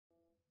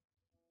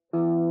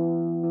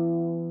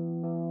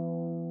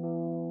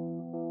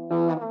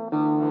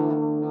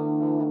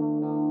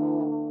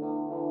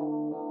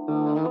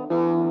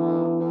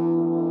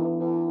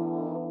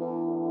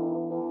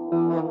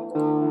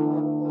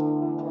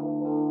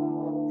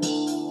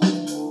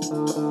But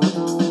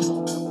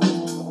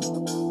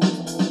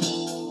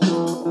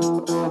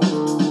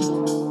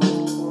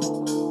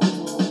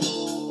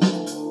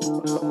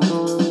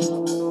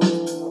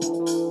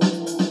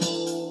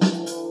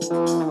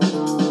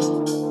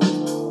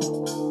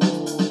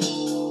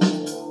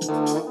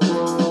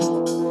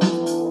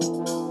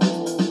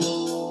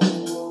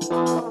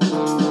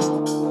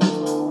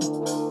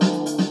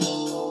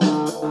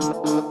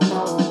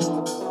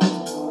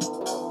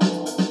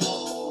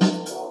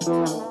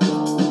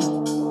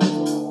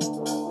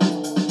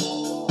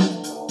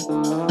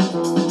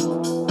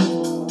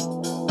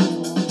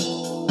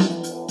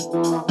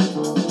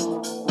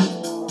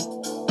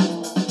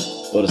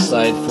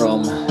aside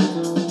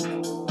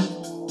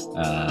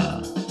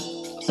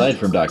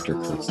from Dr.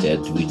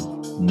 Kurtstad, do we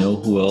know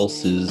who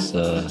else is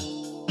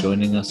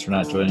joining us or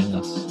not joining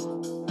us?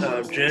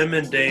 Jim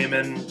and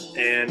Damon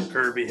and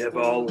Kirby have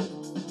all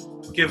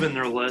given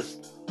their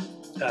list.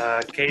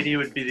 Katie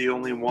would be the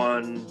only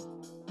one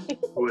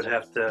who would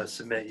have to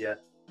submit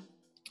yet.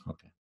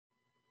 Okay.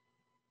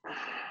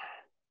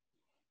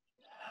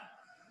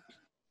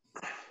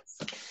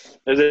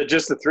 Is it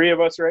just the three of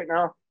us right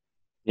now?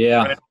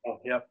 Yeah. Right. Oh,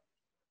 yep.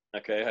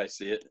 Okay, I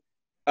see it.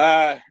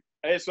 I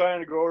just wanted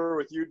to go over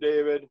with you,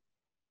 David.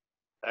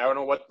 I don't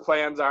know what the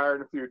plans are in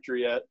the future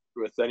yet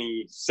with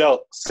any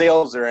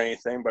sales or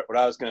anything, but what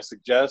I was going to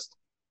suggest,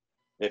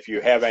 if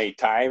you have any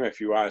time, if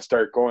you want to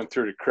start going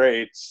through the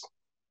crates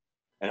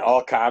and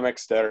all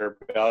comics that are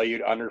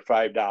valued under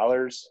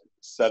 $5,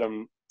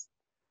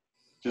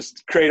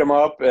 just crate them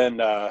up,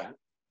 and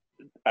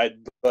I'd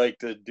like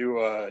to do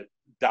a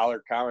 $1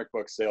 comic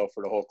book sale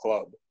for the whole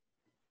club.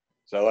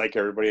 So I like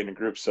everybody in the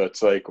group, so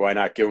it's like, why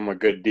not give them a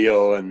good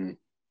deal? And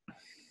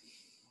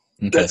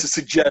that's a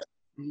suggestion,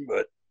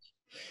 but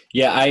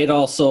yeah, I had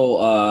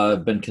also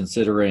been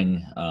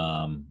considering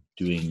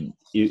doing,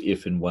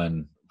 if and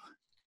when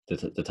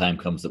the time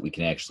comes that we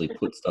can actually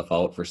put stuff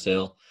out for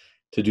sale,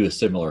 to do a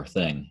similar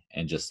thing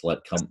and just let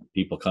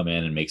people come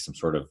in and make some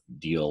sort of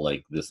deal,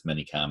 like this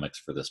many comics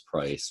for this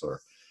price or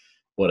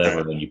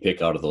whatever. When you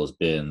pick out of those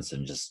bins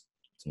and just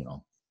see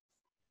how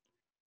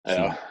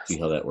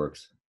that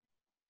works.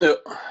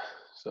 Yep.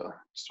 So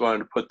just wanted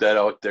to put that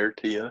out there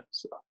to you.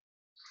 So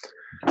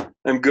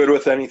I'm good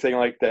with anything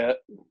like that.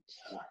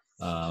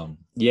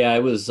 Yeah, I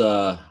was,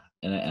 and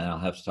I'll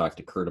have to talk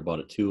to Kurt about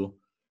it too.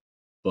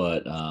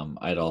 But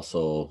I'd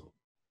also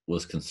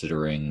was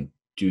considering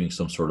doing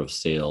some sort of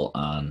sale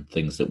on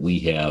things that we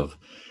have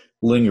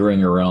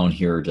lingering around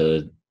here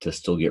to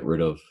still get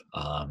rid of,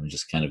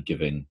 just kind of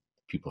giving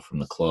people from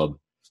the club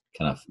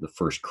kind of the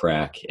first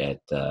crack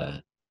at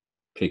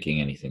picking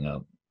anything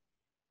up.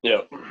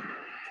 Yep.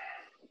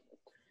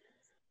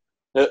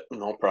 Yep,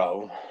 no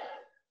problem.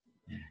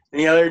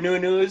 Any other new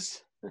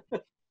news?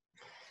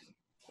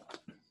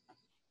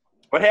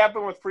 What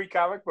happened with Free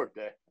Comic Book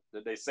Day?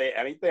 Did they say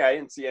anything? I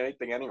didn't see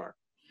anything anywhere.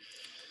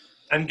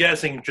 I'm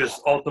guessing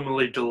just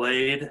ultimately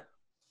delayed.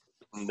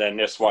 And then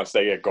this, once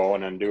they get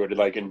going and do it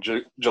like in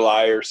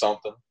July or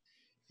something.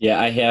 Yeah,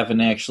 I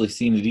haven't actually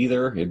seen it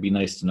either. It'd be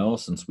nice to know,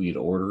 since we had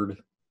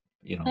ordered,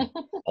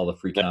 all the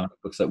free comic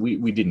books that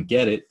we didn't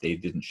get it. They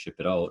didn't ship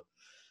it out.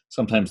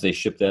 Sometimes they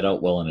ship that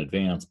out well in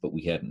advance, but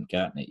we hadn't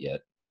gotten it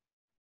yet.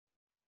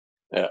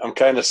 Yeah, I'm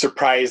kind of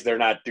surprised they're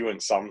not doing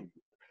some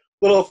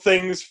little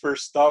things for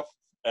stuff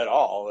at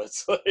all.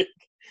 It's like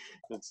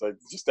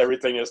just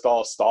everything is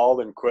all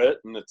stalled and quit,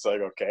 and it's like,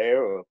 okay,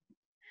 well,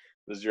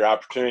 this is your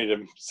opportunity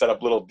to set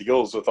up little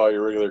deals with all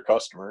your regular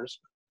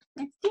customers.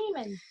 It's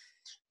Demon.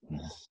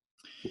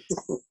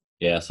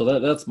 Yeah, so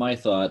that's my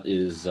thought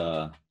is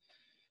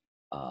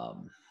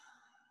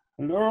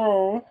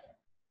No.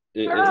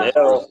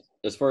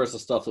 As far as the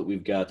stuff that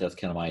we've got, that's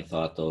kind of my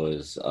thought, though,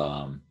 is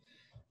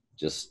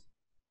just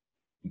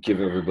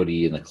give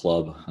everybody in the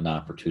club an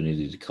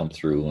opportunity to come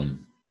through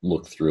and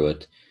look through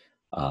it,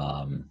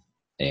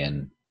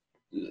 and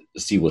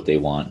see what they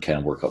want, kind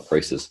of work out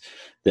prices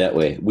that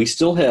way. We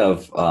still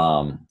have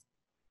a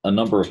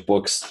number of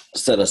books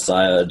set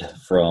aside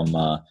from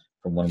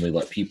when we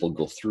let people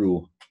go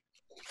through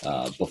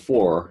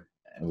before,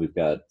 and we've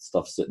got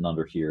stuff sitting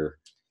under here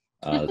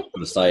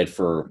put aside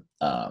for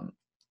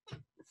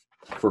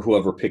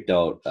whoever picked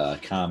out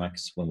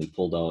comics when we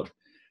pulled out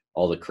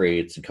all the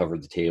crates and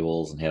covered the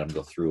tables and had them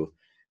go through.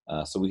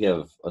 So we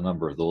have a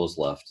number of those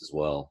left as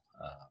well.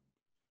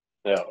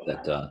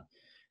 That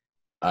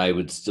I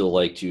would still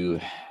like to,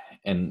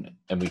 and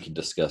we can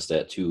discuss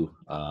that too.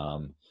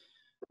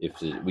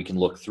 We can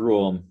look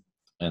through them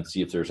and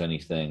see if there's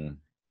anything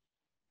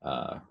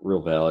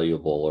real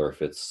valuable, or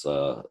if it's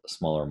a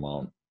smaller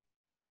amount,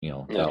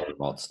 dollar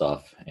amount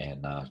stuff,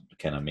 and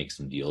kind of make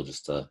some deal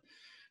just to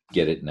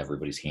get it in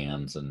everybody's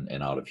hands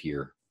and out of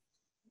here.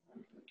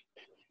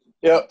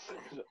 Yep.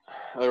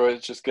 Otherwise,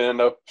 it's just gonna end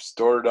up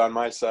stored on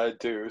my side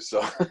too.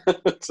 So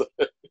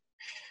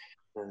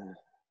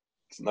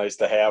it's nice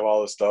to have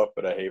all the stuff,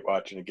 but I hate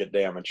watching it get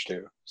damaged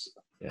too. So.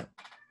 Yeah.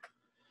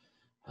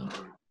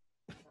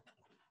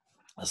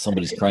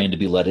 Somebody's trying to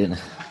be let in.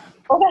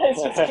 Oh, that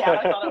is his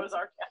cat. I thought it was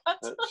our cat.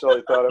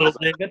 Shelley thought it was.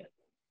 David?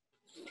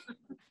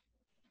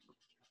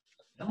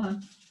 Come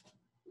on.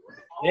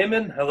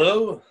 Damon,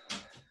 hello.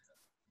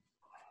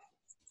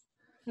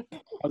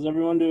 How's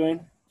everyone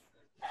doing?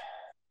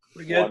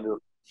 Pretty good.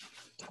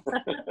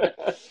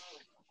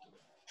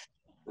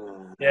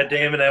 Yeah,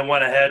 Damon, I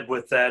went ahead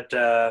with that,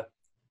 the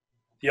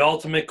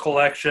Ultimate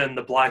Collection,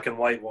 the black and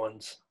white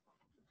ones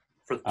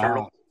for the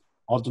turtle.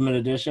 Ultimate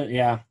Edition,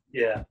 yeah.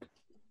 Yeah.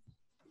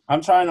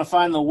 I'm trying to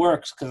find the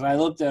works because I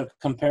looked at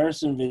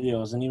comparison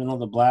videos, and even though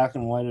the black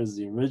and white is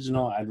the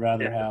original, I'd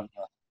rather have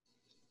the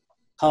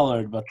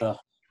colored. But the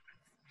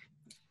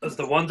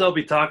ones I'll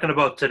be talking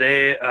about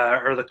today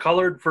are the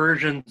colored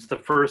versions, the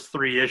first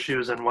 3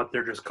 issues, and what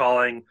they're just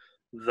calling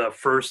the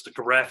first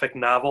graphic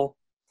novel.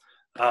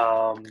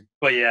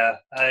 But yeah,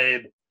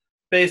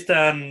 based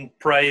on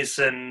price,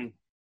 and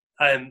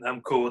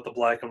I'm cool with the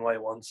black and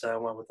white ones, so I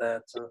went with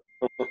that. So.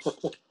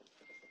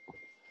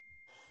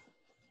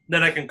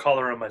 Then I can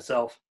color them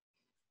myself.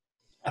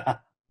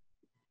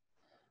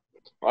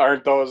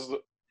 Aren't those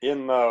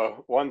in the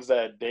ones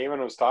that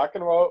Damon was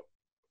talking about?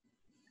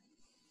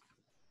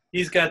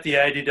 He's got the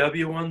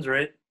IDW ones,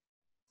 right?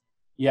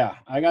 Yeah,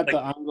 I got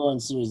the ongoing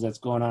series that's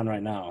going on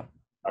right now.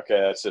 Okay,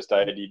 that's just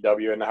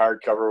IDW in the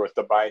hardcover with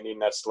the binding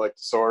that's like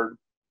the sword.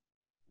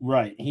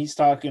 Right. He's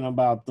talking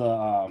about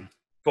the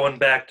going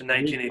back to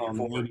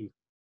 1984.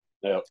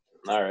 Yep.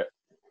 All right.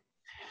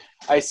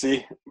 I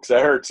see. Because I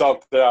heard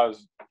something. I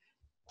was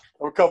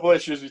a couple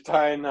issues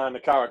behind on the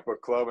comic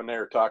book club, and they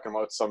were talking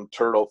about some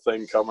turtle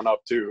thing coming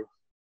up too.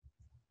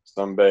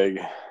 Some big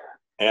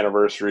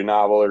anniversary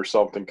novel or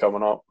something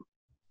coming up.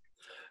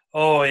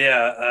 Oh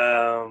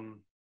yeah,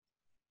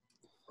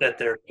 that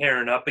they're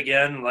pairing up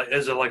again. Like,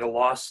 is it like a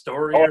lost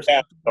story? Oh, or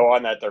something? Yeah, the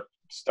one that they're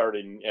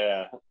starting.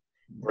 Yeah,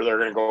 where they're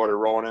gonna go to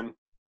Ronin.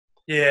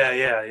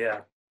 Yeah.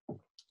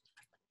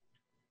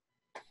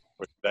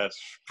 That's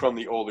from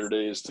the older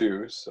days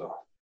too. So,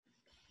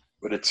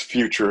 but it's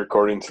future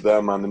according to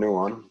them on the new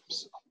one.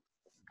 So.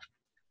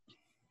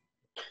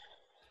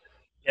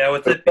 Yeah,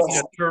 with it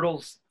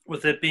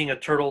being a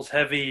turtles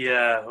heavy.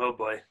 Oh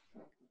boy.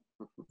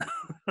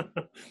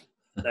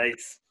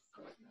 Nice.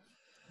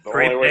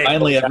 Great.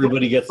 Finally,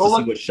 everybody gets to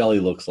see what Shelly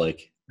looks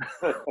like.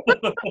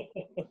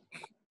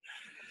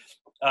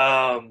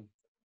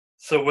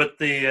 So with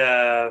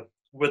the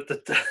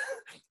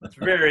it's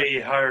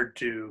very hard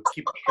to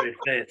keep a straight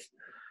face.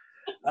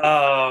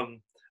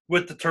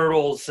 With the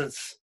turtles,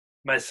 since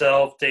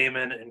myself,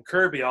 Damon, and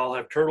Kirby all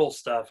have turtle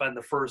stuff on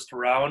the first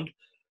round,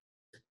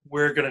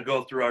 we're gonna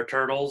go through our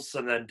turtles,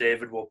 and then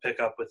David will pick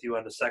up with you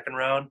on the second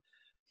round.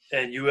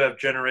 And you have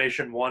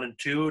Generation 1 and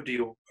 2.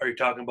 Are you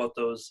talking about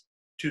those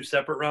 2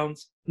 separate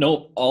rounds?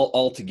 Nope,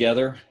 all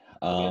together.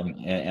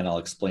 And I'll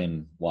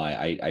explain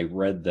why. I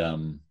read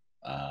them,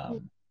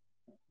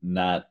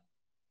 not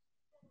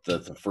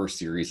the first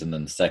series and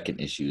then the second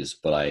issues,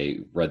 but I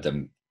read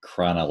them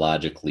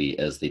chronologically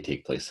as they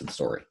take place in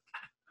story.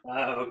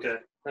 Okay.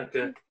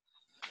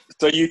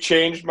 So you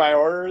changed my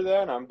order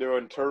then? I'm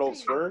doing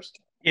turtles first?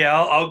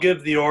 Yeah, I'll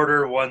give the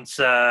order once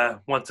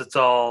it's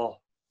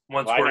all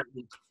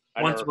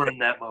we're in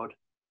that mode.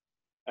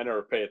 I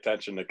never pay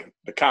attention to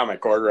the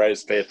comic order. I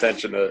just pay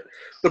attention to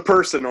the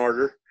person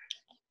order.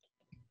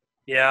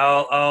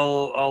 Yeah,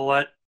 I'll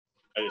let.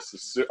 I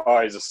just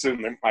always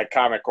assume that my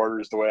comic order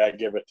is the way I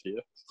give it to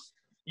you.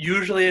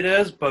 Usually it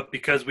is, but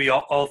because we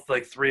all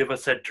like 3 of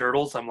us had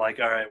turtles, I'm like,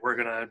 all right, we're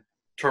gonna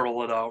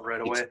turtle it out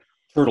right away. It's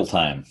turtle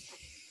time.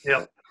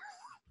 Yep.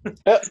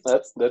 Yeah,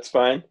 that's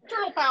fine.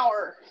 Turtle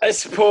power. I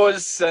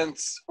suppose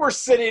since we're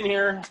sitting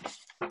here,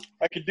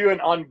 I could do an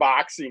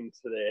unboxing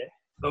today.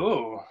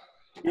 Oh.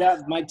 Yeah,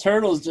 my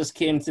turtles just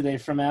came today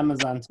from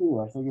Amazon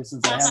too. I figured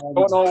since I have I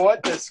don't know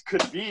what this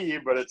could be,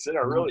 but it's in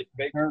a really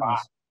big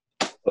box.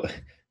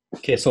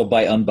 Okay, so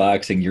by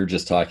unboxing, you're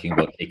just talking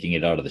about taking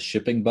it out of the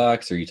shipping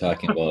box, or are you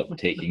talking about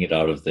taking it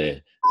out of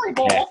the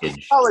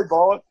package? Probably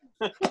both.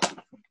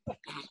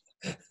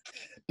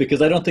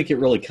 Because I don't think it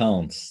really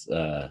counts.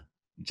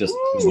 Just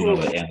pulling out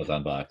of the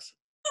Amazon box.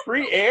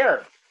 Free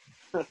air.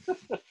 Is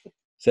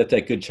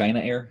that good China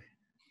air?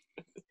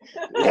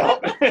 Yeah.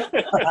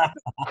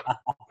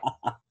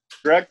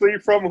 Directly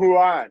from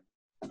Wuhan.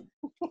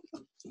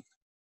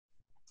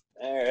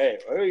 All right,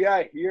 what do we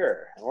got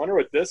here? I wonder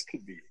what this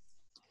could be.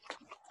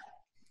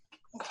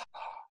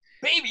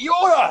 Baby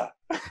Yoda!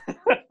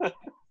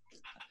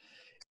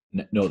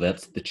 No,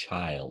 that's the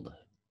child.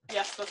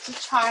 Yes, that's a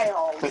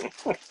child.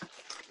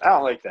 I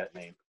don't like that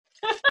name.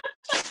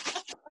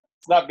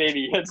 It's not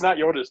baby. It's not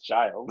Yoda's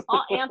child.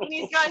 Oh,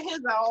 Anthony's got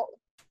his out.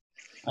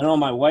 I know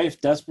my wife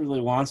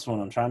desperately wants one.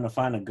 I'm trying to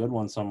find a good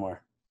one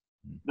somewhere.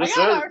 This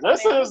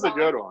is the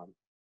good one.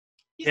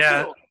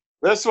 Yeah. Cool.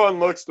 This one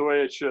looks the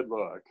way it should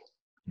look.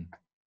 And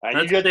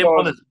That's you get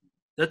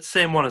that's the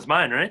same one as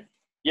mine, right?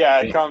 Yeah,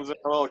 it comes in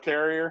a little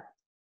carrier.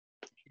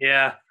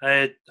 Yeah,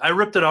 I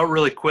ripped it out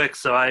really quick,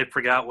 so I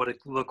forgot what it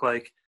looked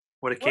like,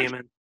 what it came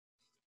in.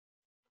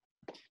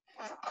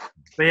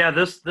 But yeah,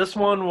 this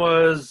one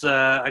was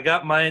I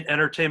got mine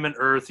Entertainment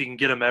Earth. You can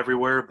get them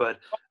everywhere, but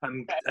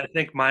I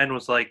think mine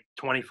was like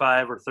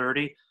 25 or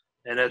 30,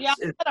 and it's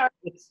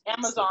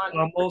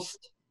Amazon.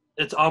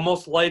 It's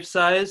almost life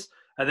size.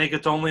 I think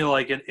it's only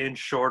like an inch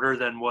shorter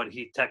than what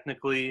he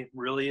technically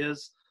really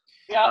is.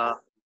 Yeah.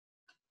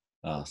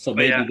 So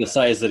maybe the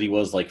size that he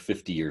was like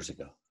 50 years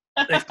ago.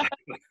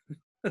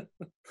 But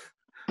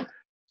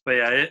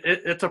yeah,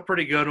 it's a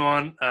pretty good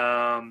one.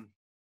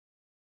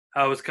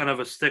 I was kind of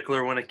a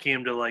stickler when it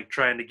came to like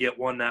trying to get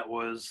one that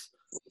was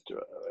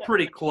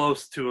pretty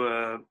close to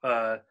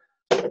a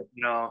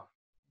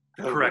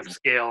correct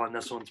scale, and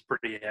this one's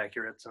pretty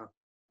accurate. So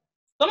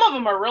Some of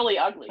them are really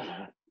ugly.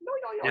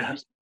 Yeah.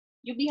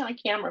 You be on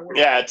camera.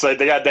 Yeah, it's like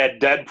they got that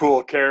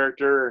Deadpool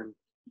character, and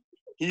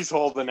he's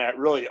holding that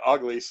really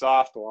ugly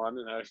soft one,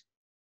 and I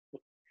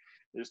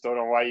just don't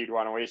know why you'd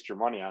want to waste your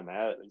money on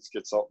that. Just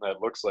get something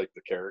that looks like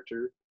the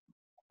character.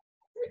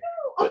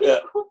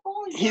 But,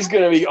 he's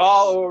going to be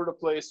all over the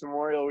place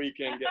Memorial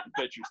Weekend getting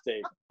pictures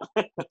taken.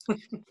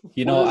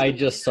 I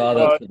just saw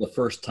that for the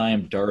first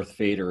time. Darth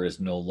Vader is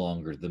no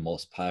longer the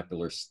most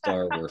popular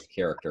Star Wars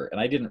character.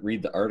 And I didn't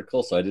read the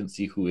article, so I didn't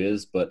see who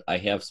is, but I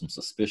have some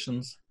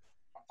suspicions.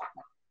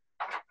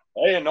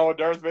 I didn't know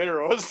Darth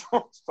Vader was the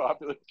most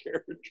popular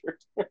character.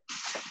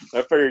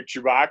 I figured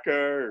Chewbacca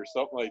or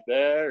something like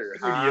that. Or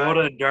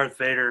Yoda and Darth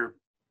Vader.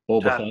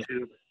 Boba Fett.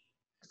 Two.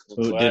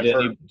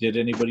 Did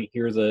anybody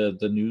hear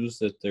the news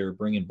that they're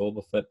bringing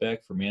Boba Fett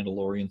back for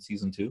Mandalorian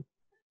season 2?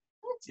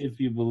 If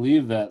you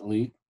believe that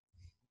leak,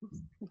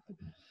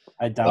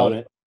 I doubt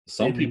it.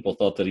 Some people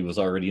thought that he was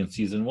already in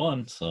season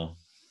 1, so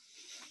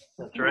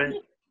that's right.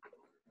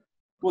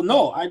 Well,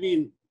 no, I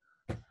mean,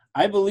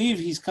 I believe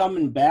he's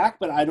coming back,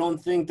 but I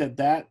don't think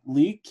that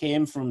leak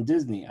came from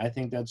Disney. I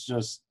think that's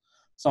just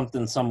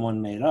something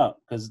someone made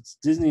up because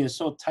Disney is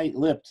so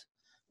tight-lipped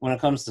when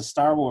it comes to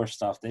Star Wars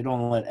stuff. They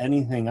don't let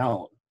anything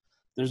out.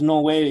 There's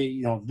no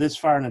way, this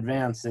far in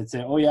advance they'd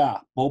say, "Oh yeah,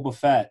 Boba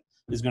Fett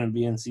is going to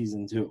be in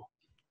season 2."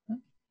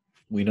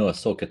 We know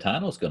Ahsoka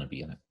Tano's going to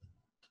be in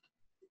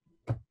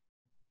it.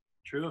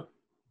 True.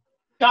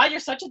 God,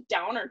 you're such a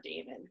downer,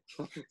 David.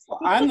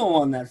 Well, I'm the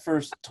one that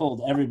first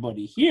told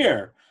everybody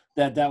here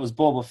that was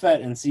Boba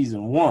Fett in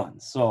season 1.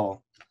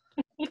 So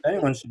if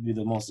anyone should be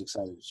the most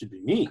excited, it should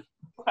be me.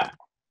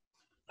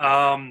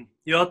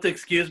 You'll have to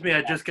excuse me.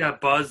 I just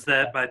got buzzed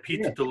that my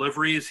pizza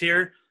delivery is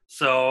here.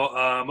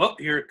 So,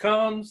 here it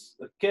comes.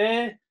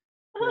 Okay.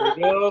 There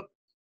we go.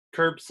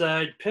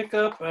 Curbside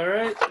pickup. All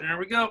right. There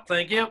we go.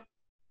 Thank you.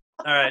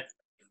 All right.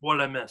 What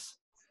did I miss?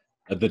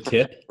 The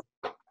tip?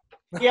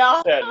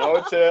 Yeah. Yeah,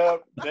 no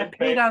tip. I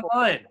paid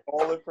online.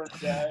 Whole different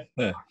guy.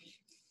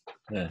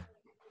 Yeah.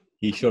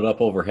 He showed up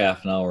over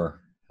half an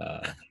hour.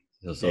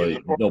 So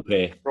no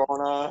pay.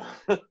 Going on.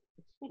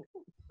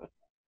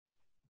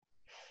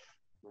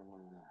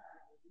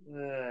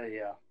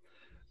 Yeah.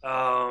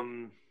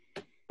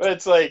 But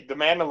it's like the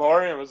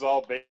Mandalorian was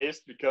all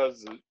based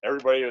because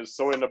everybody was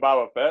so into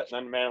Boba Fett, and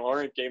then the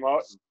Mandalorian came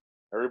out, and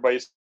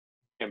everybody's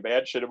saying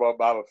bad shit about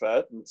Boba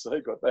Fett, and it's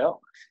like, what the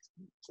hell?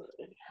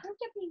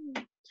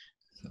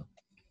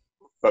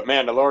 But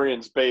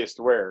Mandalorian's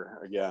based where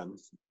again?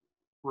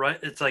 Right.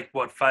 It's like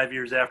 5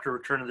 years after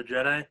Return of the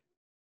Jedi.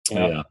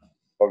 Yeah.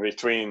 Or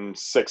between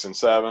 6 and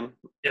 7.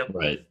 Yep.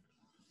 Right.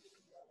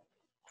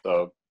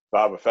 So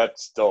Boba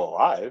Fett's still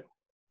alive.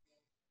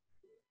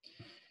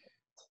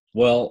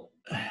 Well,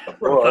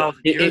 For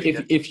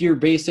if you're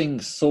basing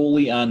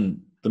solely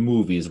on the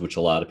movies, which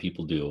a lot of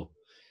people do,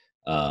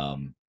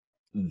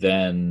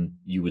 then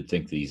you would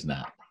think that he's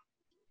not.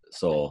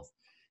 So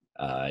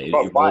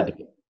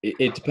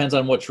it depends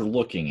on what you're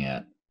looking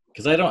at.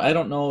 Because I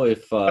don't know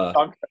if I'm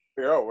trying to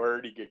figure out where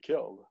did he get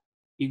killed.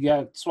 He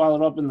got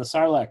swallowed up in the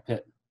Sarlacc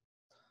pit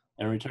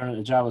and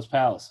returned to Jabba's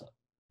palace.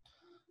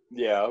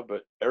 Yeah,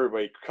 but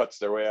everybody cuts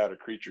their way out of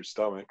creatures'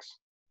 stomachs.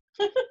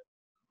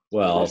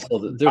 Well,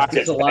 so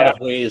there's a lot of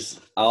ways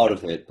out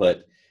of it,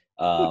 but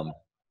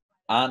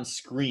on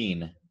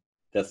screen,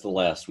 that's the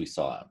last we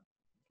saw him.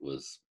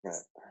 Was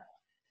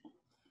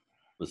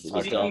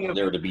stuck down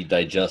there to be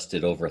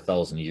digested over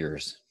 1,000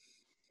 years.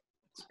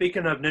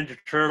 Speaking of Ninja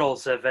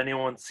Turtles, have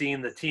anyone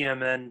seen the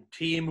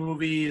TMNT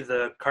movie,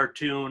 the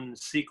cartoon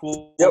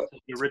sequel to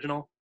the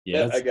original?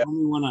 Yeah, that's the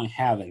only one I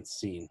haven't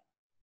seen.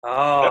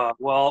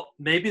 Well,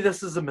 maybe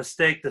this is a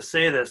mistake to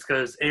say this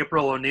because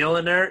April O'Neil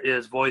in there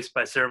is voiced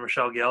by Sarah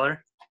Michelle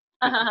Gellar.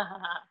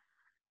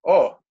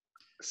 Oh,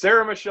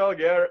 Sarah Michelle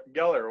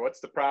Gellar.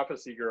 What's the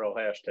Prophecy Girl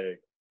hashtag?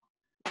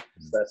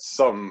 That's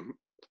some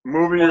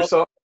movie or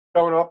something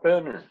coming up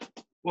in? Or?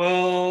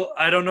 Well,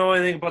 I don't know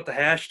anything about the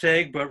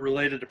hashtag, but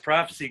related to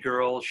Prophecy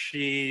Girl,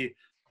 she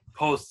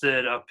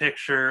posted a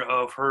picture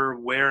of her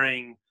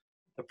wearing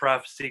the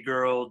Prophecy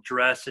Girl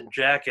dress and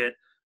jacket,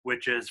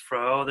 which is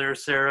from,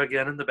 there's Sarah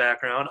again in the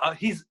background.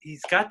 He's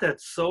got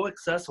that so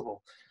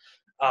accessible.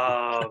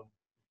 The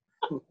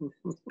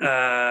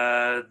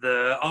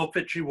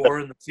outfit she wore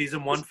in the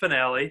season 1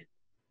 finale,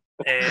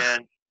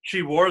 and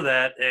she wore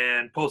that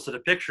and posted a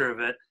picture of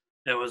it.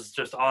 It was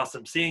just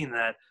awesome seeing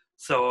that.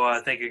 So I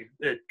think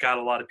it got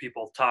a lot of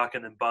people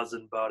talking and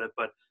buzzing about it,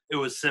 but it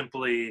was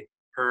simply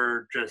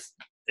her just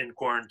in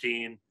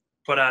quarantine,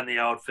 put on the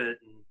outfit,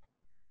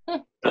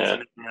 and that's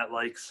something that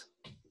likes.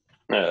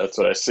 Yeah, that's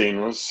what I seen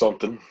was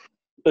something.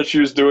 that she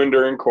was doing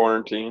during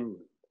quarantine.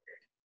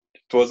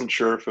 Wasn't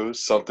sure if it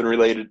was something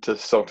related to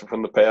something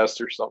from the past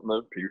or something in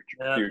the future.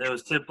 Yeah, it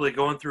was simply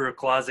going through her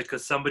closet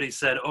because somebody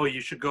said, "Oh, you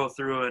should go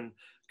through and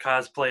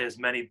cosplay as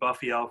many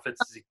Buffy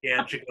outfits as you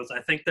can." She goes, "I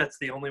think that's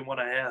the only one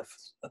I have."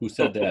 Who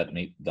said that?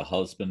 The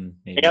husband?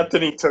 Maybe?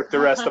 Anthony took the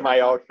rest of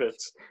my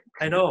outfits.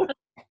 I know.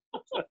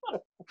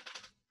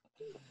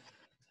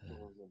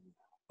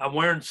 I'm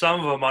wearing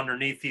some of them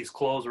underneath these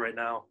clothes right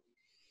now.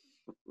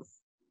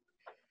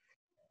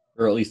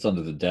 Or at least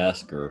under the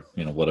desk or,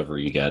 whatever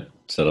you got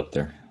set up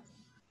there.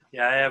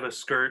 Yeah, I have a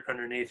skirt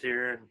underneath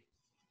here.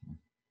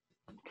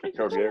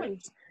 Okay.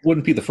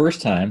 Wouldn't be the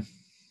first time.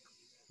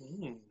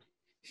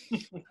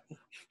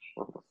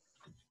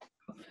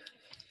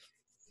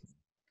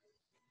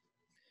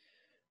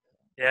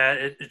 Yeah,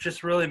 it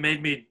just really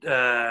made me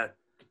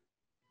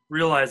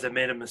realize I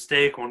made a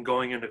mistake when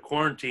going into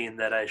quarantine,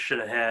 that I should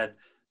have had,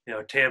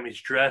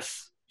 Tammy's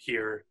dress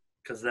here,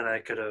 because then I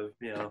could have,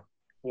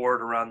 wore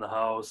it around the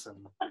house.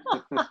 And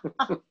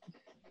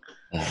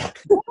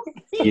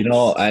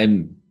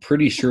I'm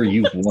pretty sure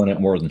you've worn it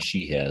more than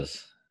she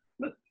has.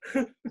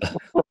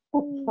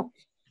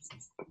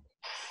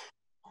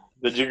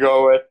 Did you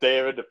go with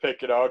David to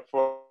pick it out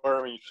for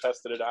him and you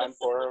tested it on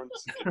for him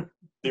to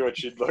see what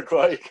she'd look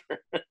like?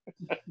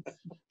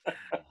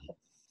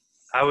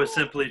 I was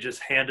simply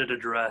just handed a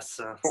dress.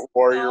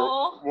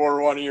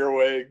 Wore one of your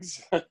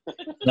wigs.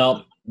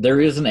 Now,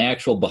 there is an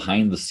actual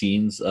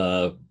behind-the-scenes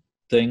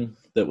thing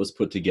that was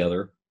put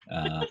together.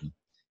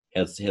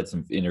 Had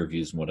some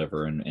interviews and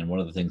whatever, and one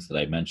of the things that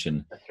I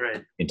mentioned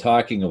in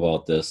talking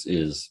about this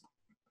is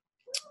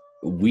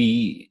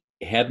we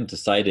hadn't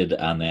decided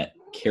on that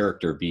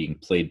character being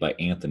played by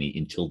Anthony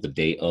until the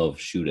day of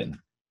shooting.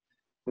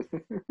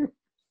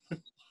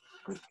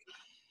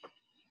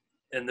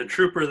 And the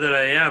trooper that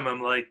I am,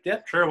 I'm like,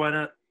 yeah, sure, why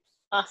not?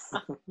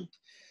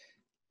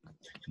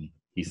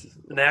 He's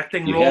an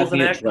acting role is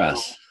an acting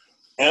role.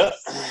 Yeah.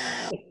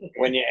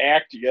 When you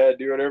act, you gotta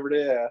do whatever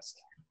they ask.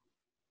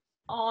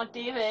 Oh,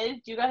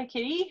 David, you got a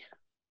kitty?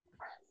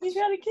 You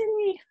got a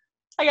kitty.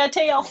 I got a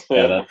tail.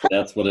 Yeah,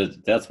 that's what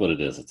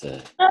it is. It's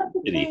a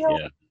kitty.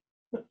 Yeah.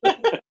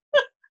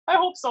 I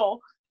hope so.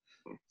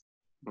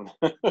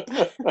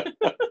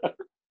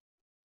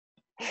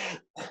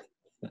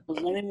 Was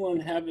anyone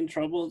having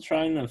trouble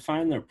trying to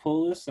find their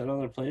pull list at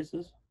other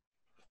places?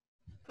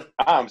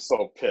 I'm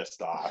so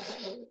pissed off.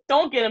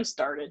 Don't get him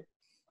started.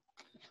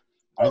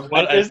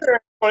 Is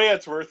there anybody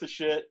that's worth a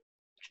shit?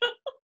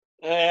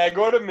 I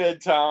go to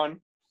Midtown.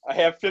 I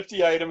have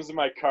 50 items in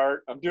my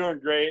cart. I'm doing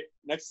great.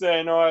 Next thing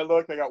I know, I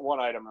got one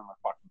item in my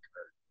fucking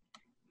cart.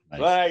 Nice.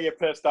 So then I get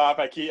pissed off.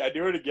 I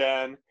do it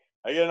again.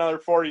 I get another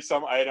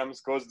 40-some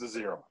items, goes to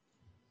zero.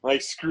 I'm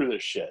like, screw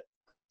this shit.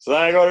 So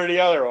then I go to the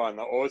other one,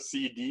 the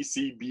OC,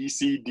 DC,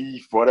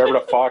 BCD, whatever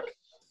the fuck.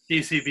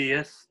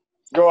 DCBS.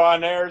 Go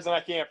on theirs, and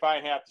I can't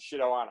find half the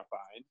shit I want to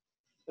find.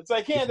 It's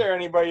like, can't there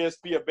anybody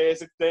just be a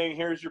basic thing?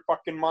 Here's your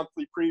fucking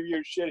monthly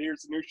preview shit.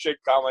 Here's the new shit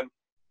coming.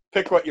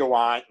 Pick what you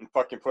want and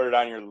fucking put it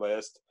on your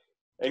list.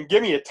 And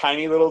give me a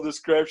tiny little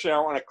description. I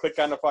don't want to click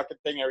on the fucking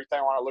thing every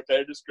time I want to look at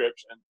a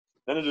description.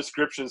 Then the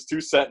description is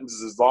 2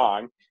 sentences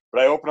long.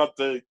 But I open up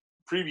the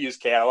previews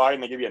catalog,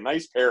 and they give you a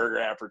nice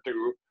paragraph or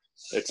two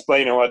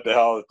explaining what the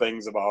hell the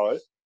thing's about.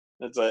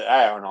 It's like,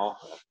 I don't know.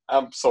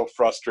 I'm so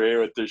frustrated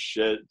with this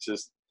shit.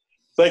 It's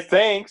like,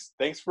 thanks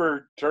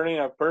for turning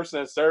a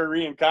person that started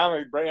reading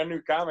brand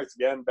new comics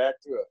again,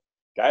 back to a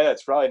guy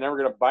that's probably never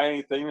going to buy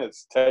anything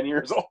that's 10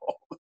 years old.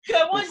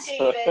 Good one,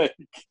 David.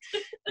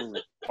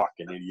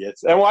 Fucking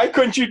idiots. And why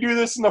couldn't you do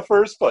this in the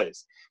first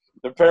place?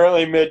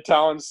 Apparently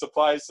Midtown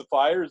supplies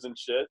suppliers and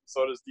shit.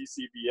 So does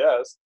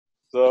DCBS.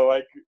 So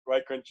why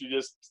couldn't you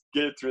just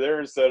get it through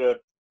there instead of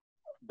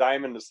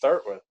Diamond to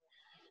start with?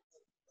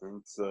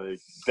 It's like,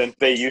 didn't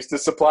they used to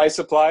supply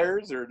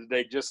suppliers, or did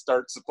they just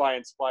start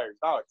supplying suppliers?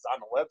 No, it's on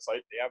the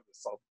website. They have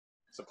the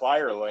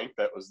supplier link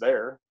that was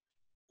there.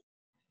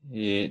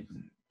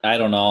 I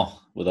don't know.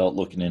 Without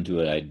looking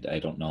into it, I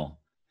don't know.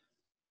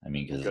 I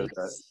mean,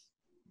 because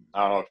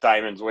I don't know if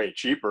Diamond's way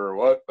cheaper or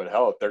what, but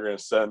hell, if they're going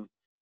to send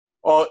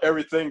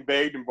everything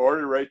bagged and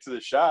boarded right to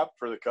the shop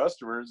for the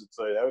customers, it's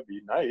like, that would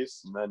be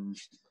nice. And then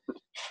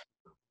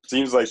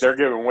seems like they're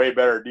giving way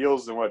better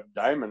deals than what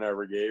Diamond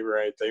ever gave or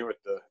anything, with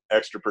the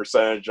extra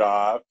percentage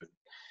off. And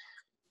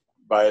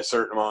buy a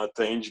certain amount of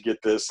things, you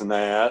get this and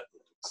that.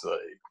 It's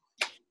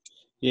like,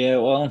 yeah,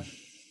 well,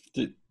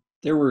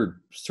 there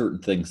were certain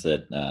things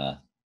that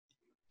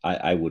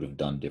I would have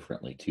done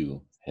differently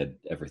too, had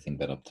everything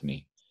been up to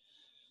me.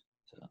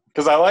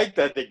 Because I like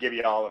that they give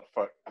you all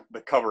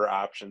the cover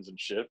options and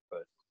shit,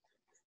 but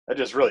that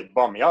just really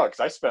bummed me out because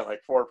I spent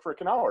like 4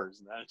 freaking hours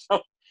and then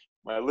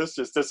my list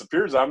just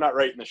disappears. I'm not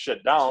writing the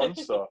shit down,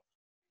 so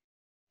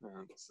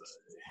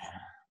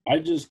I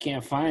just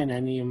can't find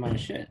any of my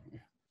shit.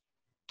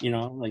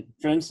 Like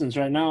for instance,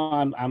 right now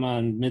I'm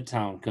on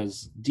Midtown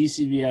because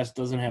DCBS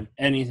doesn't have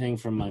anything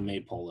from my May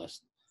pull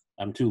list.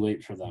 I'm too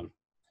late for them,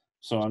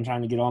 so I'm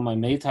trying to get all my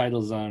May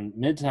titles on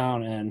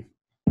Midtown, and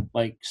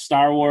like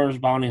Star Wars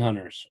Bounty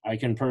Hunters, I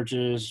can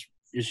purchase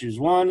issues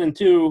 1 and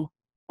 2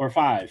 or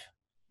 5.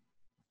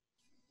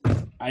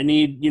 I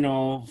need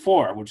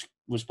 4, which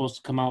was supposed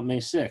to come out May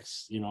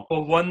 6th.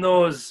 Well, when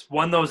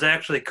those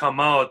actually come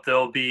out,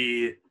 they'll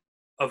be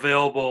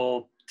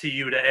available to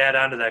you to add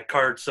onto that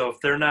cart. So if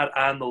they're not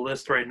on the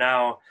list right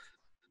now,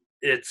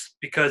 it's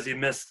because you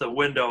missed the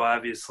window,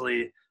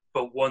 obviously.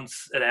 But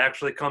once it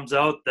actually comes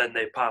out, then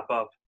they pop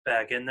up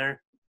back in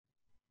there.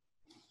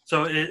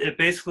 So it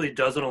basically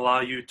doesn't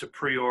allow you to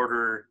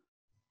pre-order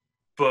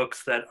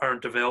books that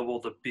aren't available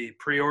to be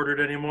pre-ordered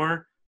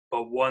anymore.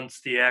 But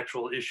once the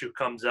actual issue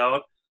comes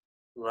out,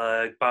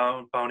 like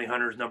Bounty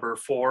Hunters number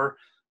 4,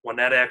 when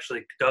that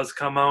actually does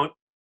come out,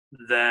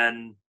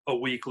 then a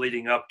week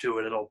leading up to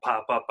it, it'll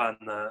pop up on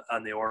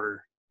the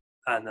order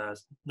on the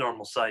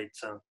normal site.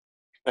 So.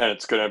 And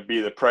it's going to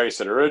be the price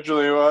it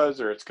originally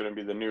was, or it's going to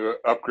be the new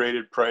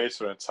upgraded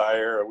price when it's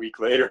higher a week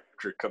later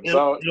after it comes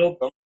out?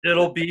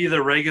 It'll be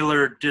the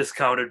regular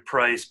discounted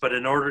price, but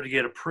in order to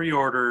get a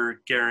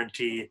pre-order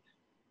guarantee,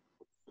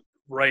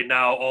 right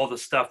now all the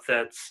stuff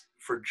that's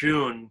for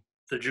June,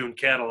 the June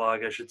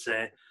catalog, I should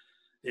say,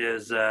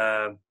 is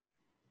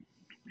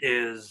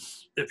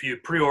if you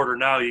pre-order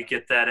now, you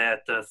get that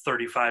at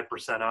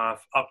 35%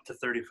 off, up to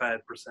 35%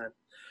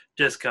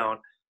 discount.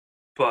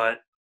 But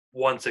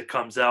once it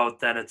comes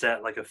out, then it's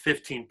at like a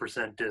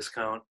 15%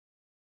 discount.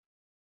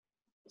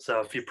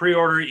 So if you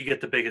pre-order it, you get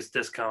the biggest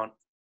discount.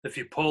 If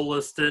you pull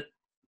list it,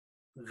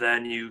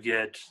 then you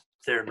get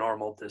their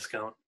normal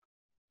discount.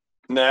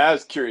 Now, I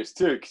was curious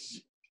too,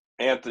 because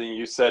Anthony,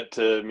 you said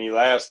to me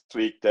last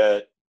week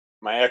that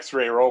my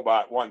X-ray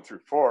robot 1 through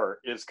 4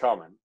 is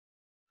coming.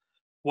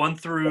 1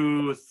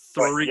 through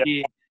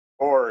 3.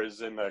 4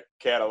 is in the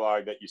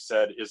catalog that you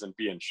said isn't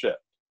being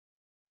shipped.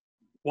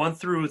 1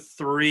 through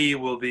 3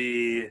 will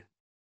be,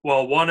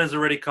 well, 1 has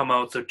already come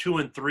out, so 2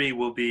 and 3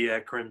 will be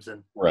at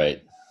Crimson.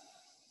 Right.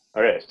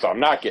 Okay, so I'm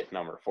not getting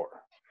number 4.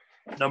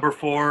 Number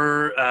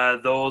 4,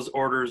 those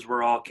orders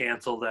were all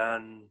canceled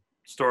on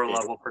store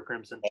level for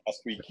Crimson.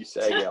 Last week you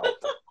said,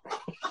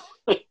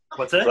 yeah.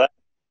 What's that?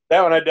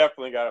 That one I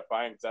definitely got to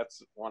find, because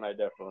that's one I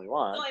definitely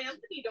want. Well, I am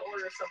need to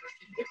order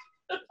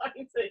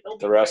something.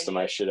 The rest of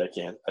my shit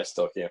I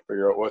still can't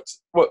figure out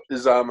what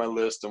is on my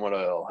list and what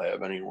I don't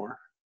have anymore.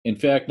 In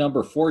fact,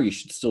 number 4, you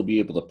should still be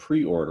able to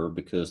pre-order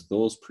because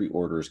those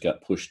pre-orders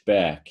got pushed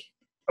back.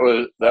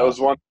 That was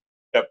one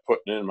I kept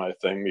putting in my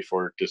thing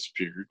before it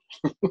disappeared.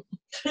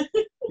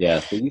 Yeah,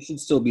 so you should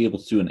still be able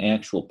to do an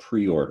actual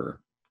pre-order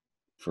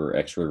for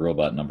X-Ray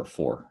Robot number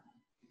 4.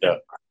 Yeah.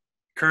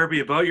 Kirby,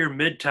 about your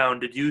Midtown,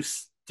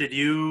 did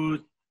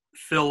you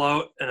fill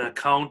out an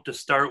account to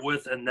start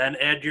with and then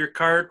add to your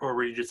cart, or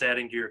were you just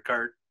adding to your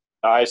cart?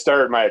 I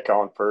started my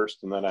account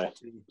first, and then I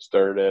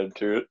started adding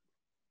to it.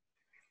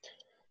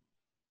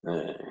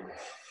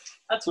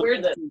 That's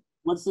weird.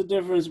 What's the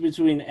difference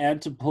between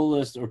add to pull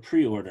list or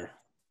pre-order?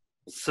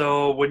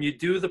 So when you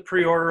do the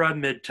pre-order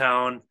on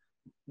Midtown,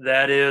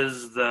 that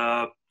is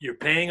you're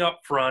paying up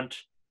front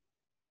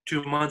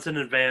 2 months in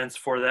advance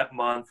for that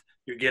month.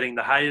 You're getting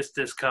the highest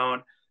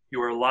discount.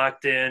 You are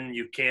locked in.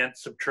 You can't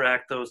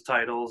subtract those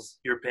titles.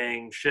 You're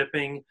paying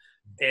shipping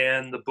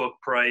and the book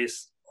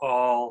price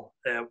all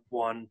at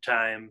one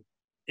time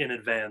in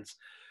advance.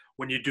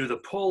 When you do the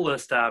pull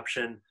list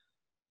option,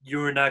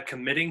 you're not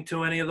committing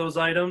to any of those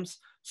items.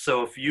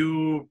 So if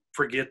you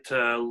forget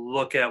to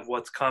look at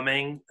what's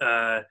coming,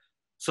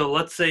 so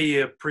let's say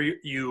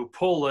you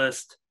pull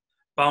list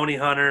Bounty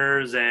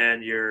Hunters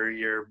and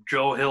your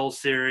Joe Hill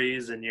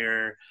series and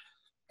your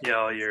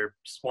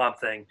Swamp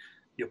Thing.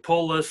 You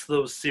pull list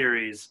those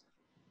series.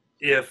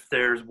 If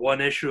there's one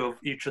issue of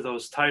each of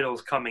those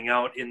titles coming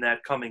out in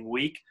that coming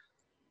week,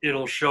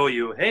 it'll show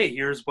you, hey,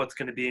 here's what's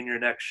going to be in your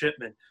next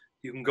shipment.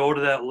 You can go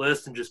to that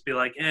list and just be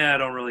like, I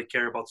don't really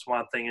care about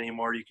Swamp Thing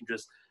anymore. You can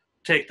just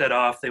take that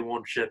off. They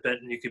won't ship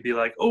it. And you could be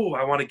like, oh,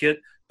 I want to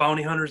get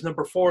Bounty Hunters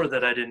number 4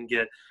 that I didn't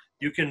get.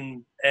 You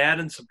can add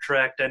and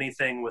subtract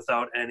anything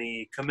without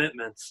any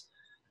commitments.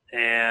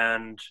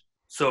 And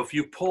so if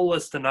you pull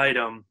list an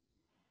item,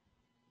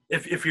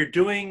 if you're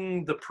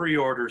doing the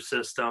pre-order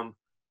system,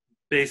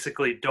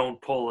 basically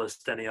don't pull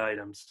list any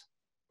items.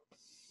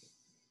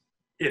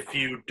 If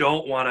you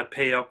don't want to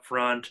pay up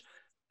front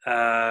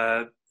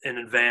in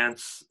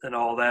advance and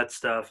all that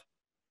stuff,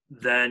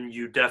 then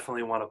you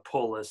definitely want to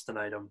pull list an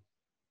item.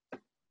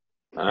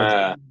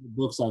 The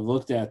books I've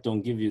looked at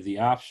don't give you the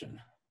option.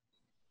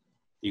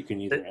 You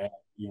can either add,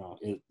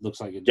 it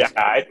looks like it just...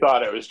 Yeah, I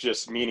thought it was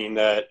just meaning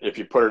that if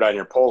you put it on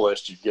your pull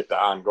list, you get the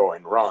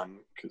ongoing run,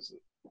 because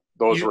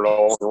those were the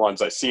only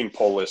ones I seen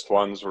pull list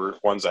ones were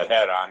ones that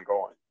had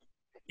ongoing.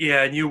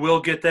 Yeah, and you will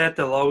get that.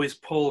 They'll always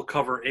pull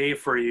cover A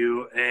for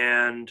you,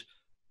 and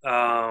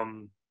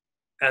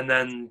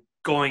then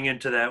going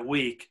into that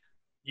week,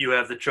 you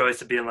have the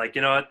choice of being like,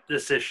 you know what,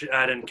 this issue,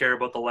 I didn't care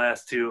about the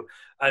last 2.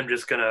 I'm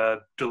just going to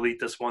delete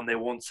this one. They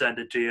won't send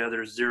it to you.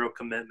 There's zero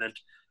commitment.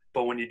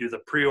 But when you do the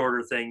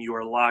pre-order thing, you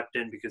are locked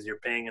in because you're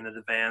paying in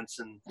advance,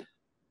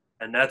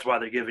 and that's why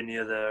they're giving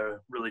you the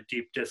really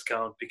deep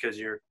discount, because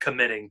you're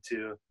committing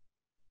to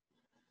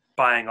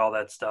buying all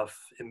that stuff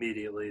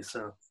immediately.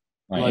 So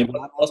Right. Like,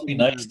 It must be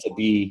nice to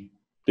be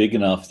big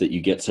enough that you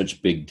get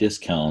such big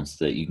discounts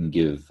that you can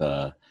give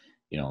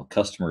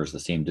customers the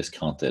same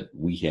discount that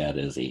we had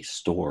as a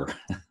store.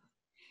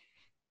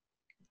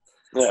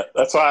 Yeah,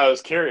 that's why I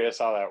was curious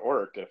how that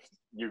worked, if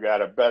you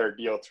got a better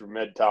deal through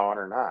Midtown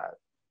or not.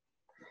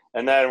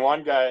 And then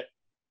one guy,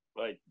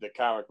 like the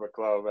comic book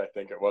club, I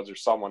think it was, or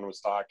someone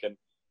was talking,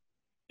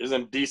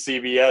 isn't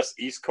DCBS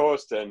East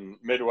Coast and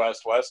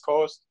Midwest West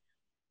Coast?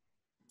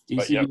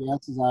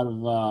 DCBS is out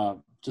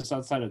of just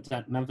outside of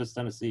Memphis,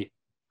 Tennessee.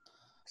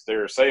 They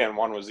were saying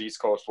one was East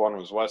Coast, one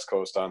was West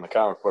Coast on the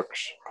comic book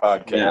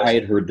podcast. Yeah, I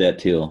had heard that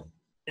too.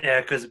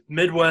 Yeah, because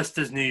Midwest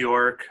is New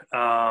York.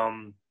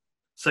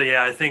 So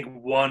yeah, I think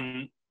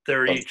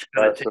they're each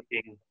kind of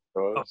taking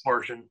a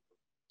portion.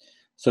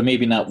 So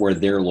maybe not where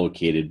they're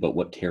located, but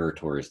what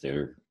territories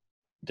they're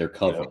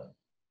covering.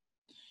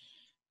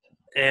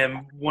 Yeah.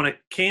 And when it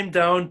came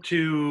down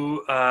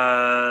to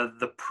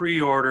the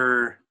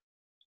pre-order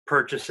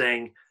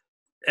purchasing,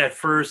 at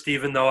first,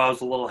 even though I was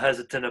a little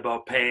hesitant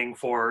about paying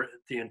for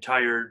the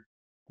entire,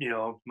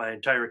 my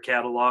entire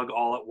catalog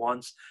all at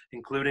once,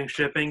 including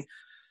shipping,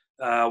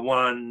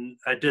 when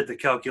I did the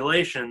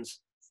calculations,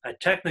 I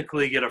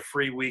technically get a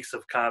free weeks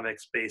of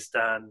comics based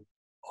on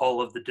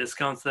all of the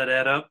discounts that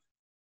add up.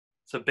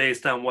 So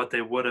based on what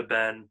they would have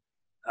been,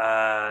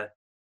 by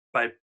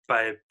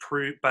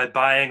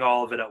buying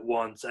all of it at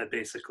once, I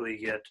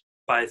basically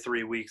buy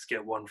 3 weeks,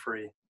 get one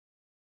free.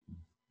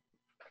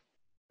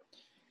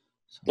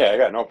 Yeah, I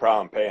got no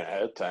problem paying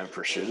ahead of time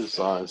for shit as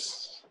long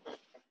as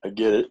I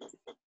get it.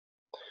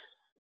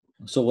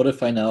 So what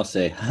if I now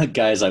say,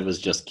 guys, I was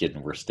just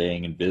kidding. We're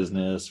staying in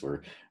business.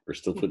 We're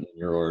still putting in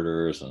your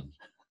orders. And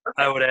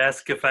I would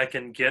ask if I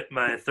can get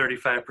my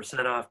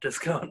 35% off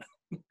discount.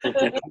 Egg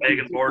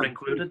and board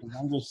included.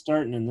 I'm just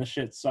starting and this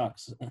shit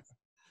sucks.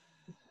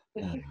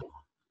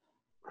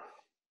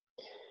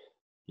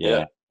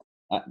 Yeah.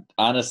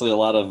 Honestly, a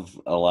lot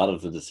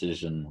of the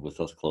decision with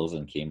us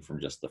closing came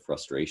from just the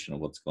frustration of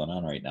what's going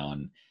on right now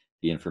and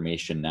the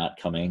information not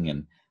coming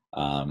and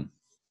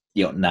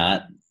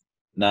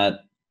not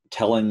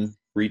telling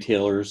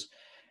retailers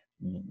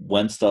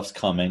when stuff's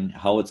coming,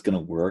 how it's going to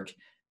work,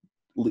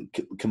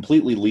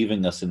 completely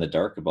leaving us in the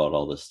dark about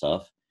all this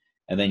stuff.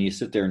 And then you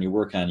sit there and you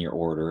work on your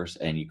orders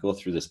and you go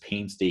through this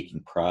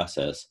painstaking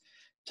process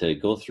to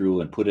go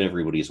through and put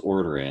everybody's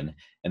order in,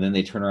 and then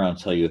they turn around and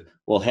tell you,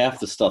 well,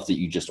 half the stuff that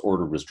you just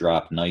ordered was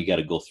dropped. Now you got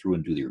to go through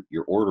and do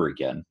your order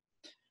again.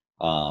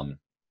 And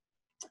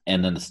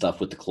then the stuff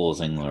with the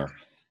closing, or,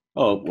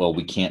 oh, well,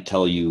 we can't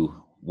tell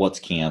you what's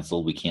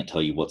canceled. We can't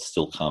tell you what's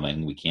still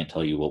coming. We can't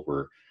tell you what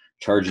we're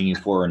charging you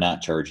for or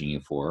not charging you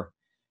for.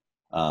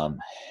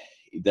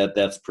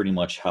 That's pretty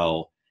much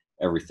how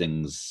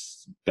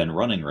everything's been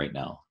running right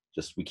now.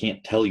 Just, we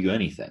can't tell you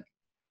anything.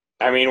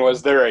 I mean,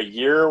 was there a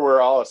year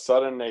where all of a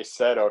sudden they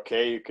said,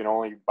 okay, you can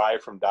only buy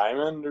from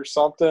Diamond or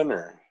something?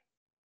 Or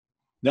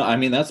no, I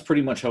mean, that's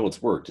pretty much how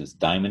it's worked. Is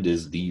Diamond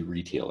is the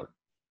retailer.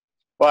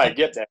 Well, I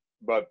get that,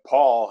 but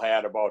Paul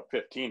had about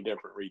 15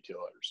 different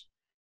retailers.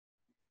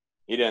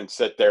 He didn't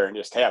sit there and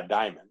just have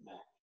Diamond.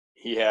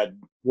 He had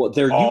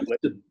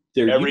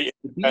every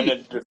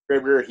independent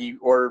distributor he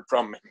ordered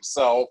from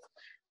himself.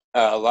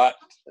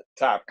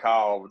 Top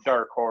Cowl,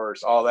 Dark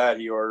Horse, all that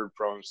he ordered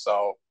from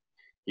himself.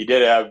 He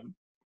did have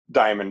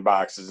Diamond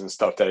boxes and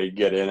stuff that he'd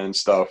get in and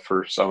stuff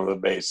for some of the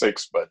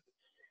basics, but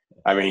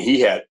I mean,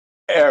 he had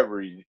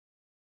every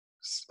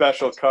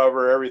special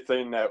cover,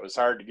 everything that was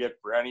hard to get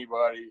for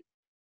anybody.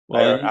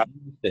 Well,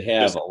 they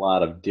have a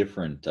lot of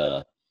different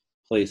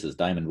places.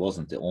 Diamond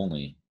wasn't the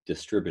only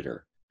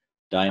distributor.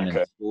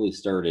 Diamond slowly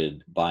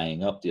started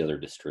buying up the other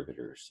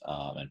distributors,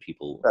 and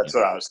people. That's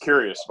what I was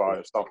curious about.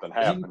 If something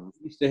happened,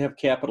 we used to have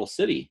Capital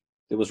City.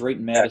 It was right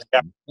in Madison.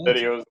 Capital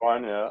City was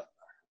one, yeah.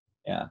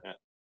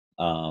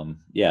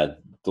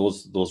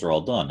 Those are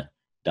all done.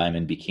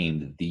 Diamond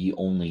became the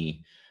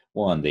only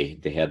one. They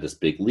had this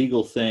big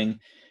legal thing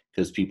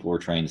because people were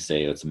trying to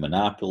say it's a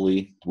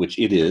monopoly, which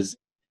it is,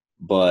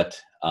 but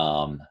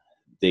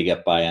they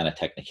got by on a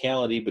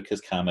technicality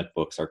because comic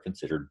books are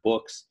considered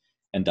books,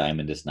 and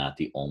Diamond is not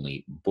the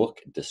only book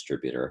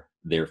distributor.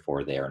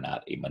 Therefore, they are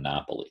not a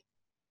monopoly.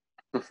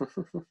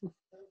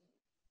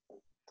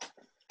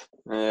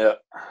 Yeah.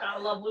 I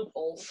love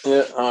loopholes.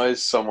 Yeah,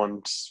 always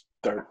someone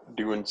start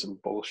doing some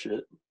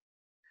bullshit.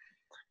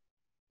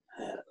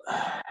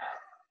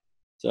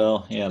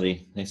 So yeah,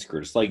 they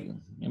screwed us. Like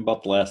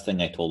about the last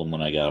thing I told them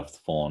when I got off the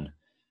phone,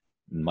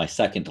 my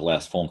second to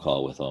last phone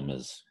call with them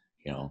is,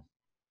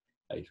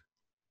 I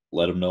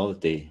let them know that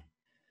they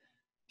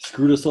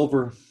screwed us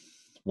over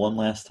one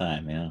last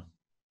time. Yeah.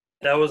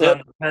 That was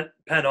on the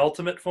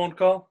penultimate phone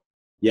call?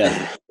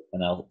 Yes,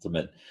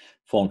 penultimate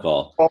phone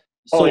call.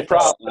 So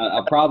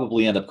I'll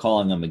probably end up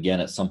calling them again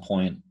at some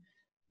point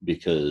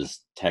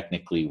because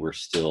technically we're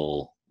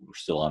still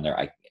on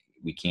there.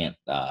 We can't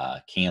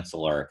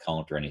cancel our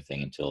account or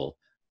anything until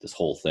this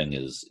whole thing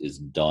is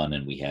done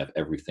and we have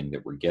everything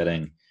that we're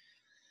getting.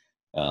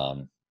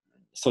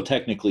 So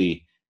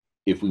technically,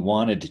 if we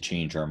wanted to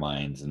change our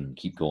minds and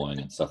keep going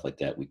and stuff like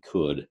that, we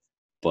could.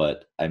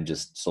 but I'm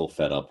just so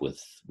fed up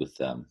with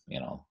them, you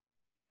know.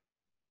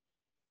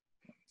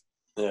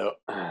 Yeah.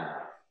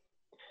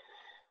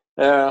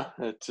 Yeah,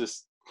 it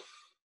just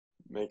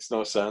makes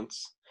no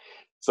sense.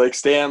 It's like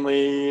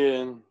Stanley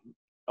and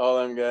all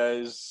them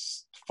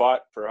guys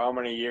fought for how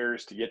many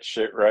years to get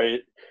shit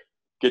right,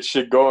 get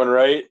shit going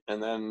right,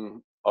 and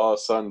then all of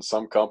a sudden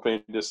some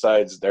company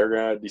decides they're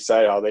going to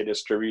decide how they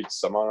distribute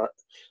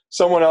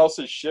someone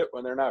else's shit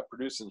when they're not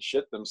producing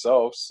shit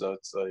themselves. So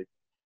it's like,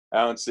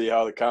 I don't see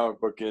how the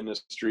comic book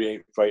industry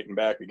ain't fighting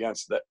back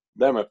against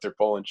them if they're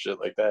pulling shit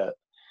like that.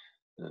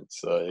 And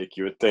it's like,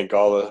 you would think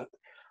all the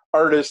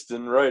artists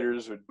and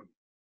writers would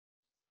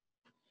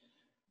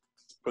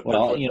put their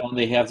Well, foot you know,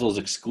 they have those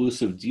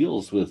exclusive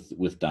deals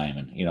with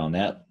Diamond, you know, and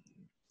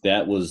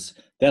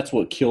that's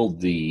what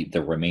killed the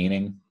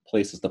remaining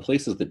places. The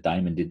places that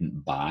Diamond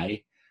didn't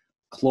buy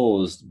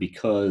closed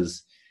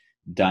because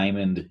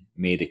Diamond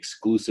made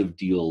exclusive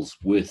deals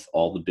with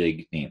all the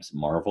big names: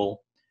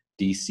 Marvel,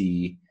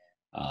 DC,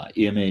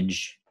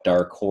 Image,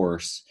 Dark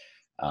Horse.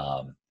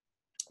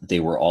 They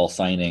were all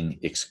signing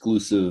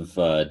exclusive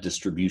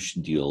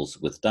distribution deals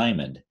with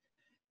Diamond.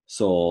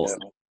 So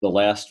the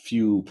last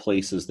few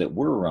places that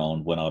were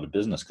around went out of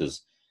business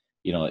because,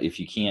 you know, if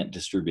you can't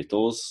distribute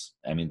those,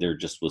 I mean, there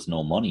just was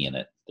no money in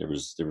it. There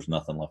was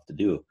nothing left to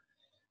do.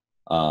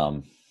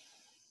 And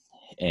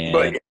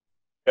but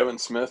Kevin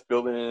Smith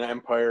building an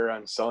empire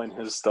on selling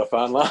his stuff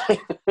online.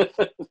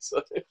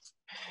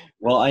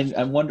 Well,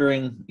 I'm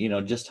wondering, you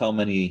know, just how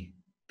many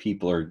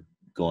people are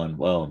going,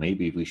 well,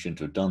 maybe we shouldn't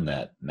have done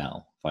that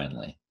now,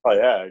 finally. Oh,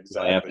 yeah,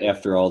 exactly.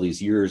 After all these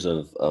years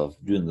of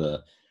doing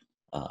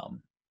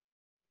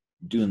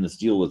this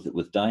deal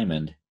with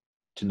Diamond,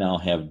 to now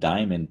have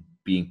Diamond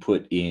being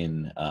put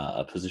in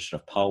a position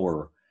of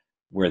power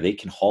where they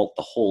can halt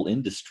the whole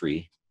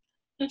industry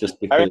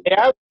just because. I mean, they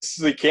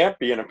obviously can't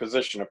be in a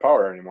position of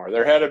power anymore.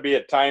 There had to be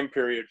a time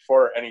period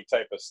for any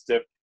type of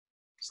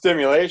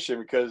stimulation,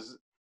 because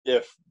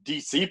if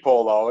DC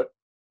pulled out,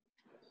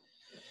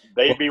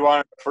 they'd be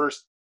one of the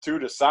first two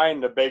to sign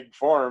the big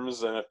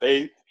forms, and if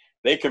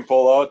they can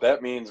pull out,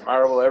 that means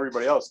Marvel,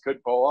 everybody else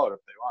could pull out if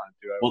they wanted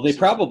to. Well, they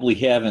probably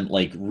haven't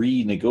like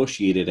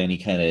renegotiated any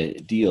kind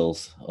of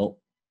deals. Oh,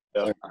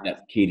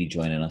 Katie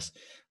joining us.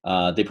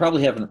 They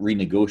probably haven't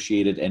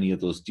renegotiated any of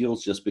those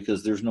deals just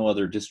because there's no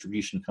other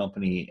distribution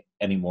company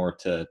anymore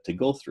to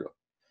go through.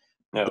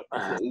 No.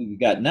 You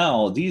got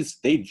now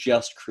they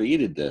just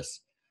created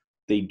this.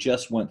 They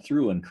just went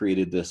through and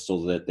created this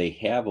so that they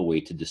have a way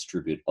to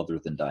distribute other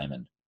than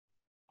Diamond.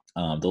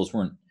 Those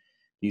weren't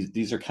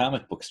these are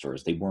comic book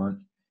stores. They weren't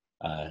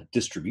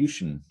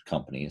distribution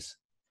companies.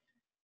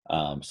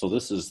 So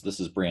this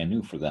is brand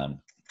new for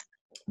them,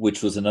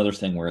 which was another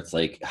thing where it's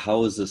like,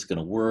 how is this going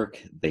to work?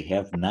 They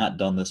have not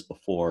done this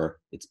before.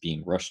 It's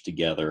being rushed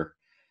together.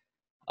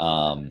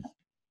 So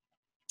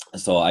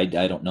I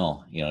don't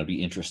know. You know, it'd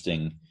be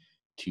interesting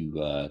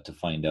to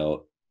find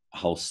out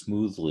how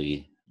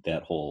smoothly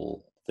that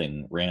whole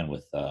thing ran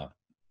with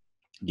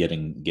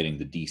getting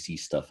the DC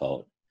stuff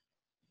out.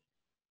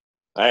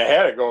 I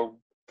had to go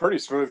pretty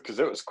smooth because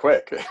it was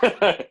quick.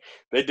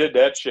 They did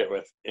that shit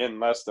in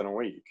less than a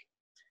week.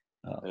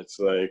 Oh. It's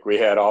like we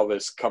had all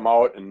this come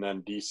out and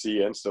then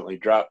DC instantly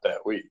dropped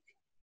that week.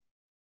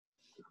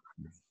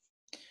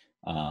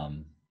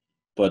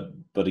 But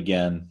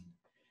again,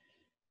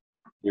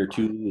 there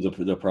too,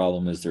 the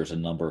problem is there's a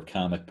number of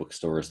comic book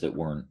stores that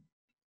weren't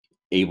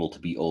able to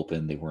be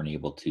open. They weren't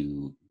able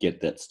to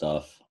get that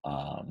stuff.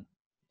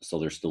 So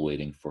they're still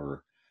waiting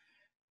for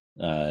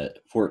it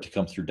to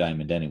come through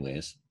Diamond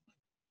anyways,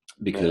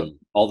 because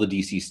all the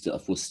DC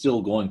stuff was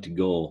still going to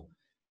go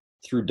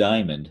through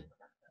Diamond.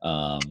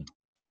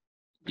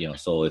 You know,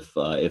 so if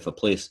a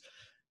place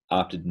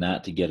opted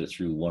not to get it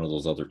through one of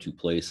those other two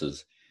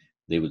places,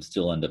 they would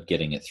still end up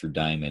getting it through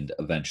Diamond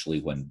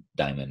eventually when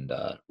Diamond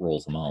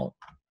rolls them out.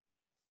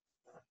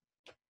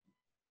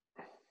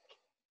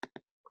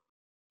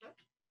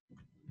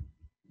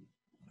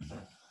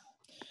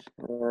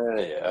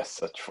 Yeah,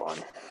 such fun.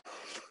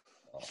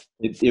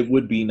 It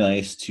would be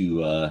nice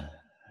to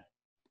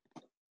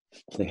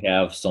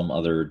have some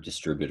other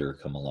distributor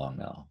come along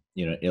now.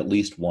 You know, at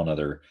least one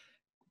other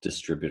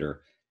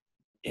distributor.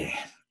 It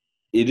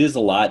is a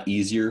lot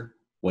easier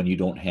when you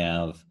don't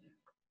have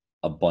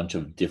a bunch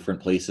of different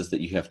places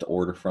that you have to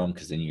order from,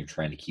 because then you're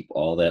trying to keep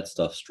all that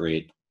stuff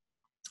straight.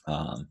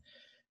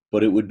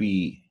 But it would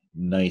be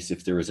nice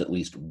if there was at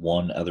least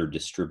one other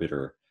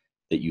distributor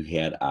that you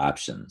had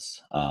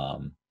options,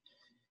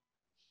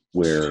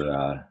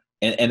 where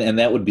and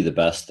that would be the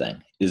best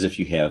thing, is if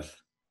you have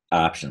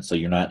options, so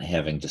you're not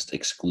having just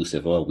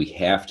exclusive, oh, we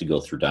have to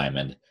go through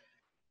Diamond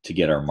to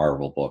get our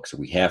Marvel books, or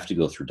we have to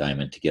go through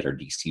Diamond to get our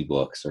DC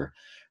books, or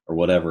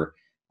whatever.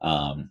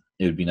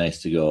 It would be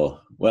nice to go,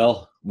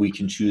 well, we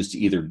can choose to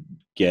either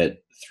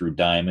get through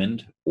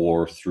Diamond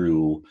or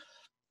through,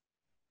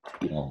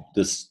 you know,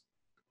 this,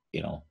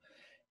 you know,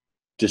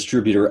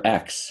 distributor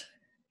X,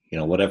 you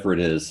know, whatever it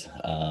is,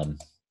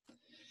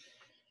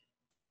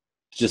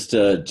 just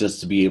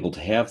to be able to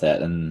have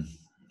that. And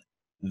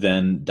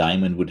then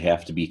Diamond would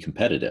have to be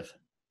competitive.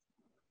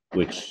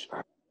 which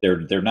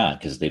they're not,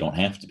 because they don't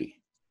have to be.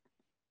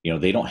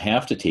 They don't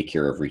have to take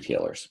care of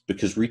retailers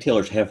because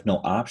retailers have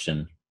no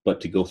option but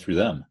to go through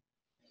them.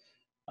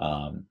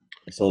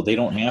 So they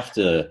don't have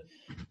to,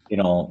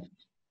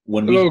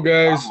 when we Hello,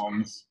 guys.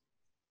 Problems,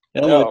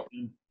 hello.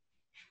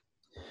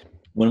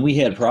 When we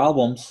had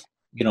problems,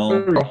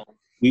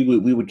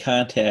 we would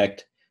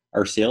contact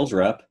our sales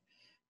rep,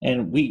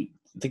 and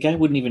the guy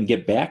wouldn't even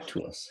get back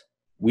to us.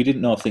 We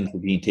didn't know if things were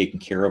being taken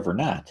care of or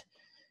not.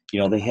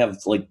 They have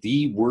like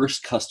the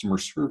worst customer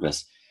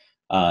service.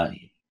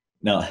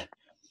 Now,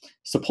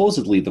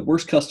 supposedly the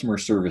worst customer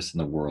service in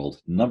the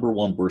world, number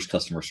one worst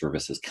customer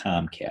service, is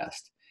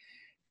Comcast.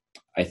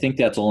 I think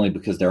that's only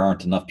because there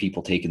aren't enough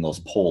people taking those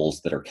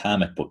polls that are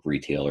comic book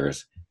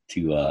retailers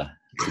to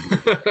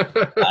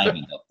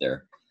Diamond up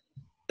there.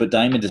 But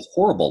Diamond is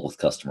horrible with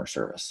customer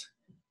service.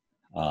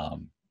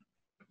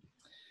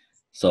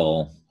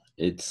 So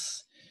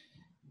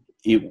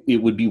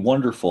it would be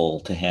wonderful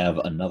to have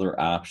another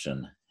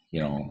option,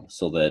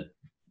 so that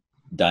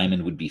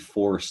Diamond would be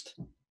forced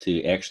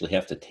to actually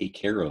have to take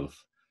care of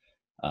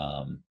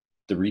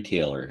the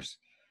retailers,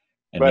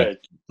 and make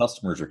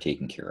customers are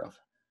taken care of.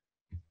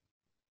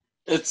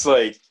 It's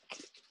like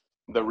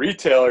the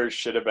retailers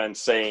should have been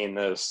saying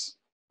this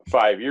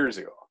 5 years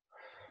ago.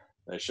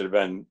 They should have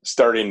been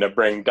starting to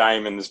bring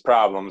Diamond's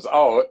problems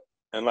out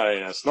and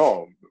letting us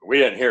know. We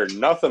didn't hear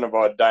nothing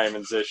about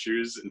Diamond's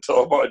issues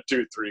until about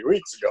 2-3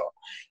 weeks ago.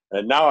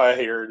 And now I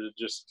hear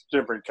just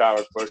different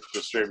comic book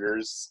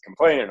distributors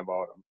complaining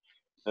about them.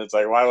 And it's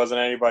like, why wasn't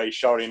anybody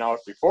shouting out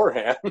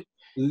beforehand?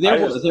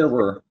 There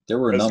were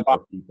a number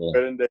of people.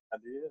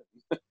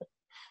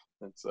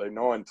 It's like,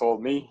 no one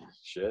told me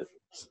shit.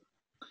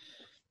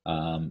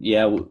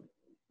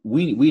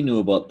 We knew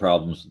about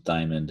problems with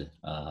Diamond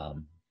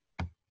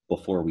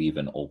before we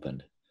even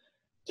opened.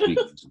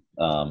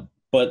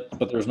 But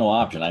there's no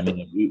option. I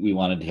mean, we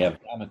wanted to have a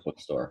comic book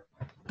store,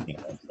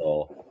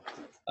 so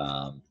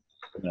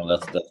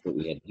that's what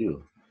we had to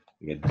do.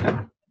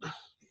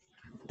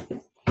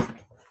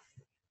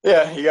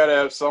 Yeah, you got to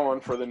have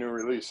someone for the new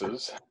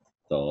releases.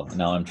 So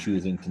now I'm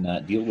choosing to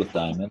not deal with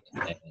Diamond,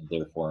 and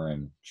therefore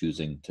I'm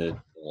choosing to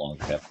no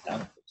longer have a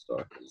comic book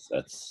store, because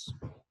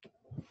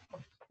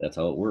that's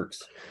how it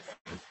works.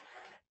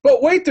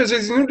 But wait, there's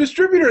these new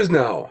distributors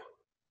now.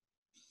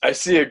 I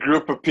see a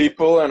group of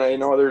people, and I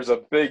know there's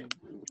a big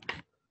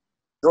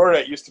store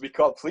that used to be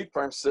called Fleet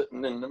Farm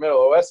sitting in the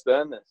middle of West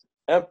Bend. It's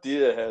empty.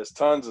 It has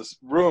tons of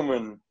room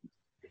and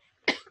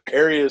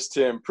areas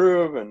to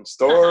improve and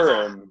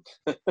store, and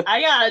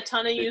I got a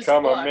ton of used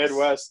become books. a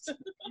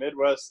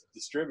Midwest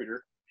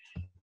distributor.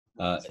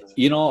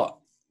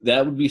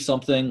 That would be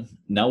something.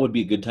 Now would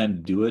be a good time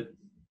to do it.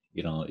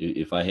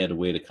 If I had a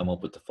way to come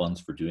up with the funds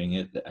for doing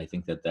it, I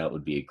think that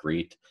would be a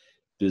great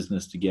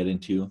business to get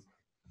into.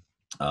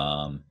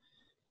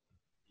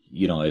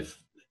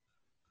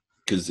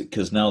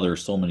 Because now there are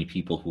so many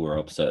people who are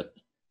upset.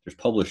 There's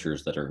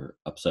publishers that are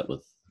upset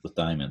with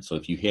Diamond. So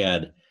if you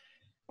had,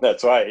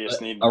 that's why you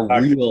just need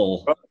a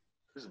real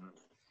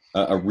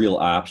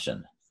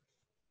option.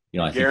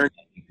 I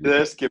guarantee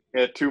this. Give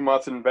me a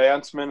 2-month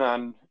advancement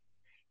on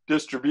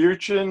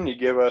distribution. You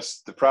give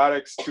us the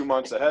products 2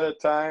 months ahead of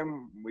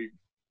time. We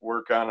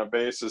work on a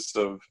basis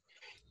of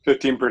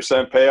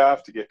 15%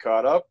 payoff to get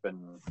caught up,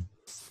 and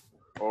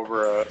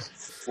over a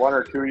 1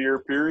 or 2 year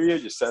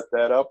period, you set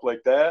that up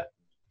like that.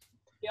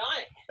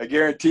 I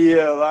guarantee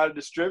you a lot of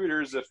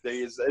distributors, if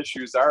these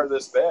issues are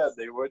this bad,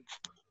 they would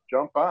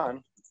jump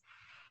on.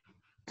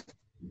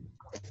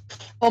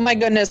 Oh my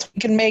goodness, we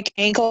can make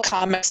ankle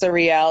comics a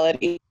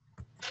reality.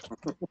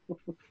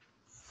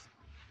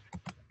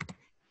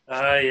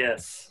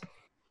 Yes.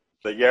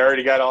 So you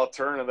already got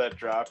Alterna that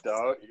dropped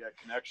out. You got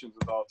connections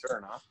with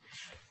Alterna.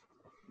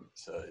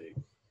 So,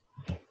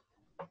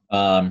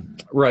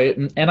 right,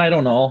 and I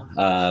don't know.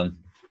 I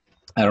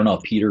don't know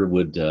if Peter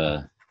would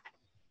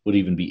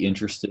even be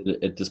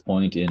interested at this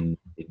point in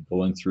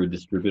going through a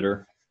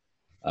distributor.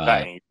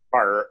 He's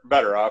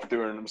better off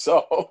doing it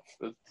himself.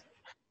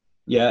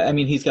 Yeah, I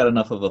mean, he's got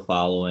enough of a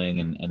following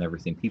and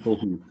everything. People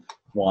who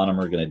want him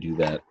are going to do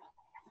that.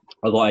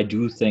 Although I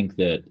do think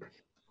that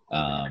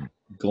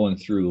going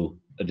through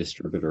a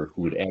distributor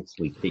who would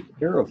actually take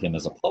care of him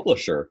as a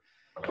publisher,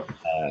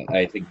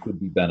 I think could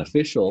be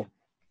beneficial.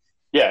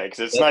 Yeah, because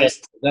it's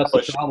nice. That's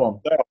the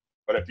problem.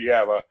 But if you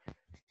have a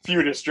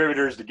few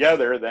distributors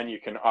together, then you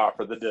can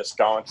offer the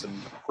discounts and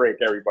break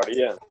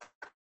everybody in.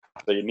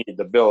 So you need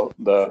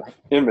the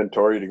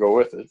inventory to go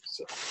with it.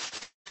 So.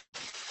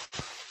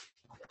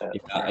 Yeah,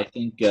 I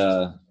think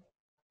they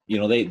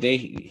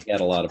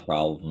had a lot of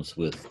problems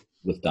with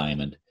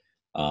Diamond.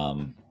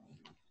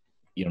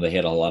 They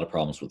had a lot of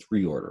problems with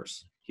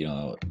reorders.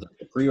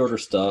 The pre-order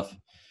stuff,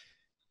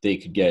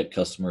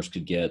 customers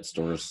could get,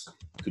 stores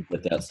could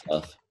get that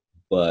stuff,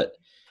 but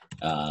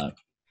a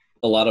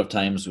lot of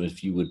times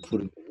if you would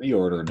put in a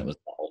reorder and it was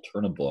an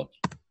Alterna book,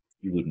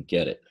 you wouldn't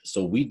get it.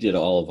 So we did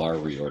all of our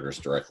reorders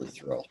directly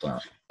through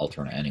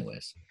Alterna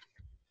anyways.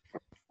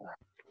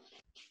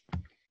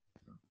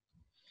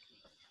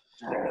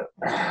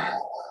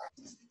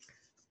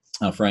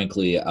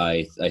 Frankly,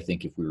 I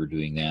think if we were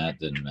doing that,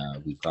 then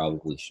we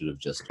probably should have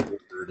just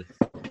ordered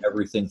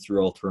everything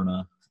through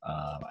Alterna.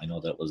 I know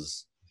that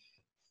was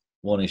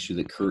one issue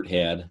that Kurt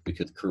had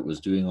because Kurt was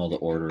doing all the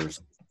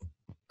orders.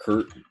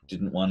 Kurt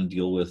didn't want to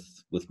deal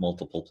with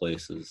multiple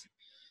places,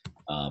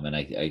 and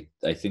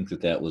I think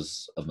that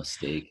was a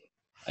mistake.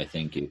 I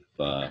think if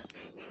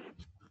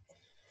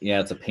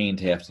it's a pain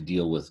to have to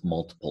deal with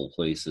multiple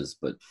places,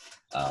 but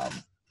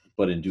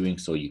in doing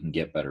so, you can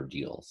get better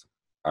deals.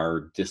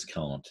 Our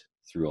discount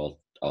through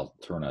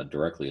Alterna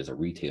directly as a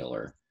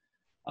retailer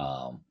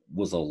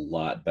was a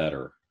lot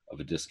better of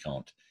a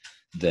discount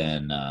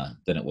than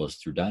it was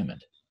through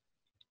Diamond.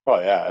 Oh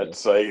yeah,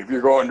 it's like if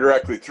you're going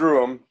directly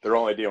through them, they're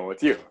only dealing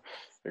with you.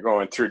 If you're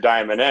going through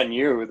Diamond and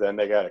you, then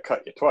they got to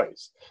cut you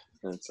twice.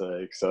 And it's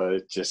like, so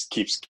it just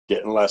keeps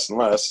getting less and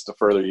less the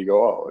further you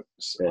go out.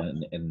 So.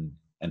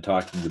 And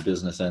talking the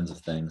business ends of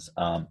things.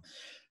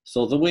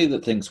 So the way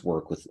that things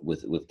work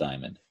with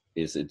Diamond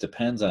is it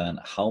depends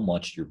on how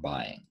much you're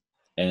buying.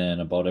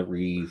 And about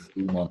every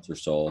 3 months or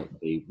so,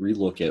 they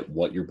relook at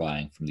what you're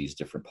buying from these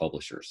different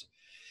publishers.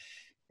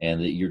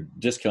 And that your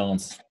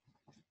discounts,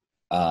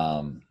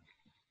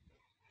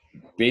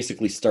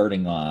 basically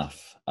starting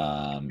off,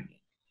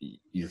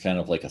 you're kind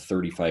of like a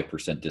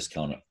 35%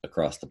 discount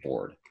across the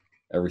board.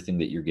 Everything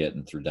that you're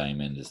getting through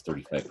Diamond is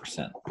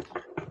 35%.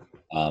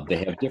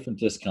 They have different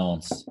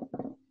discounts.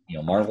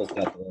 Marvel's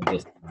got their own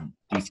discount.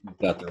 DC's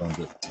got their own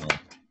discount.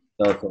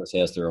 Dark Horse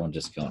has their own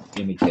discount.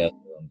 Image has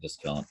their own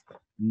discount.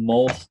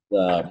 Most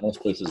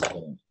places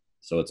don't.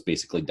 So it's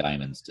basically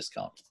Diamond's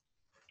discount,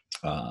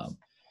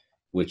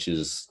 which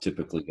is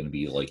typically going to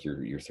be like your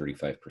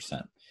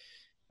 35%.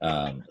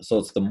 So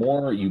it's the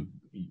more you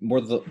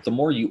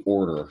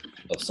order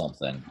of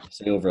something.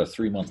 Say over a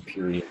 3-month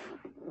period,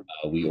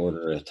 we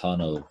order a ton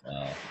of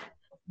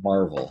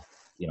Marvel.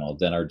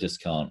 Then our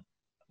discount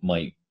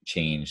might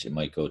change. It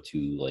might go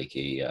to like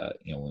we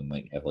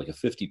might have like a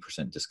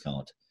 50%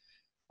 discount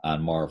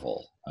on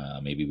Marvel.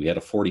 Maybe we had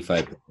a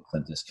 45%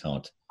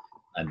 discount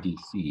on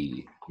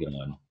DC,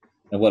 and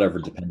whatever,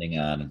 depending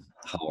on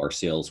how our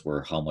sales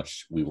were, how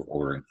much we were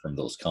ordering from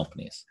those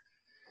companies.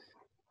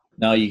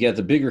 Now you get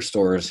the bigger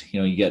stores,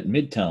 you get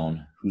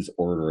Midtown who's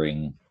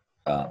ordering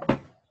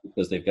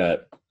because they've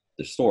got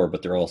their store,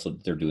 but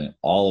they're doing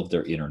all of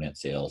their internet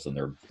sales, and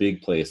they're a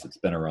big place that's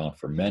been around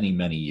for many,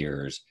 many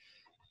years.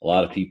 A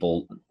lot of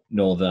people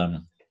know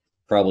them.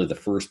 Probably the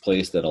first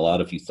place that a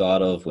lot of you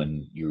thought of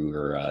when you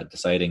were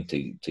deciding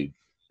to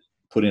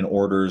put in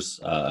orders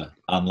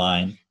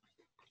online.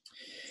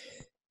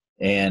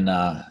 And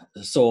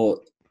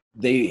so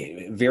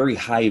they very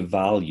high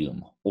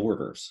volume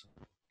orders.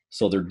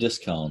 So their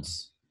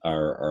discounts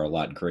are a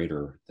lot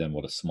greater than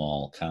what a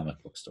small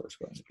comic book store is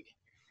going to be.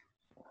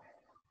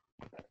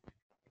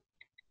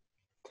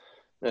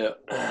 Yeah.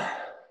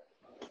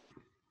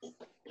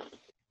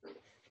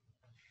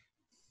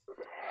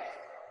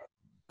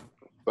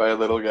 But a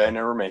little guy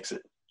never makes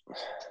it.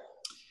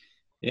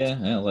 Yeah,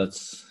 well,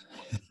 that's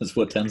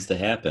what tends to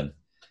happen.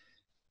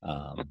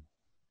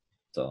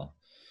 So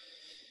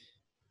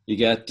you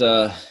got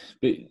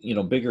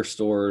bigger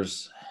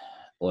stores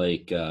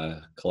like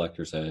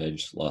Collector's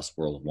Edge, Lost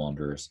World of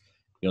Wonders.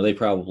 They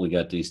probably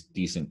got these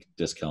decent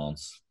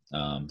discounts.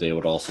 They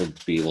would also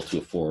be able to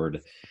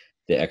afford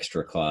the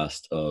extra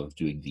cost of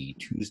doing the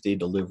Tuesday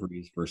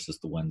deliveries versus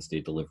the Wednesday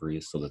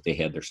deliveries, so that they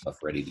had their stuff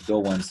ready to go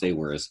Wednesday.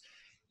 Whereas,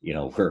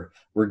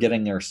 we're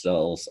getting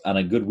ourselves on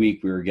a good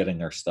week. We were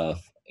getting our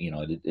stuff,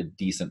 at a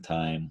decent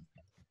time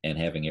and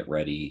having it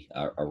ready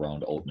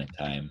around opening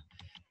time.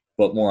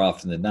 But more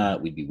often than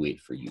not, we'd be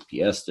waiting for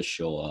UPS to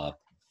show up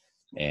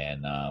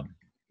and,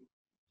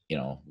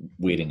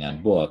 waiting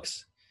on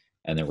books.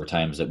 And there were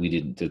times that they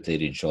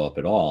didn't show up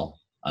at all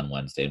on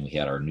Wednesday, and we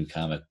had our new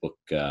comic book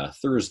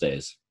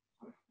Thursdays.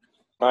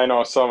 I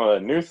know some of the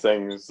new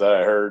things that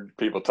I heard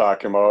people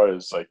talking about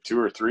is like 2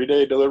 or 3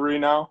 day delivery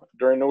now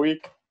during the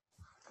week.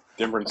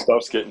 Different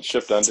stuff's getting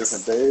shipped on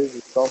different days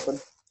or something.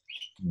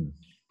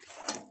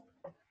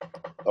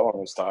 Someone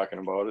was talking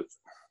about it.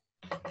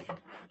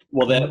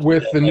 Well,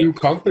 with the new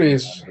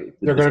companies,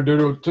 they're going to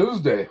do it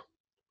Tuesday.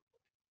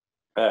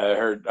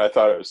 I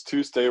thought it was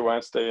Tuesday,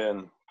 Wednesday,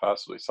 and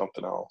possibly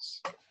something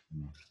else.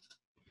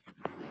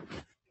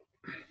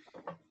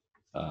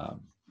 And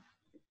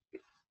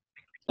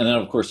then,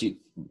 of course,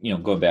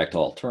 going back to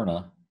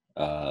Alterna,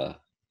 I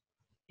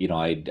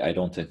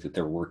don't think that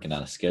they're working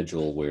on a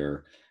schedule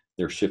where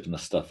they're shipping the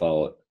stuff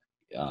out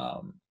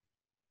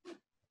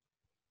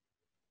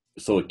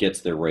so it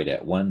gets there right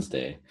at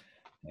Wednesday.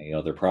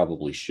 They're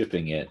probably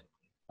shipping it.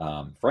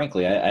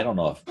 Frankly, I don't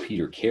know if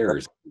Peter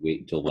cares to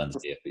wait until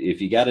Wednesday. If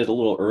you got it a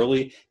little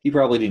early, he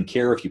probably didn't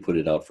care if you put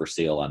it out for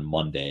sale on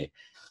Monday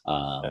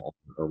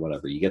or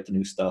whatever. You get the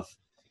new stuff,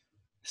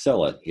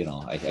 sell it.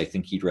 I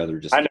think he'd rather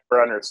just. I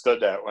never understood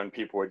that when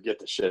people would get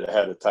the shit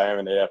ahead of time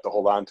and they have to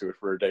hold on to it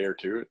for a day or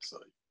two. It's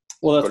like,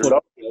 well, that's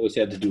what we always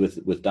had to do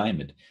with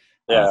Diamond.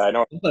 Yeah, I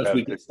know. Sometimes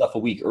we get stuff a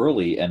week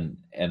early, and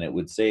it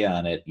would say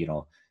on it,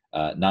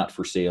 not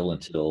for sale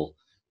until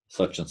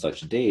such and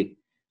such a date,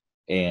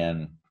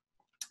 and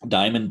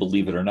Diamond,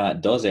 believe it or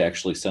not, does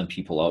actually send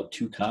people out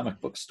to comic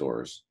book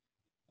stores.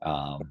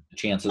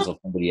 Chances of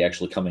somebody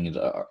actually coming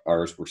into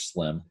ours were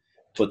slim,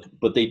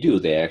 but they do.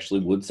 They actually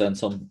would send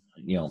some,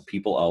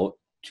 people out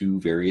to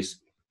various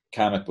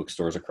comic book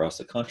stores across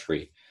the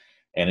country.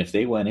 And if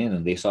they went in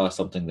and they saw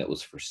something that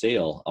was for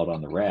sale out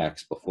on the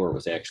racks before it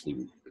was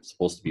actually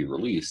supposed to be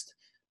released,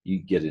 you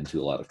get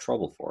into a lot of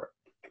trouble for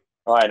it.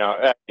 Oh, I know.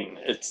 I mean,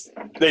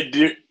 they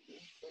do.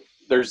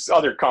 There's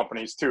other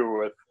companies too.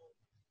 With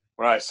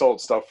when I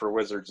sold stuff for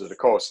Wizards of the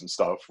Coast and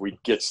stuff,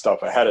 we'd get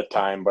stuff ahead of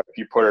time. But if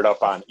you put it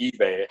up on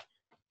eBay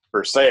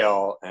for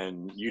sale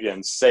and you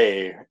didn't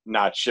say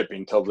not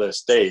shipping till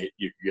this date,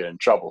 you could get in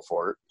trouble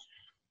for it.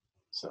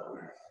 So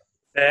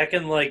back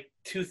in like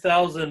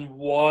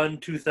 2001,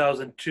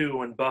 2002,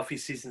 when Buffy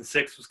season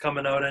 6 was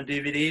coming out on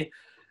DVD,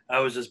 I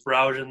was just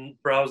browsing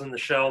the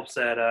shelves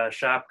at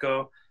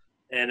Shopko,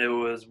 and it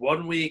was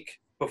 1 week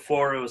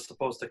before it was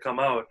supposed to come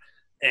out,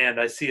 and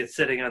I see it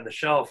sitting on the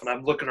shelf, and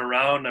I'm looking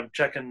around, I'm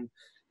checking,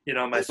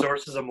 my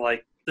sources. I'm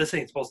like, this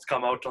ain't supposed to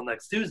come out till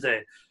next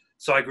Tuesday.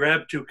 So I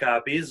grabbed 2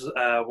 copies,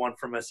 one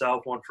for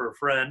myself, one for a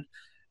friend,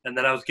 and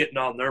then I was getting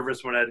all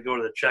nervous when I had to go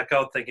to the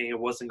checkout, thinking it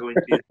wasn't going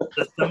to be in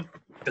the system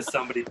because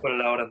somebody put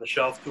it out on the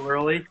shelf too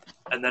early,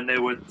 and then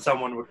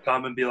someone would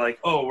come and be like,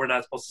 "Oh, we're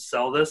not supposed to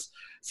sell this."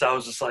 So I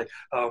was just like,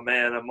 "Oh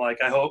man," I'm like,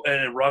 "I hope,"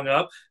 and it rung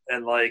up,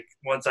 and like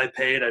once I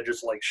paid, I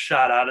just like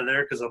shot out of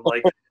there because I'm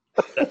like,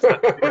 that's not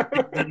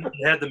it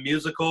had the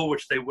musical,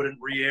 which they wouldn't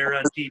re-air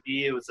on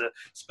TV. It was a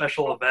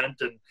special event,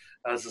 and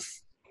I was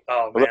just,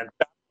 oh man,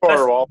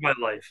 best of my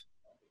life.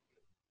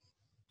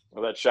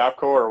 Was that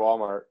Shopko or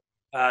Walmart?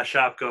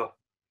 Shopko.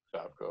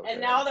 Shopko.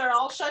 And now they're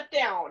all shut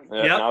down.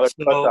 Yeah, yep. now they're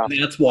shut down.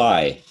 That's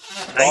why.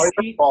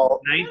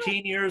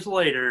 19 years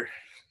later.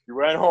 You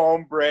went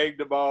home,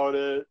 bragged about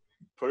it,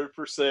 put it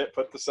for sale,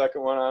 put the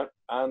second one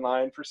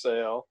online for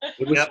sale.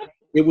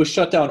 It was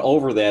shut down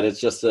over that.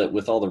 It's just that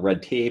with all the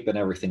red tape and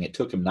everything, it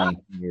took them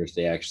 19 years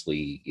to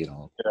actually,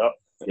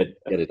 get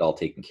it all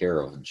taken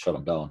care of and shut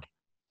them down.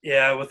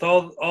 Yeah, with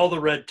all the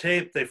red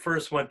tape, they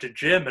first went to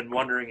Jim and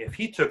wondering if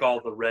he took all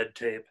the red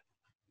tape.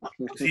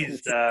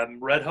 He's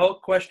Red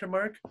Hulk ? I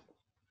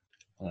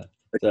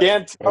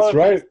can't tell. That's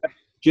right.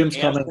 Jim's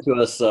coming to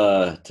us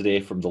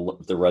today from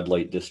the red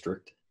light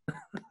district.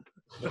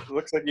 It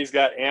looks like he's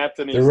got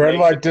Anthony. The red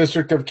light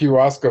district of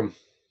Kewaskum.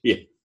 Yeah.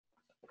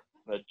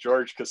 That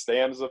George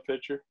Costanza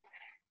picture.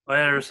 Oh,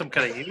 yeah, there was some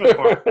kind of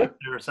uniform there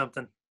or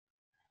something.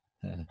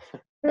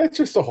 It's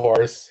just a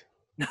horse.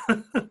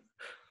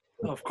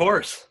 Of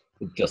course.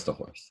 Just a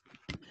horse.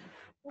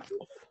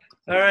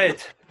 All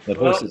right. The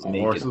horse is A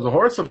naked. horse is a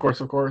horse, of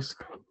course.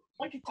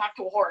 I can talk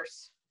to a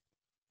horse.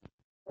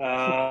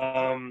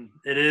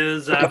 It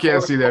is. You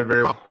can't see that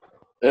very well.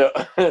 Yeah,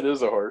 it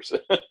is a horse.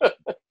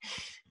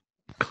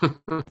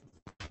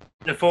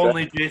 If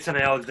only Jason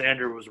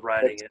Alexander was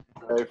riding it.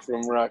 Guy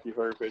from Rocky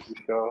Horror Picture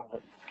Show.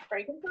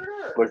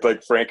 Frankenfurter? Looked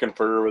like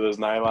Frankenfurter with his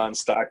nylon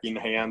stocking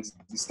hands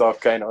and stuff,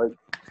 kind of like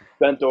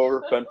bent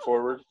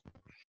forward.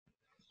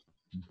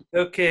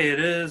 Okay, it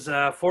is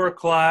 4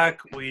 o'clock.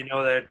 We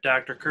know that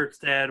Dr. Kurt's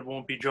dad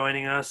won't be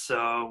joining us,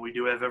 so we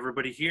do have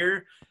everybody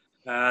here.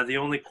 The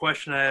only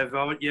question I have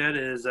out yet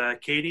is,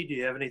 Katie, do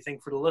you have anything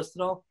for the list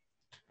at all?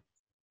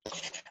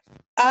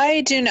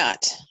 I do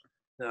not.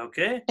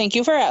 Okay, Thank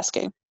you for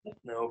asking.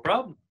 no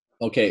problem.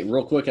 Okay,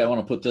 real quick, I want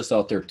to put this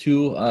out there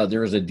too.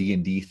 There is a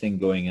D&D thing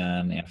going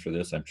on after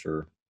this. I'm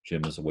sure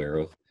Jim is aware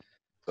of.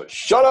 So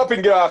shut up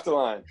and get off the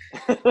line.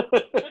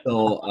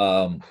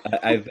 So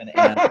I've been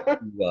asked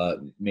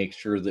to make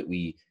sure that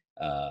we,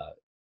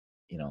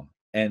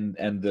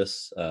 end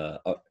this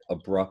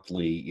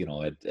abruptly,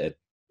 at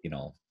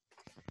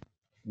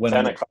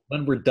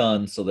when we're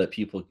done, so that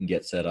people can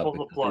get set up. Pull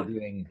the Because we're plug.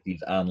 doing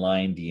these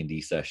online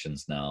D&D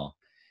sessions now,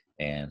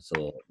 and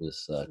so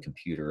this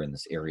computer in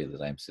this area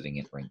that I'm sitting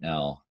in right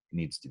now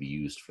needs to be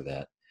used for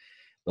that.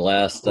 The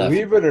last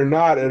Believe it or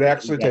not, it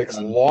actually Yeah. takes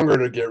longer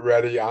to get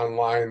ready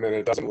online than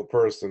it does in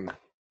person.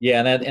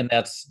 Yeah, and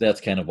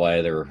that's kind of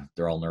why they're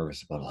all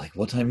nervous about it. Like,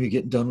 what time are you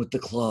getting done with the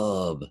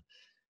club?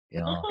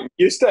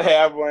 Used to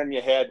have when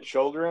you had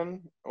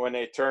children, when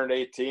they turned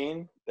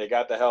 18, they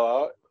got the hell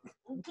out.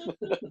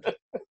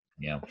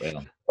 Yeah,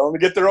 well, Only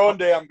get their own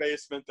damn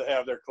basement to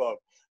have their club.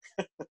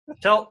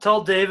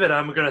 Tell David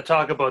I'm going to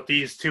talk about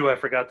these two I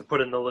forgot to put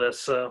in the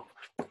list. So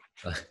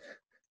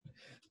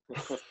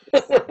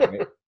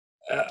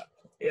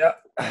yeah.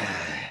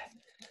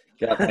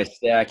 Got my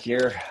stack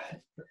here.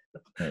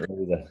 Ready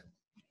to...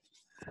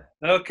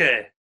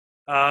 okay,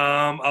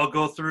 I'll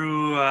go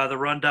through the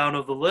rundown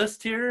of the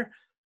list here.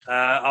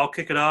 I'll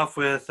kick it off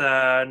with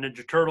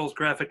Ninja Turtles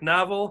graphic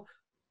novel.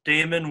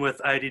 Damon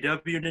with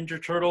IDW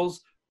Ninja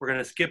Turtles. We're going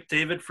to skip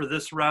David for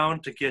this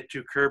round to get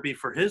to Kirby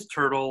for his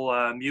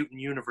Turtle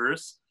Mutant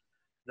Universe.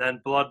 Then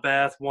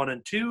Bloodbath 1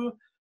 and 2.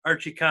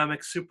 Archie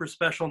Comics Super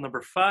Special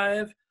number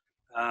 5.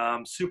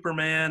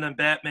 Superman and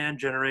Batman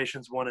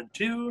Generations 1 and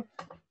 2.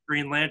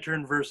 Green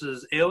Lantern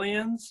versus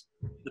Aliens.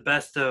 The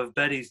Best of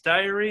Betty's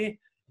Diary.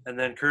 And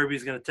then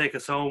Kirby's going to take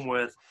us home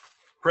with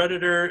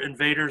Predator,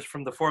 Invaders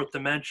from the Fourth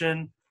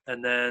Dimension,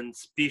 and then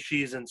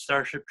Species and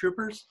Starship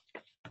Troopers.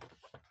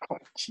 Oh,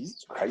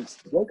 Jesus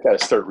Christ. You guys got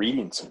to start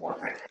reading some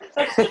more.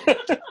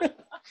 I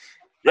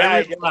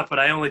read a lot, but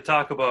I only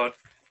talk about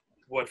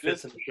what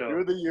fits in the show.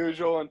 Do the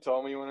usual and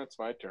tell me when it's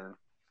my turn.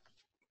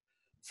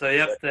 So,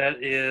 yep,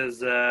 that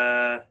is...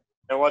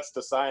 and what's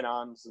the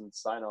sign-ons and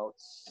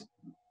sign-outs?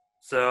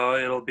 So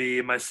it'll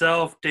be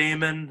myself,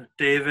 Damon,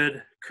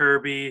 David,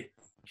 Kirby,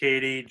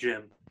 Katie,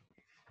 Jim.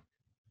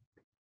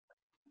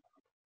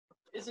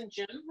 Isn't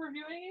Jim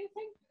reviewing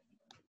anything?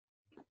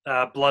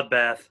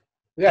 Bloodbath.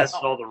 Yes.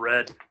 That's all the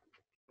red,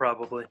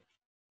 probably.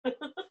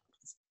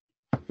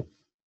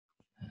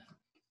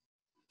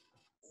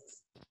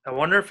 I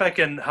wonder if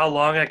how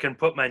long I can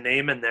put my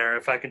name in there,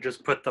 if I can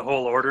just put the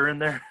whole order in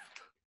there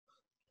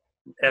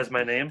as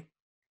my name.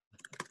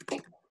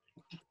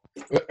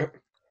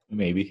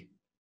 Maybe.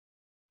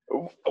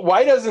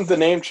 Why doesn't the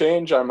name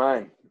change on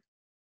mine?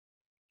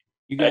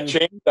 I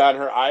changed on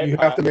her iPad. You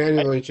have to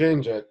manually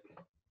change it.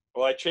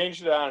 Well, I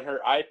changed it on her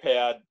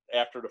iPad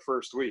after the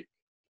first week.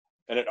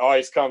 And it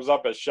always comes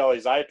up as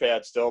Shelly's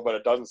iPad still, but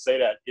it doesn't say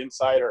that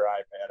inside her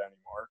iPad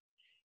anymore.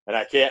 And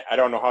I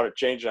don't know how to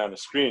change it on the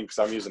screen because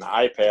I'm using an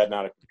iPad,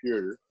 not a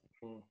computer.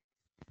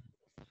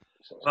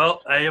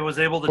 Well, I was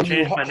able to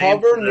change my name.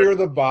 Hover near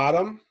the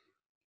bottom.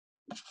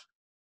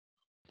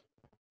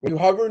 When you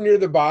hover near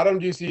the bottom,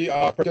 do you see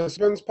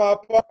participants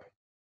pop up?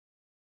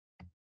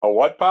 A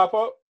what pop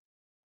up?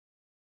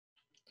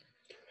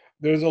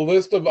 There's a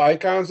list of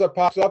icons that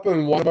pops up,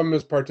 and one of them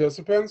is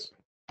participants.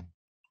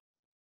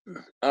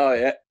 Oh,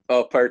 yeah.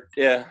 Oh,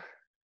 yeah.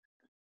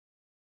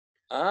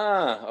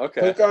 Ah,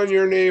 okay. Click on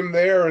your name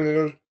there, and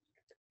then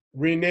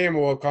rename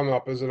will come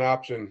up as an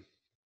option.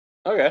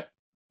 Okay,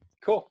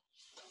 cool.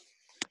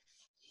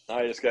 Now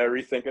I just got to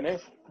rethink a name.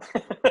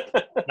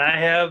 I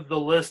have the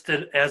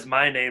listed as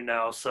my name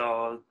now,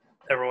 so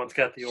everyone's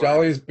got the order.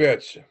 Shelly's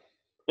bitch.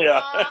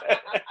 Yeah. I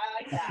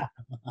like that.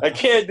 I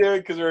can't do it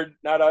because we're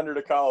not under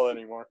the Cowl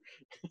anymore.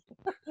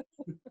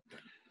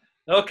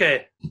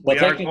 Okay. Well,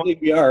 technically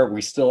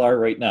we still are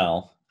right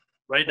now.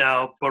 Right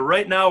now, but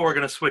right now we're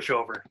going to switch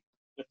over.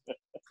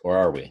 Or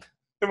are we?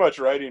 Too much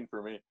writing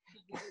for me.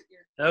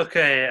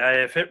 Okay, I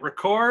have hit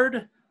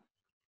record.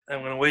 I'm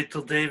going to wait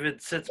till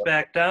David sits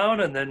back down,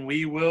 and then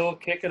we will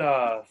kick it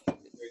off.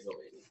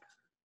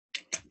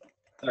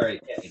 All right.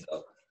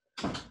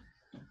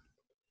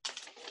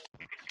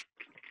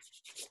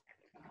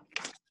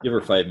 Give her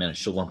 5 minutes.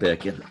 She'll lump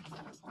back in.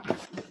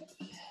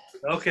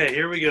 Okay,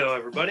 here we go,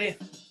 everybody.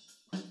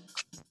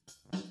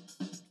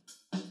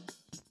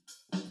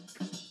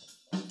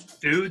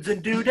 Dudes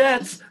and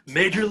dudettes,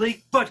 Major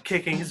League Butt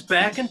Kicking is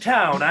back in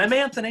town. I'm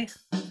Anthony.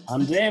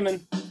 I'm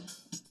Damon.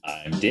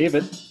 I'm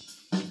David.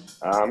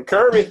 I'm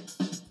Kirby.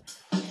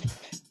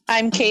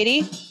 I'm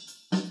Katie.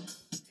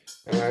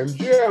 And I'm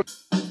Jim.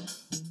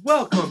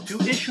 Welcome to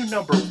issue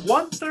number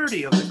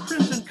 130 of the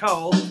Crimson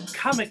Cowl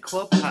Comic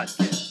Club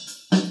podcast.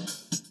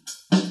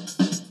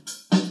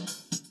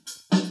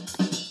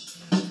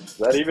 Is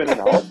that even an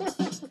hour?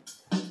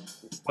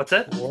 What's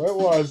that? Well, it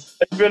was.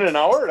 It's been an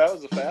hour? That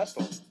was a fast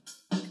one.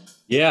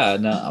 Yeah,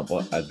 no,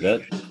 I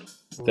bet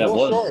that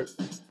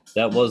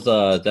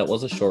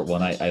was a short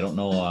one. I don't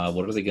know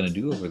what are they going to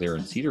do over there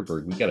in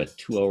Cedarburg. We got a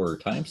 2-hour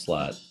time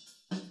slot.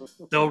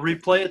 They'll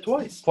replay it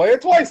twice. Play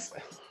it twice.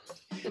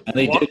 And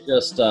they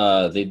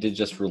did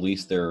just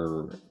release their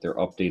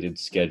updated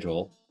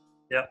schedule.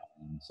 Yeah.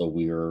 So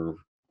we are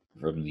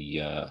from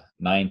the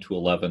 9 to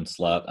 11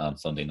 slot on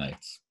Sunday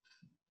nights.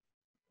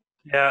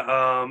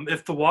 Yeah,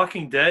 if The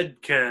Walking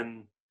Dead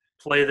can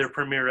play their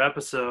premiere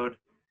episode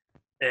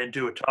and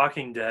do a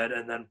Talking Dead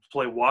and then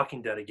play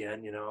Walking Dead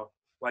again,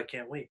 why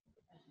can't we?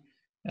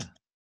 Yeah.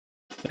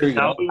 There you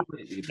go.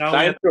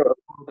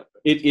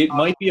 It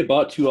might be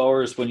about 2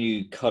 hours when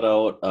you cut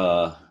out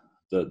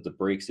the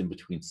breaks in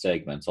between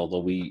segments,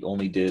 although we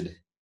only did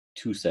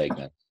 2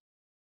 segments.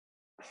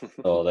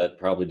 So that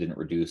probably didn't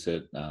reduce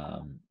it.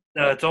 No,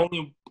 it's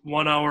only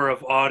 1 hour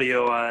of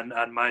audio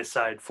on my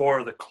side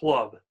for the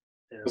club.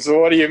 So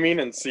what do you mean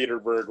in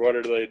Cedarburg? What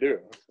do they do?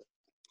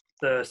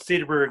 The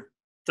Cedarburg,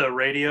 the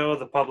radio,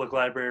 the public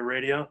library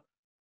radio.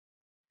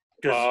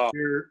 Because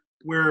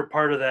we're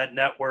part of that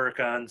network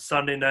on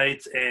Sunday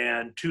nights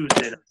and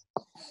Tuesday nights.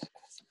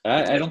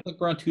 I don't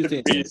think we're on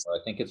Tuesday nights. I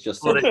think it's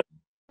just Sunday.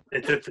 They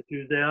took the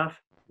Tuesday off?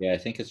 Yeah, I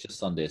think it's just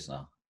Sundays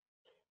now.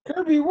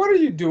 Kirby, what are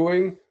you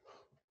doing?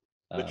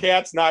 The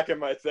cat's knocking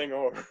my thing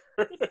over.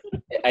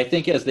 I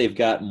think as they've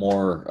got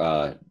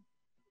more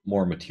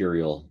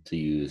material to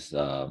use,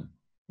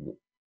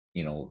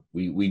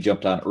 we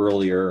jumped on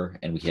earlier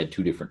and we had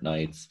 2 different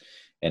nights,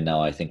 and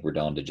now I think we're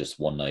down to just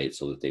one night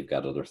so that they've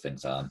got other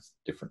things on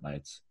different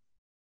nights.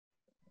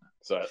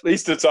 So at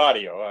least it's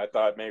audio. I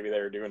thought maybe they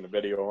were doing the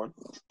video one.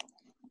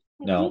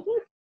 No,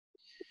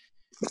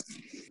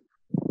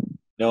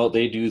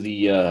 they do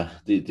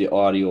the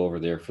audio over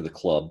there for the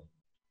club.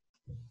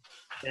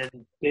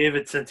 And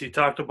David, since you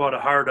talked about a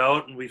hard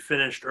out and we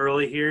finished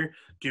early here,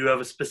 do you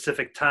have a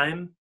specific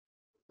time?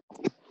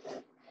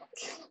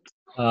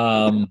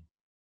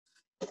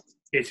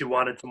 In case you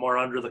wanted some more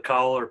under the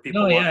cowl or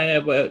people. No, yeah,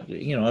 but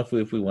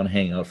if we want to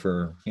hang out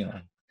for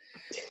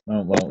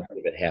well,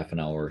 give it half an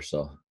hour or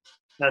so.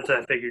 That's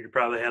I figured you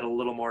probably had a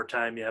little more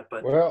time yet,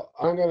 but Well,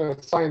 I'm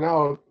gonna sign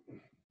out.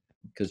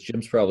 Because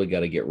Jim's probably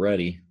got to get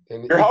ready.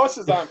 Your house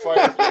is on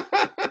fire.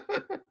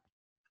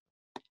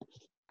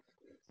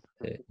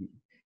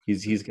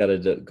 He's got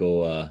to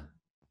go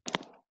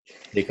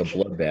take a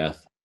blood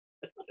bath.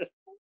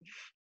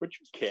 Put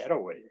your cat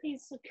away.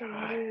 He's such a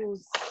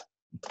loose.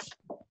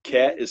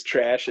 Cat is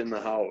trash in the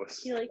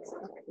house. He likes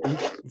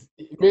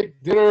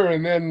Make dinner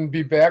and then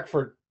be back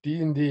for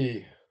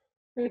D&D.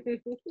 all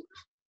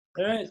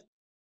right.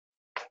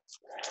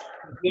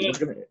 See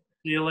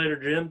you later,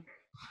 Jim.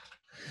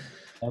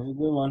 Have a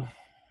good one.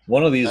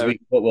 One of these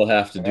weeks, what we'll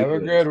have to do. Have a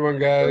good one,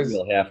 guys.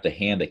 We'll have to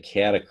hand a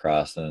cat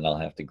across, and then I'll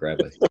have to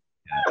grab it.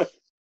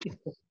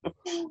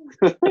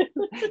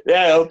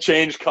 Yeah, it'll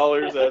change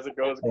colors as it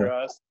goes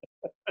across.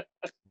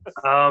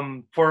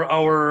 For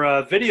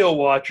our video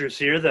watchers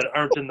here that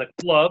aren't in the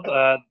club,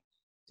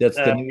 that's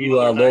the new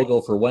logo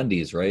for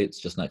Wendy's, right?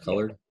 It's just not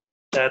colored.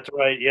 That's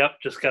right.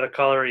 Yep, just got a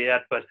color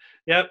yet, but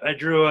yep, I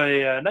drew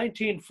a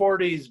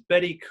 1940s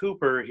Betty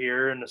Cooper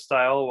here in the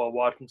style while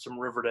watching some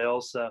Riverdale.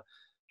 So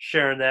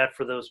sharing that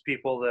for those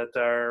people that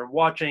are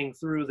watching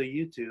through the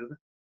YouTube.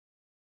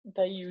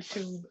 the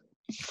YouTube.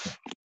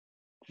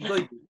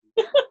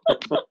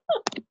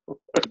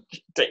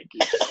 Thank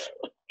you.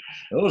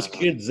 Those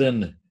kids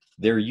and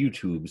their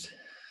YouTubes.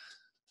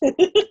 I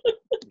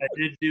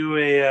did do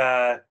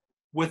a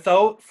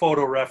without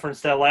photo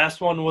reference. That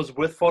last one was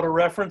with photo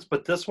reference,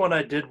 but this one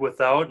I did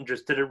without and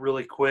just did it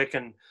really quick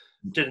and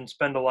didn't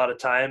spend a lot of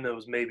time. It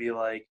was maybe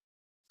like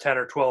 10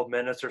 or 12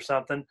 minutes or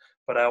something,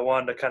 but I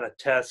wanted to kind of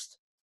test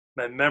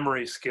my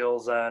memory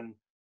skills on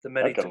the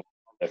many times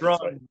I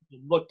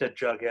looked at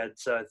Jughead,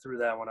 so I threw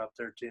that one up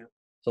there too.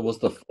 So was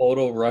the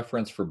photo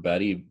reference for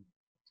Betty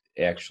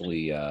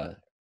actually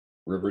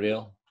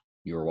Riverdale?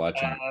 You were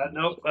watching?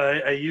 Nope,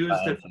 I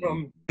used it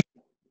from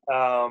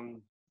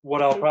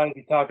what I'll probably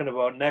be talking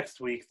about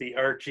next week, the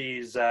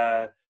Archie's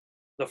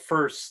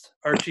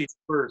Archie's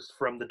First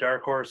from the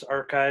Dark Horse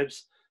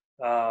Archives.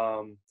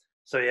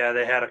 So yeah,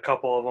 they had a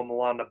couple of them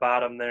along the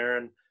bottom there,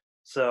 and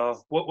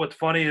so what's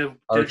funny,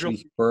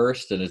 Archie's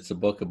First, and it's a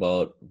book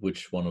about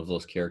which one of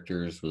those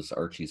characters was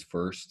Archie's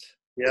first.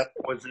 Yep,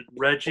 was it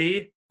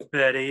Reggie,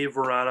 Betty,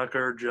 Veronica,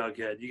 or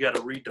Jughead? You got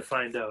to read to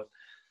find out.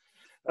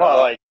 Well,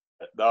 like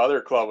the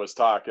other club was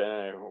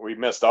talking, we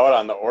missed out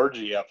on the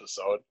orgy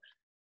episode.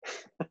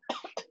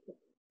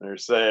 They're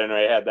saying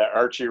they had that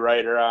Archie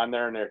writer on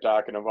there, and they're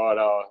talking about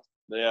how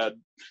they had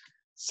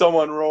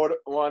someone wrote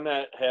one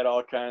that had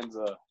all kinds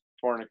of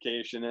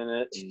fornication in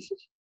it,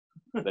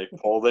 and they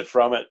pulled it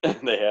from it.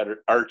 They had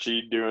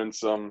Archie doing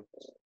some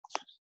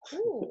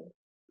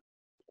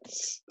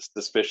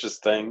suspicious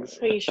things.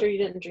 Are you sure you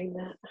didn't dream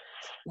that?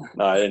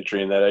 No, I didn't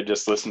dream that. I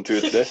just listened to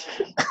it today.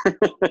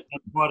 That's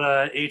what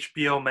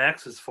HBO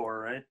Max is for,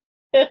 right?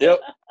 Yep.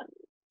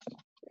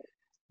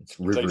 It's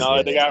like now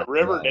that they got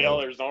Riverdale,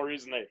 there's no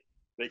reason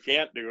they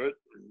can't do it.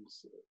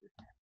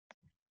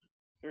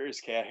 There is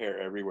cat hair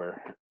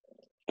everywhere.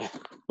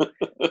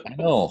 I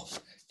know.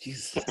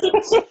 Jesus.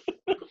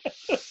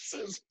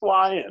 It's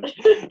flying.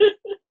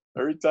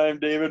 Every time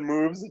David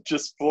moves, it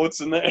just floats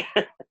in the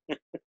air.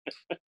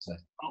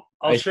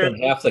 I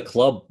spent half the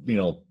club,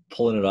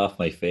 pulling it off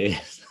my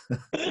face.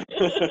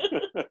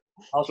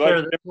 I'll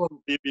share this one.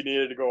 If you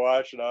needed to go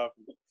wash it off.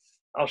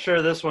 I'll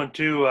share this one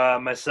too.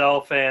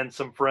 Myself and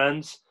some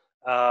friends,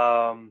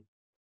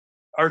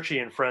 Archie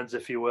and friends,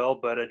 if you will.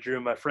 But I drew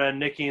my friend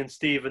Nikki and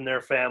Steve and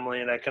their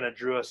family, and I kind of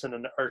drew us in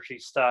an Archie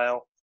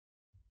style.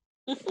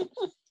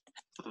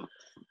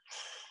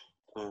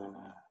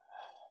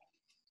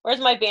 Where's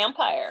my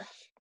vampire?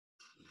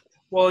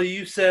 Well,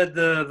 you said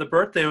the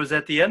birthday was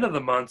at the end of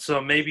the month, so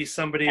maybe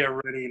somebody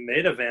already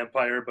made a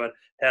vampire, but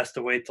has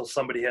to wait till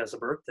somebody has a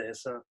birthday.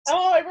 So.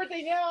 Oh, my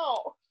birthday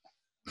now!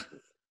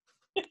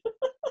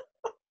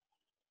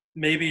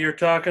 Maybe you're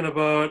talking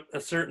about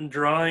a certain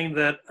drawing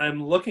that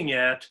I'm looking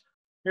at.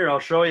 Here, I'll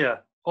show you.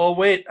 Oh,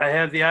 wait, I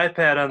have the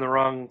iPad on the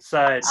wrong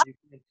side. You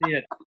can't see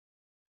it.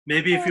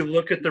 Maybe if you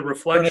look at the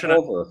reflection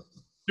of the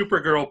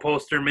Supergirl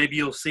poster, maybe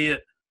you'll see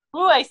it.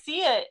 Ooh, I see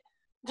it.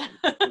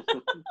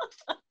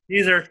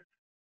 Teaser.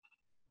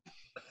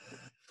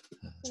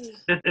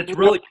 It's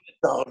really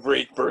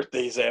celebrate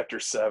birthdays after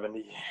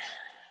 70.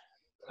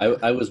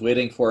 I was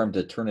waiting for him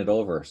to turn it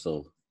over,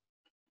 so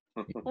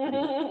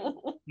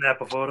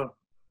snap a photo.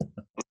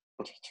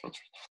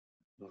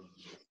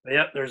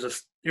 Yep,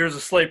 here's a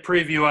slight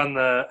preview on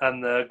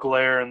the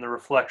glare and the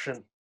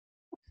reflection.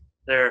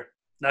 There.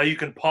 Now you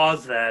can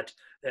pause that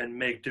and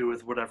make do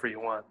with whatever you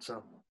want.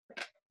 So.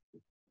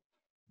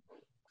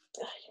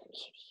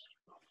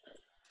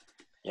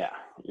 Yeah,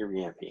 you're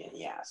being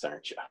yes,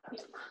 aren't you?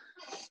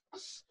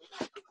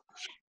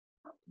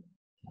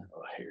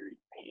 Oh, hairy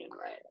pan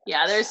right.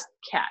 Yeah, there's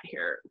cat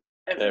hair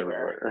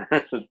everywhere.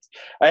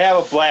 I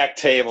have a black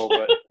table,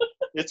 but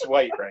it's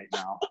white right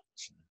now.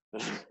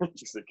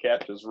 The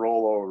cat just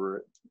roll over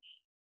it.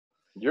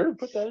 Did you ever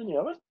put that in the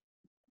oven?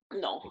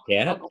 No. A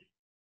cat?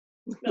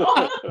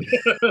 No.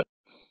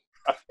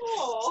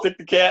 Stick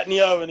the cat in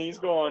the oven, he's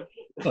going.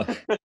 That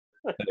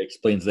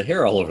explains the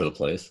hair all over the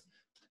place.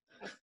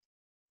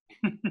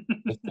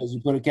 Because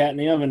you put a cat in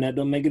the oven, that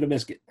don't make it a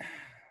biscuit.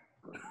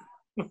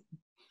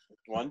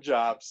 One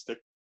job,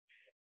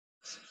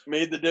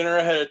 made the dinner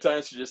ahead of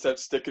time, so you just have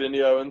to stick it in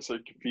the oven so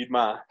you can feed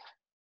Ma.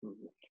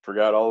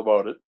 Forgot all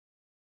about it.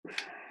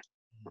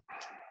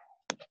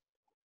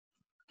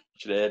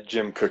 Should have had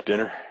Jim cook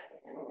dinner.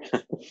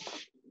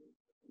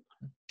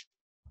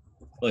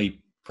 Well,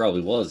 he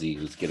probably was. He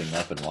was getting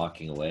up and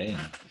walking away.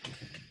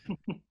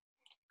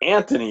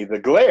 Anthony, the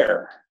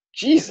glare.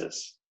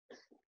 Jesus.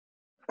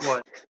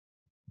 What?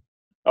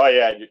 Oh,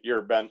 yeah,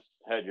 you're bent,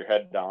 had your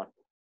head down.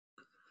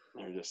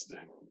 You're just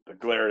the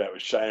glare that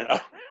was shining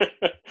out.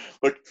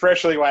 Looked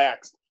freshly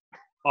waxed.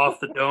 Off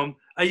the dome.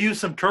 I used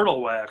some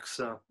turtle wax,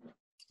 so.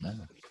 No.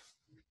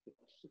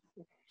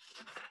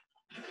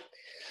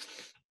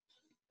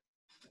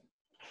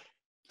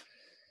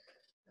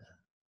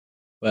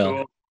 Well,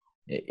 Cool.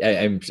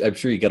 I'm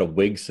sure you got a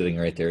wig sitting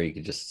right there. You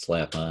could just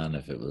slap on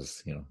if it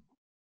was,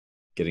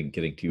 getting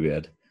too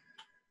bad.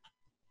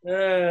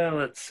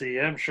 Let's see.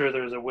 I'm sure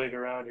there's a wig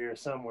around here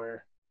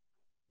somewhere.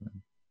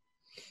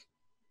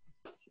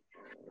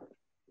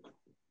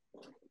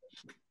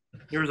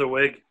 Here's a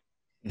wig.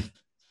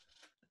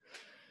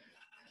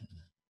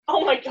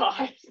 Oh my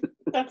god.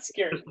 That's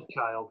scary. Just a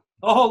child.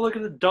 Oh, look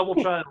at the double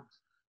child.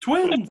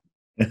 Twins!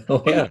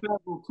 Oh yeah.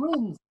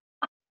 Twins!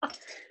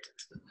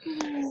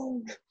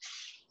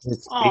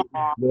 It's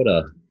Aw.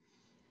 Yoda.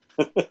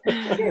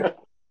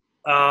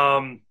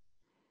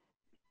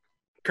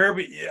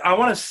 Kirby, I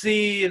want to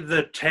see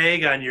the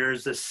tag on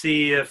yours to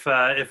see if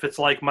it's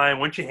like mine.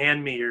 Why don't you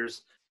hand me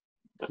yours?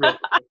 I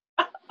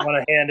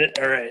want to hand it.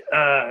 All right.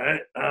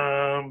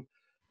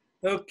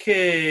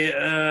 Okay.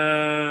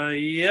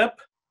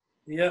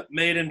 Yep.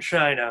 Made in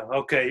China.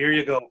 Okay, here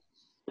you go.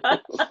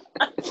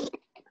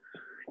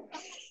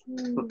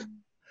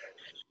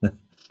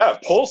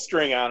 Pull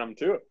string on him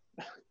too.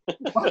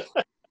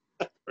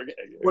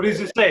 What does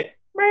it say?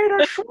 May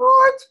the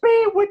Schwartz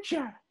be with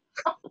you.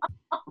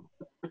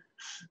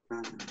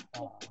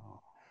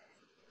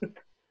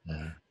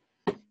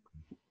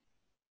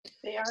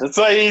 They are. It's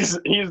like he's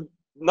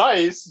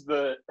nice,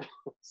 the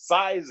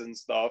size and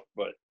stuff,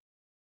 but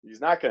he's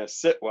not going to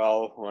sit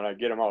well when I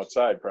get him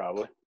outside,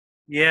 probably.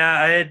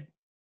 Yeah,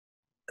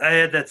 I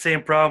had that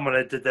same problem when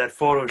I did that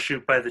photo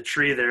shoot by the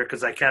tree there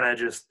because I kind of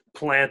just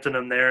planted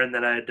him there, and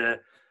then I had to,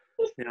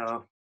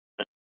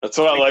 That's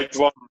what I liked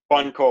about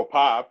Funko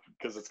Pop,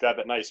 because it's got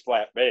that nice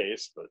flat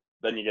base, but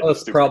then you get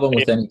That's the problem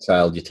with any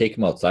child. You take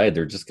them outside,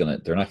 they're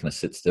not gonna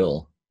sit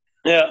still.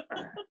 Yeah.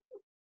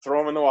 Throw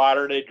them in the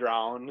water, they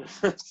drown.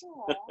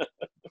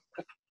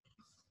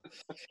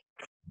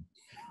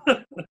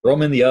 Throw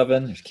them in the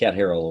oven. There's cat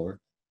hair all over.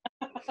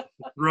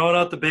 Throwing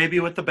out the baby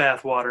with the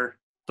bathwater,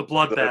 the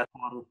blood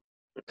bathwater.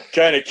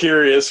 Kind of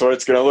curious what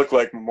it's going to look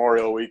like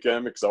Memorial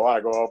Weekend, because I want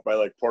to go out by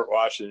like Port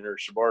Washington or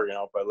Sheboygan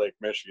out by Lake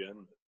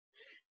Michigan.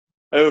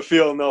 I have a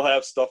feeling they'll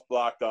have stuff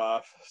blocked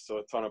off, so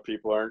a ton of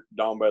people aren't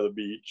down by the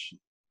beach.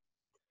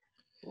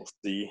 We'll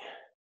see.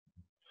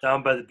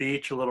 Down by the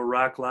beach, a little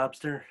rock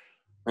lobster.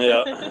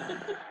 Yeah.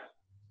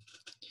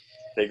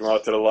 Take them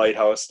out to the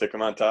lighthouse, stick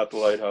them on top of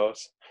the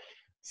lighthouse.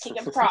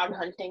 Taking frog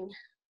hunting.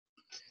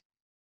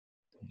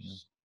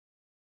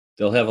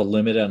 They'll have a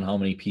limit on how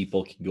many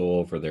people can go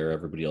over there.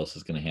 Everybody else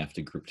is going to have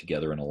to group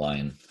together in a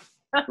line.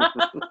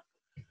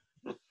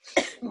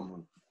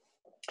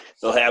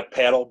 They'll have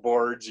paddle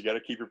boards. You got to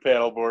keep your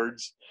paddle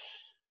boards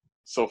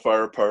so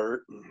far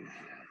apart.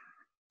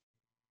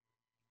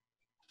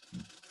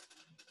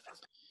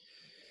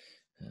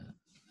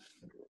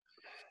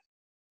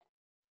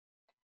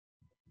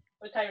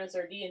 What time does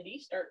our D&D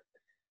start?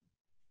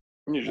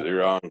 Usually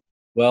around.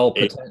 Well,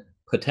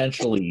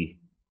 potentially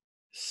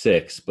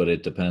 6, but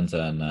it depends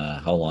on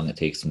how long it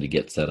takes them to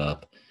get set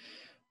up.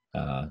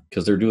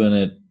 Because they're doing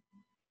it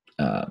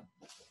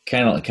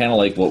kind of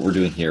like what we're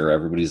doing here.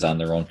 Everybody's on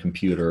their own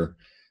computer.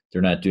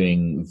 They're not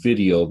doing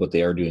video, but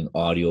they are doing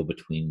audio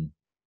between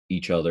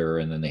each other,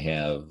 and then they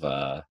have.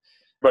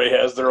 Everybody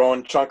has their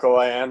own chunk of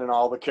land and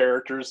all the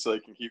characters, so they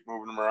can keep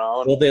moving them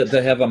around. Well,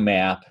 they have a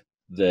map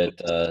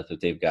that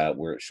they've got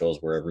where it shows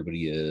where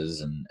everybody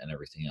is and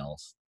everything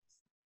else.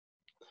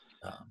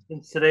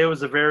 Since today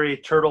was a very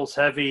turtles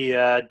heavy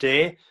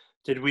day,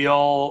 did we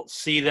all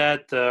see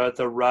that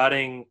the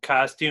rotting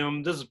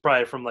costume? This is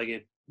probably from like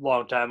a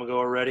long time ago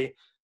already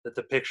that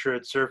the picture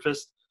had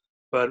surfaced,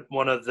 but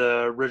one of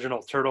the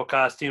original turtle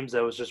costumes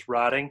that was just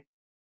rotting.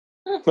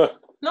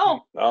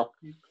 No.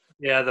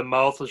 Yeah, the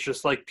mouth was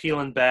just like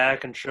peeling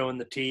back and showing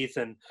the teeth,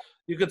 and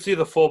you could see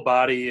the full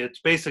body. It's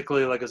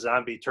basically like a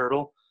zombie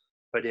turtle,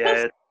 but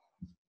yeah,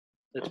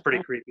 it's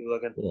pretty creepy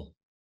looking. Cool.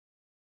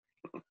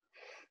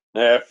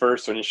 Yeah, at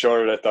first when you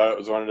showed it, I thought it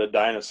was one of the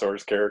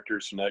dinosaurs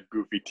characters from that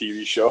goofy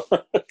TV show.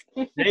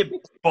 They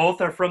both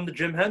are from the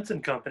Jim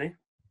Henson Company.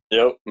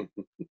 Yep.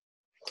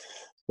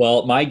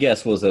 Well, my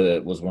guess was that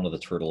it was one of the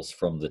turtles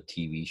from the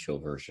TV show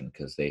version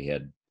because they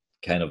had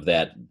kind of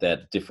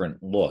that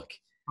different look.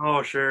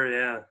 Oh, sure,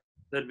 yeah,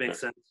 that makes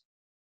sense.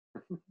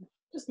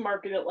 Just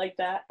market it like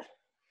that.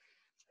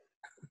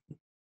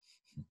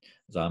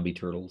 Zombie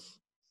turtles.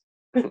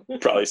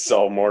 Probably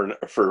sell more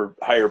for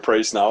higher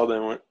price now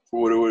than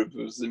what it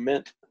was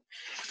meant.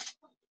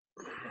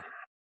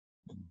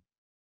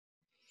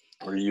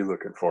 What are you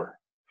looking for?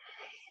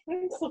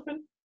 I'm just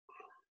looking.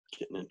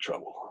 Getting in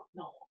trouble.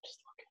 No, I'm just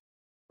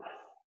looking.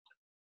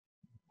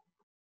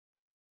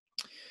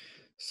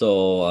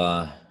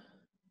 So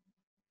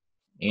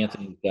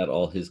Anthony's got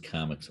all his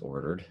comics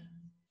ordered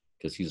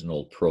because he's an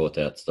old pro at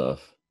that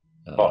stuff.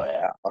 Oh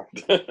yeah.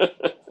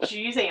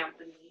 Jeez,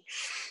 Anthony.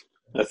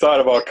 I thought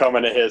about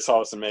coming to his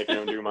house and making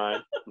him do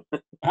mine.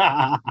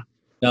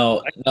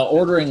 Now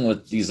ordering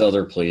with these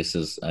other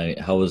places,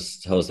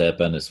 how's that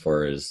been as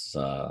far as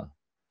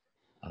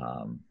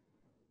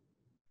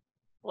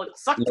Well, it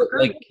sucked for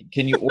like,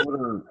 can you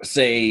order,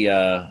 say,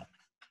 I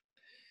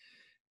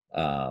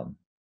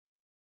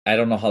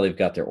don't know how they've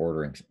got their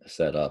ordering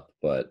set up,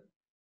 but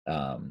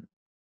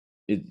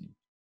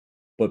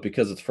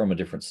because it's from a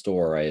different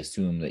store, I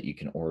assume that you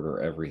can order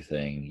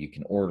everything. You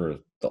can order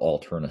the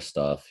Alterna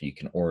stuff. You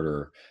can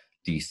order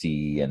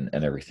DC and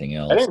everything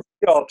else. I didn't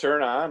see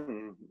Alterna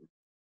on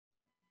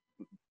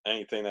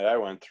anything that I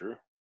went through.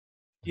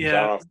 Yeah. So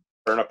I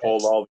don't know if Alterna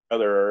pulled all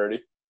together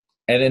already.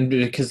 And then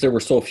because there were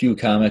so few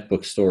comic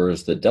book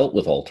stores that dealt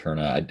with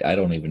Alterna, I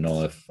don't even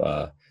know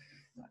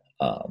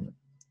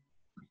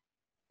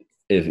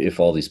if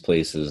all these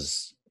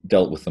places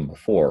dealt with them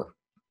before.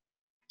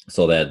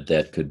 So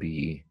that could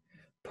be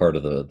part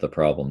of the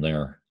problem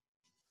there.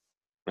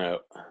 No.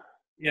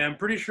 Yeah, I'm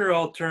pretty sure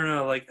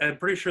Alterna, I'm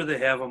pretty sure they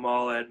have them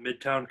all at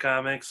Midtown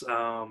Comics.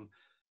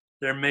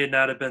 There may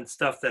not have been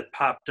stuff that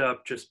popped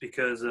up just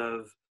because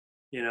of,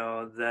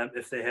 them,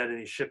 if they had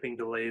any shipping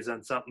delays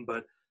on something.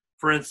 But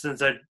for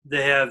instance,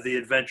 they have the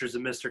Adventures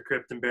of Mr.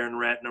 Crypt and Baron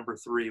Rat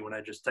 #3 when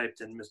I just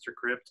typed in Mr.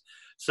 Crypt.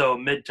 So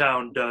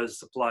Midtown does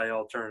supply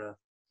Alterna.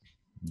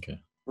 Okay.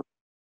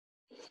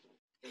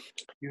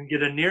 You can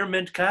get a near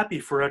mint copy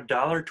for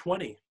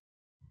 $1.20.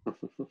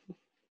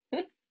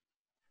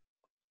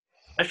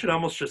 I should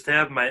almost just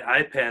have my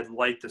iPad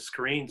light the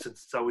screen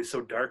since it's always so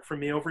dark for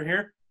me over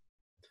here.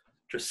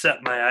 Just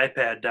set my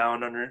iPad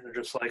down under it and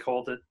just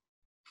hold it.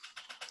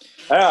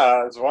 Yeah,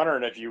 I was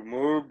wondering if you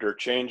moved or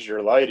changed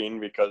your lighting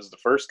because the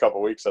first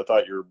couple weeks I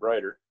thought you were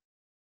brighter.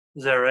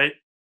 Is that right?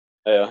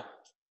 Yeah.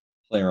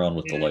 Play around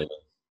with the light.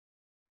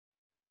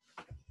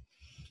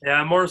 Yeah,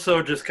 I'm more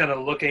so just kind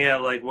of looking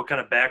at what kind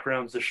of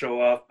backgrounds to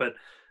show off, but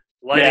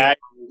lighting. Yeah,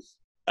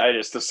 I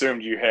just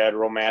assumed you had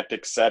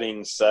romantic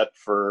settings set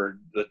for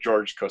the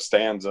George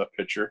Costanza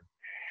picture.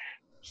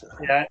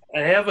 Yeah, I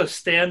have a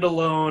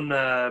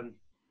standalone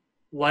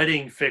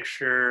lighting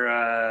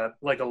fixture,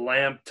 like a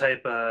lamp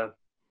type of,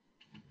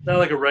 not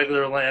like a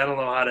regular lamp. I don't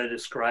know how to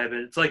describe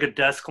it. It's like a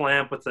desk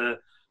lamp with a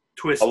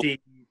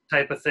twisty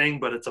type of thing,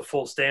 but it's a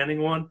full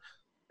standing one.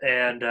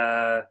 And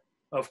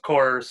of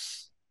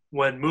course,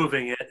 when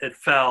moving it, it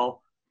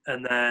fell.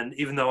 And then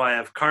even though I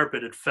have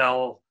carpet, it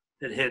fell.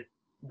 It hit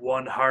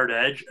one hard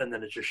edge, and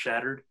then it just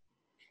shattered.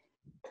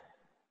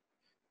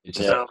 It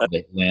just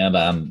landed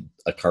on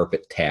a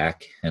carpet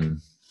tack and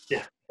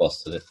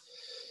busted it.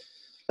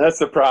 That's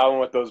the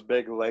problem with those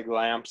big leg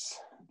lamps.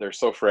 They're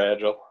so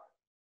fragile.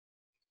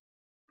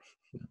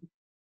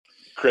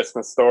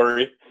 Christmas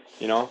Story,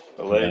 the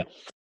leg. Yeah.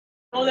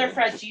 Oh, they're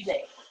fragile.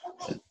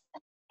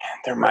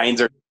 Their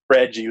minds are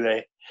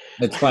fragile.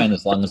 It's fine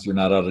as long as you're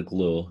not out of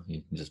glue.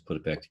 You can just put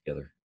it back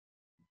together.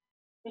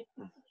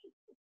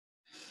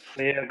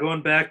 Yeah,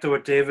 going back to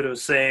what David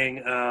was saying,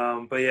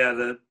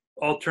 the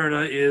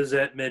Alterna is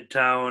at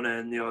Midtown,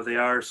 and they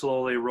are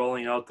slowly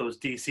rolling out those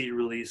DC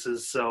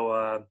releases. So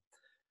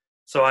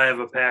I have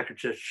a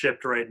package that's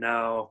shipped right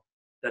now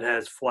that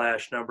has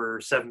Flash number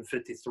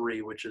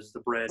 753, which is the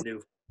brand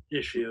new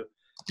issue.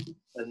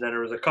 And then there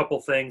was a couple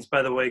things,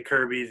 by the way,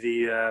 Kirby,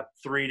 the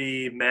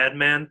 3D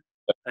Madman.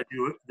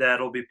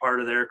 That'll be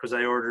part of there because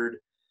I ordered.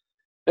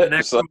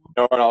 Just let me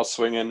know and I'll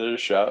swing into the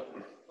shop.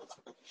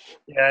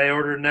 Yeah, I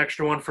ordered an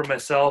extra one for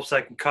myself so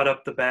I can cut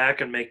up the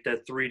back and make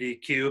that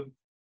 3D cube.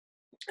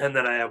 And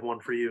then I have one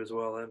for you as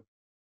well, then.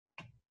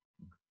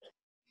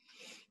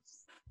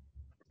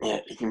 Yeah,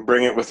 you can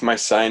bring it with my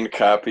signed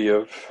copy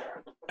of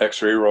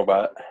X-Ray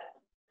Robot.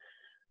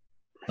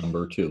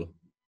 Number 2.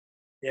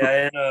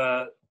 Yeah, and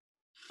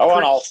I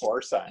want all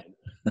 4 signed.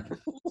 I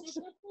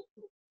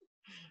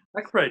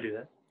could probably do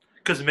that.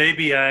 Because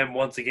maybe I'm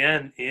once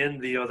again in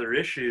the other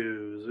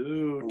issues.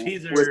 Ooh,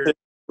 teaser.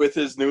 With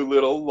his new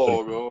little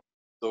logo,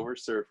 Silver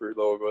Surfer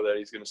logo that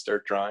he's going to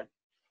start drawing.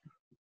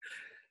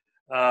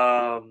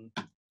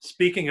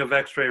 Speaking of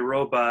X-Ray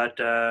Robot,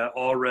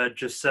 Allred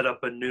just set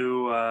up a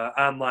new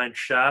online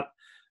shop.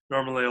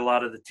 Normally a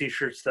lot of the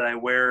t-shirts that I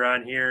wear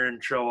on here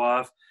and show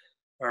off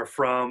are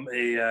from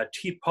a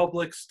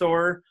TeePublic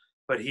store,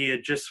 but he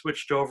had just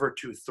switched over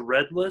to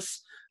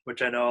Threadless,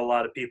 which I know a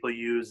lot of people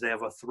use. They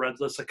have a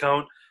Threadless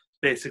account.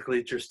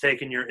 Basically just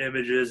taking your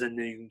images and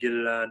you can get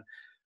it on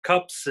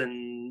cups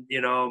and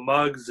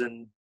mugs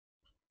and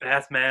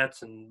bath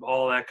mats and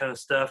all that kind of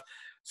stuff.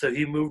 So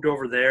he moved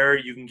over there.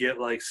 You can get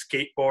like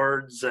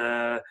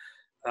skateboards,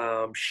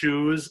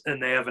 shoes,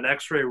 and they have an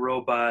X-ray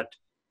robot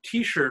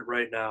T-shirt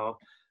right now.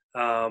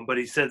 But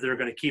he said they're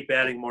going to keep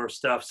adding more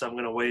stuff, so I'm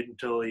going to wait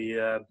until he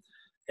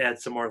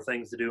adds some more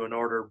things to do in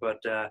order. But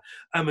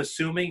I'm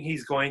assuming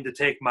he's going to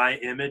take my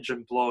image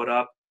and blow it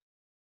up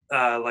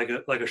like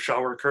a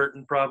shower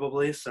curtain,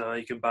 probably. So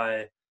you can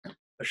buy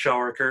a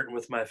shower curtain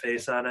with my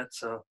face on it.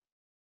 So,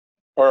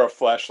 or a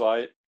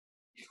flashlight.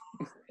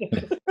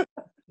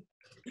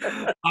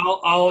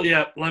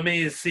 Let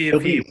me see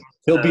if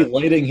he'll be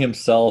lighting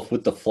himself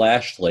with the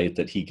flashlight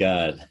that he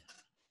got.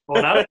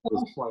 Well, not a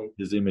flashlight.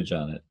 His image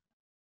on it.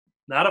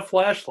 Not a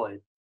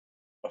flashlight.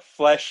 A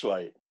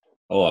flashlight.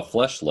 Oh, a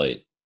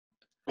flashlight.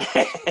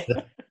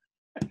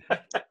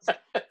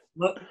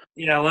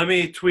 Let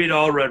me tweet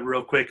Allred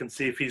real quick and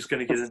see if he's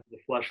going to get into the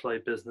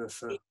flashlight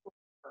business.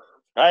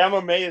 I am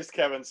amazed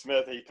Kevin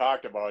Smith, he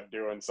talked about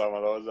doing some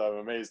of those. I'm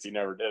amazed he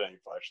never did any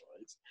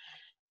flashlights.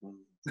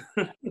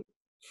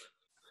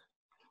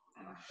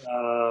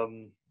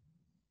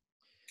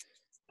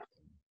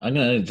 I'm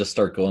going to just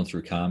start going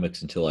through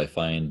comics until I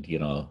find,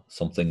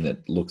 something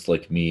that looks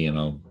like me, and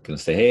I'm going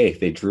to say, hey,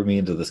 they drew me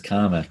into this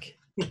comic.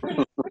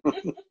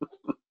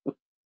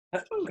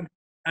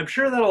 I'm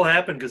sure that'll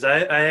happen because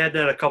I had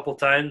that a couple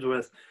times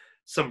with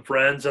some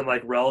friends and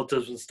like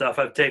relatives and stuff.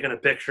 I've taken a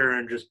picture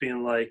and just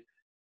being like,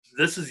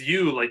 this is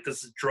you, like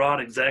this is drawn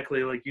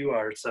exactly like you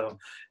are. So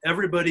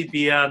everybody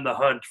be on the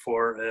hunt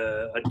for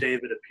a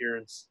David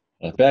appearance.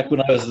 Back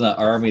when I was in the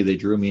Army, they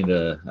drew me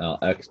into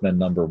X-Men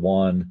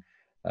 #1.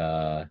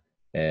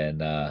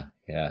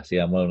 See,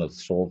 I'm one of the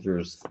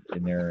soldiers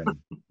in there. And...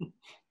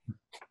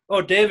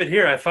 Oh, David,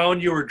 here, I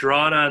found you were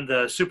drawn on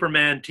the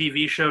Superman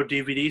TV show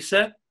DVD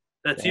set.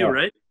 That's you,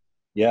 right?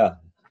 Yeah.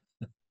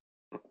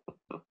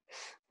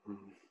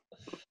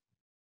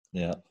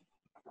 Yeah.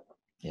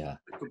 Yeah.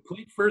 The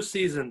complete first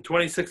season,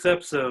 26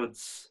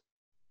 episodes.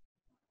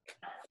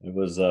 It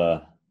was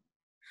I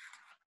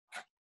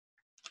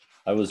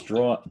was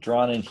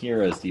drawn in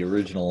here as the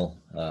original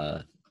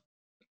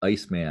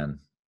Iceman.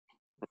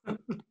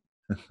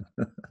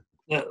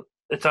 Yeah,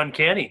 it's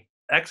uncanny.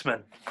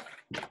 X-Men.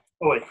 Oh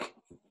wait.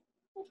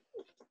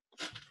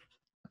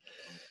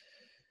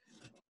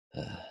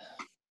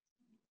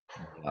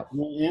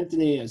 Well,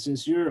 Anthony,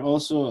 since you're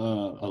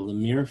also a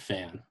Lemire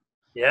fan,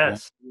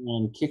 yes,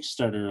 on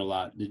Kickstarter a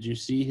lot. Did you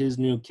see his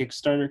new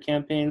Kickstarter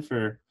campaign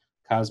for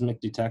Cosmic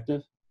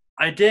Detective?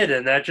 I did,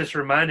 and that just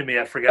reminded me.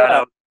 I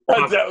forgot.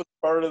 That was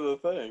part of the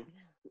thing.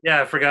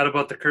 Yeah, I forgot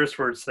about the curse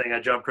words thing.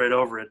 I jumped right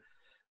over it.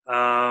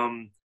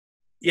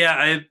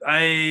 Yeah,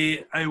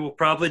 I will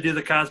probably do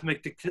the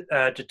Cosmic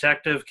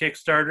Detective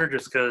Kickstarter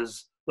just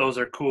because those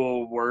are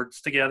cool words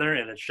together,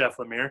 and it's Jeff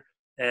Lemire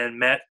and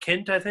Matt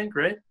Kint, I think,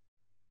 right?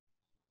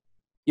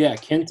 Yeah,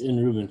 Kent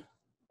and Ruben.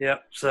 Yeah,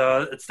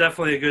 so it's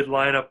definitely a good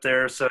lineup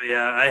there. So,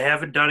 yeah, I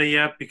haven't done it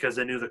yet because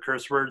I knew the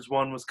curse words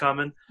one was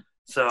coming.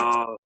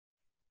 So,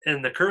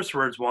 in the curse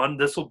words one,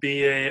 this will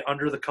be a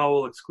Under the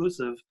Cowl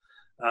exclusive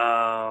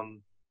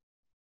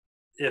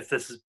if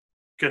this is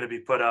going to be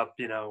put up,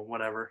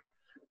 whenever.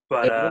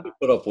 But it'll be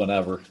put up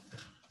whenever.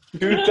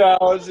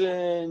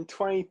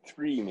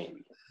 2023,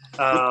 maybe.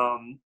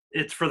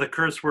 It's for the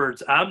curse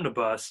words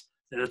omnibus,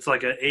 and it's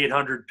like an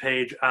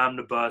 800-page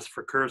omnibus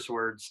for curse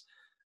words.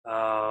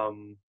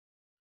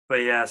 But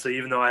yeah, so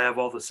even though I have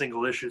all the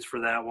single issues for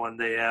that one,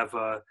 they have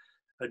a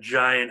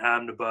giant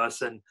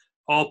omnibus, and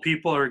all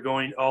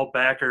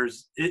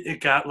backers. It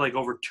got like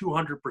over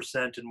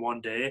 200% in one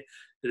day.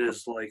 It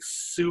is like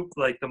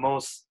the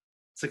most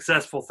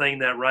successful thing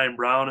that Ryan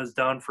Brown has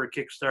done for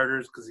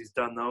Kickstarters because he's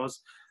done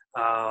those.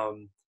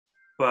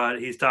 But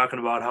he's talking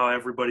about how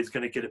everybody's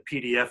going to get a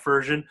PDF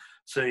version.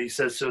 So he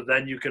says, so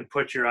then you can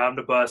put your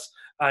omnibus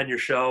on your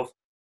shelf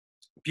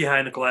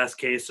behind a glass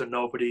case so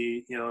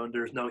nobody,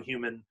 there's no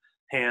human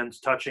hands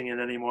touching it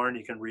anymore, and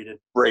you can read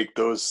it. Break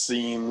those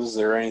seams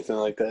or anything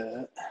like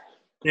that.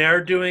 They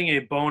are doing a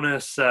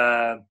bonus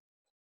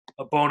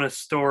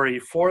story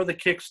for the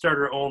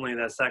Kickstarter only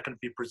that's not going to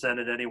be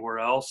presented anywhere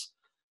else.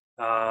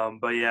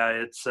 But yeah,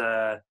 it's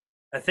I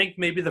think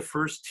maybe the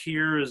first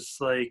tier is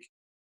like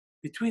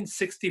between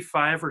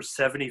 65 or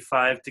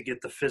 75 to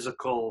get the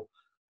physical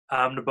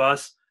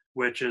omnibus,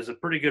 which is a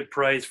pretty good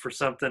price for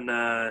something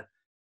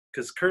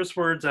because curse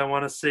words I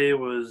want to say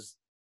was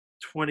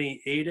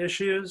 28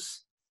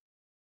 issues.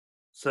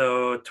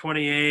 So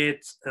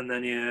 28, and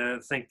then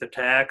you think the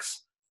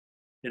tax,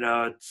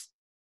 it's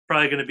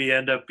probably going to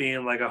end up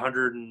being like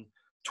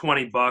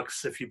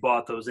 $120 if you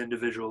bought those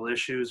individual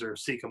issues or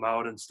seek them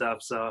out and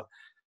stuff. So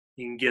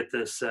you can get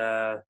this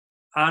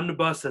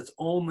omnibus that's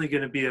only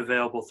going to be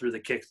available through the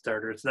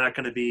Kickstarter. It's not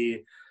going to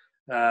be,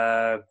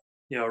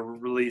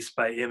 released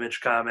by Image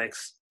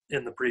Comics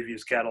in the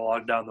previews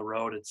catalog down the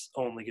road. It's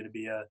only going to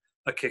be a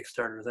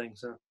Kickstarter thing.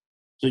 So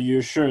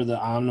you're sure the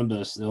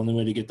omnibus, the only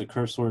way to get the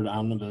curse word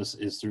omnibus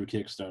is through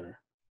Kickstarter?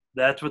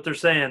 That's what they're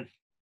saying.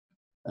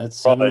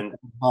 That's $7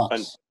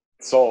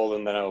 sold,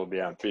 and then it'll be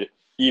on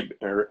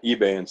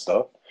eBay and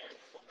stuff.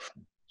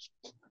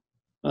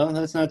 Well,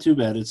 that's not too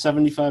bad. It's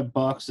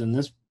 $75, and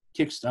this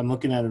I'm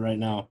looking at it right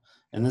now,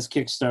 and this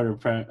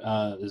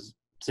Kickstarter is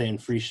saying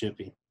free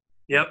shipping.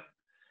 Yep.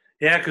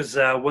 Yeah, because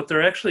what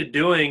they're actually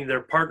doing,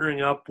 they're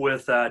partnering up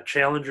with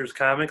Challengers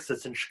Comics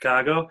that's in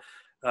Chicago.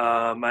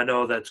 I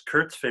know that's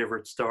Kurt's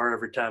favorite store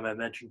every time I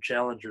mention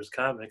Challengers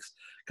Comics,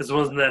 because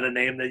wasn't that a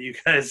name that you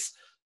guys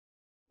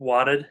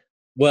wanted?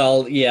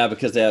 Well, yeah,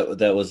 because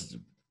that was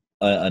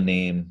a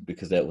name,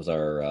 because that was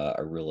our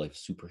real life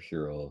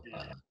superhero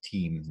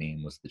team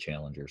name was the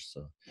Challengers.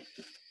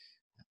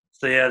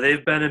 So yeah,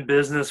 they've been in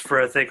business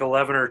for I think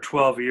 11 or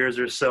 12 years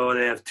or so.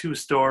 They have 2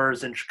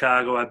 stores in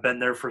Chicago. I've been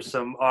there for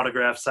some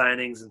autograph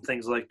signings and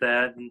things like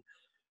that, and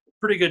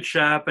pretty good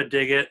shop. I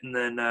dig it. And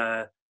then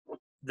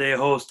they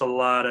host a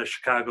lot of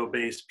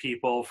Chicago-based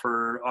people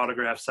for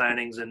autograph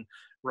signings, and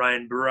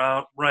Ryan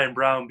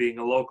Brown being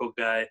a local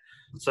guy.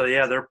 So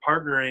yeah, they're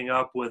partnering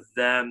up with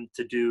them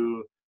to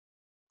do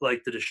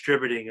like the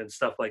distributing and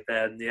stuff like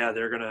that. And yeah,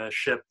 they're gonna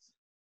ship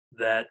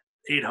that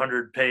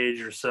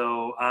 800-page or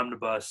so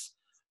omnibus.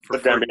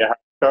 It's gonna be a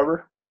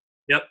hardcover.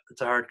 Yep,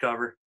 it's a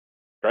hardcover.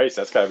 Christ,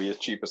 that's gotta be the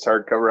cheapest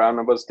hardcover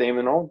omnibus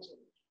Damon owns.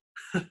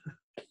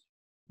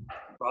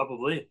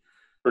 Probably.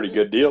 Pretty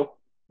good deal.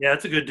 Yeah,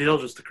 it's a good deal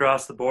just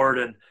across the board.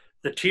 And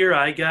the tier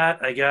I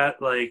got like,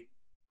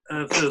 I don't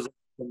know if it was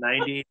the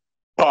 90.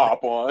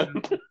 Top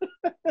one.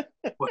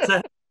 What's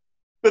that?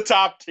 The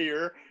top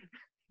tier.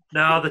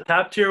 No, the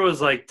top tier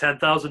was like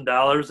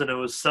 $10,000, and it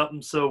was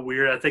something so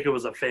weird. I think it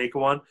was a fake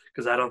one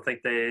because I don't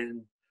think they.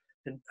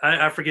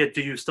 I forget.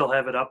 Do you still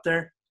have it up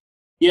there?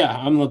 Yeah,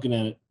 I'm looking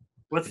at it.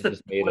 What's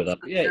just made it up.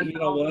 Yeah, you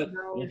know what?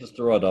 We'll just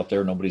throw it up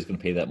there. Nobody's going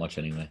to pay that much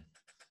anyway.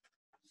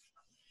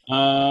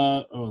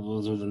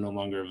 Those are no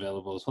longer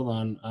available.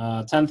 Hold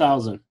on.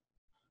 10,000.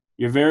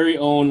 Your very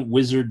own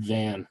wizard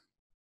van.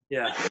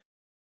 Yeah.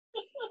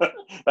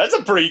 That's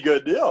a pretty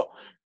good deal.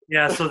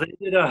 Yeah, so they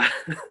did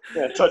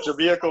touch a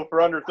vehicle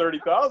for under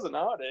 30,000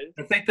 nowadays.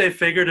 I think they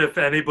figured if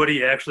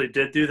anybody actually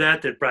did do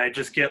that, they'd probably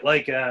just get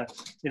like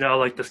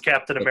like this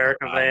Captain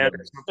America van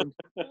or something.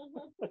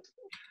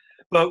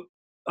 But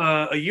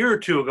a year or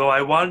two ago,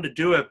 I wanted to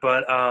do it,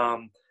 but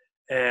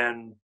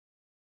and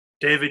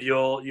David,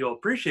 you'll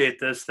appreciate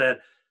this, that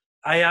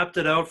I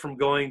opted out from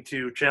going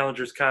to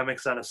Challengers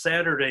Comics on a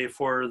Saturday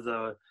for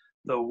the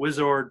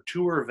Wizard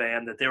tour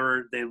van that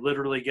they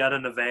literally got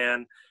in a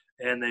van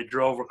and they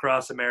drove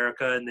across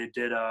America and they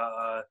did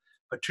a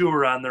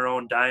tour on their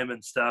own dime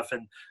and stuff,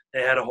 and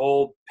they had a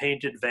whole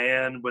painted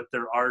van with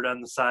their art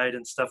on the side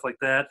and stuff like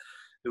that.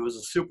 It was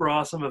a super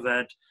awesome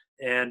event,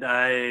 and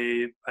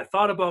I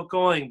thought about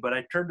going, but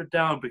I turned it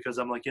down because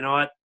I'm like, you know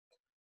what?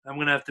 I'm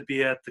going to have to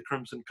be at the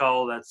Crimson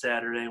Cowl that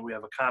Saturday, and we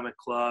have a comic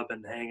club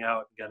and hang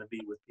out and got to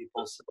be with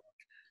people.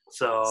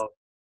 So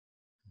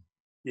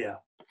yeah.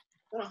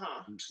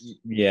 Uh-huh.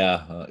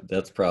 Yeah,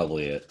 that's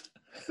probably it.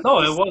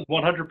 No, it was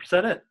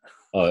 100% it.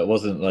 Oh, it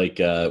wasn't like,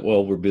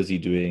 we're busy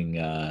doing,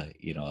 a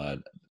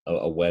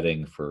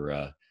wedding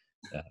for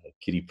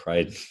Kitty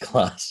Pride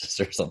classes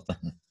or something.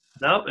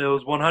 No, it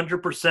was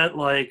 100%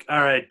 like,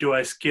 all right, do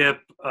I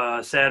skip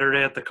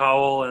Saturday at the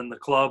Cowl and the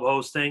club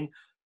hosting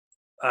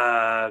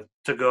to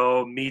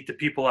go meet the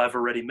people I've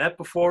already met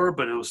before,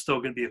 but it was still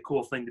going to be a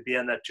cool thing to be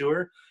on that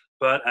tour.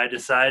 But I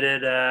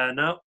decided,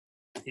 no,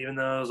 even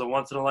though it was a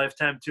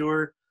once-in-a-lifetime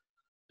tour,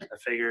 I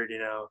figured,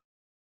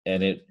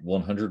 And it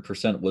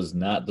 100% was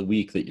not the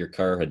week that your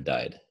car had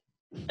died.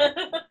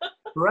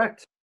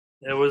 Correct.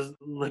 It was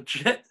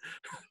legit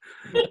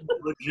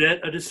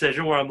a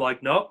decision where I'm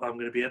like, nope, I'm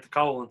going to be at the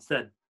Cowl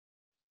instead.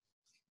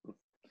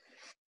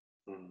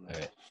 All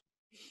right.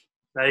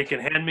 Now you can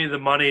hand me the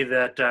money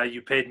that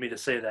you paid me to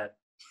say that.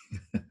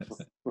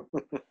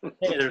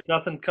 Hey, there's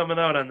nothing coming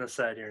out on this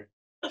side here.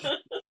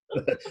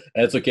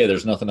 That's okay.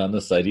 There's nothing on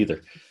this side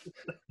either.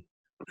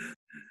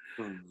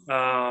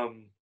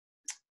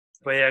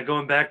 But yeah,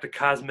 going back to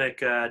Cosmic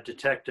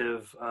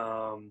Detective,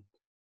 I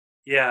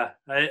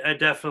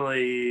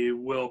definitely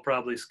will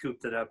probably scoop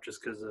that up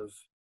just because of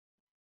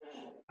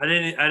I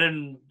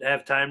didn't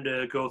have time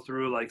to go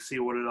through see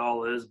what it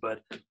all is,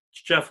 but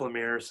it's Jeff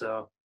Lemire,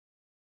 so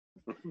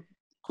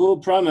Cool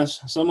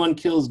premise. Someone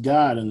kills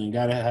God, and then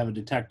got to have a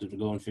detective to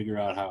go and figure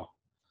out how.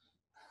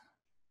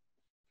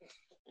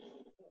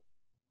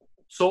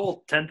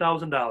 sold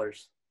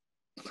 $10,000.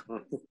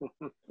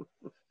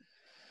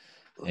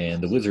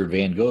 And the wizard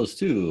van goes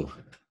to.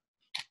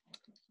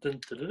 Dun,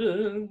 dun, dun,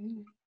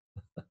 dun.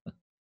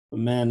 But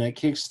man, that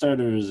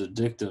Kickstarter is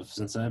addictive.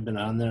 Since I've been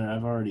on there,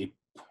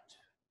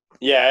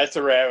 Yeah, it's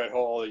a rabbit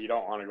hole that you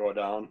don't want to go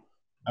down.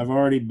 I've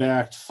already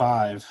backed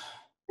 5.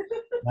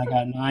 I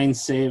got 9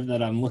 saved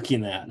that I'm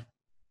looking at.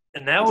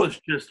 And that was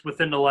just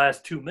within the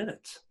last 2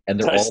 minutes. And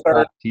they're all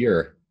top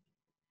tier.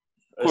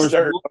 I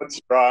started out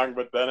strong,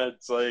 but then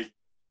it's like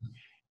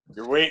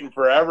you're waiting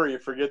forever. You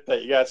forget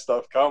that you got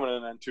stuff coming,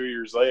 and then 2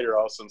 years later,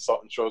 all of a sudden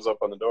something shows up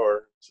on the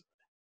door.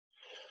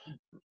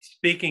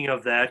 Speaking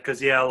of that,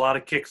 because, a lot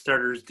of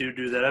Kickstarters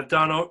do that. I've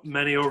done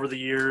many over the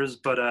years,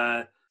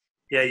 but,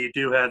 you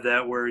do have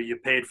that where you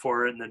paid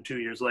for it, and then 2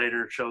 years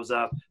later it shows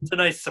up. It's a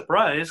nice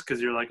surprise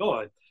because you're like, oh,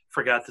 I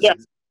forgot this. Yeah.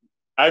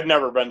 I've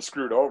never been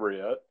screwed over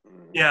yet.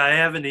 Yeah, I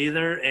haven't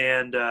either.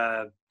 And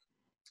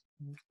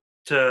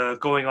to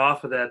going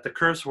off of that, the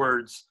curse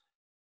words,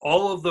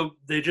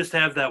 they just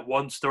have that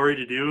one story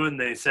to do, and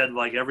they said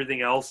like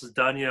everything else is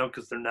done,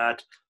 because they're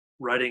not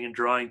writing and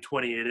drawing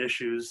 28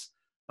 issues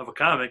of a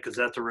comic because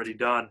that's already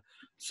done.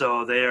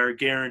 So they are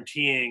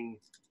guaranteeing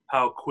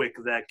how quick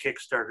that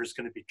Kickstarter is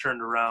going to be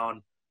turned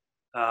around.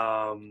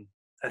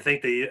 I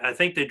think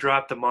they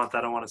dropped a month.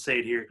 I don't want to say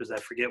it here because I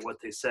forget what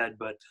they said,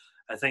 but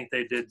I think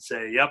they did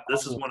say, "Yep,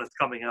 this is when it's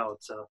coming out."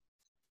 So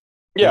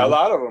yeah, a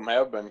lot of them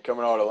have been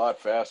coming out a lot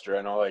faster.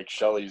 I know, like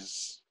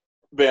Shelley's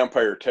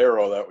Vampire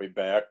Tarot that we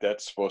backed.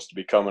 That's supposed to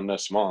be coming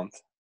this month.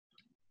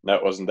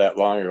 That wasn't that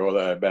long ago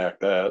that I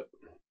backed that.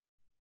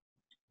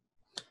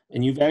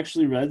 And you've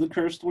actually read the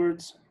Cursed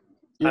Words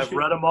issue? I've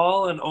read them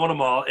all and own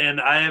them all,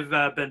 and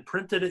I've been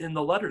printed in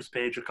the letters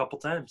page a couple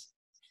times.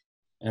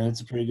 And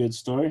it's a pretty good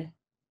story.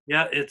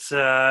 Yeah, it's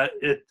a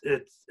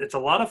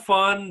lot of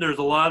fun. There's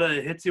a lot of,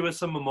 it hits you with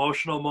some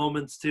emotional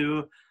moments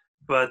too,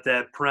 but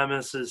that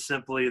premise is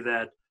simply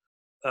that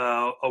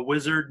a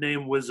wizard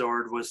named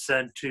Wizard was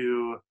sent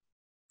to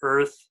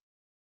Earth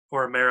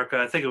or America,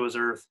 I think it was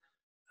Earth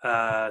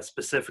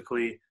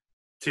specifically,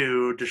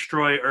 to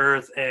destroy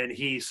Earth, and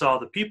he saw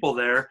the people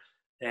there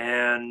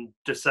and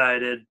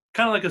decided,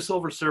 kind of like a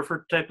Silver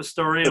Surfer type of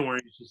story, and where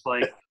he's just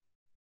like,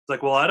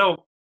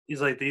 he's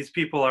like, these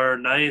people are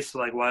nice,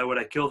 like, why would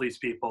I kill these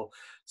people?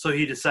 So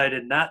he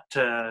decided not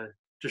to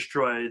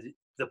destroy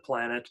the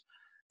planet,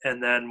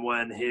 and then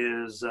when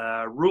his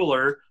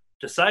ruler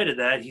decided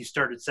that, he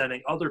started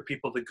sending other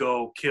people to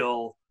go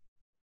kill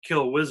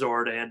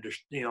Wizard and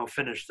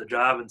finish the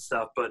job and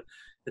stuff. But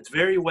it's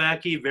very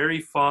wacky,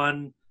 very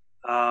fun.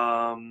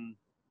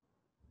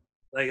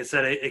 Like I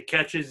said, it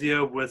catches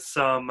you with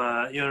some,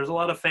 there's a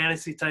lot of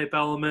fantasy type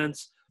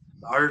elements.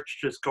 The art's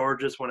just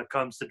gorgeous when it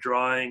comes to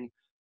drawing.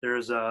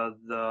 There's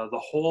the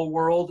whole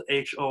world,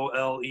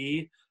 HOLE,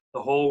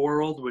 the whole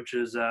world, which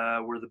is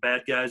where the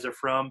bad guys are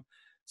from.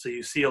 So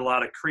you see a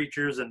lot of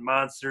creatures and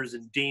monsters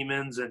and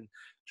demons and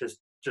just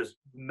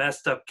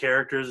messed up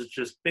characters. It's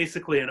just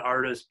basically an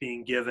artist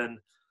being given,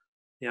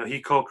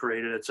 he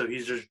co-created it, so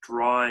he's just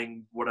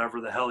drawing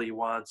whatever the hell he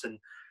wants, and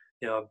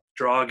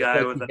draw a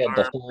guy with an arm.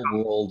 The whole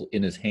world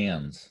in his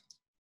hands.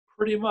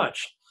 Pretty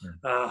much.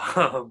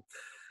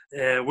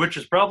 Which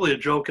is probably a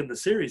joke in the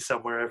series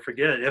somewhere. I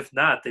forget. If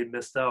not, they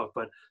missed out.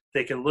 But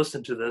they can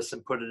listen to this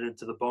and put it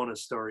into the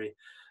bonus story.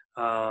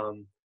 But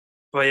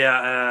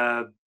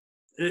yeah,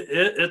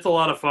 it's a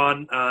lot of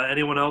fun.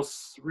 Anyone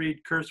else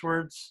read Curse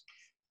Words?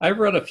 I've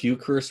read a few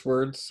Curse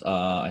Words.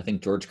 I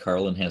think George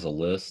Carlin has a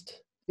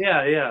list.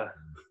 Yeah.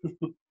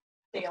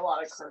 Say a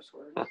lot of curse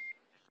words.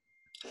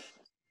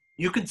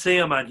 You can say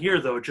them on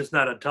here, though, just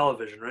not on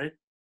television, right?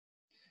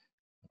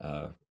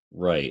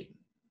 Right.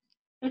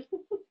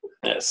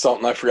 Yeah,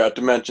 something I forgot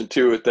to mention,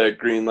 too, with that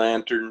Green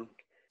Lantern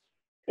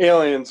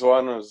Aliens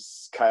one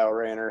was Kyle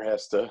Rayner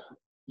has to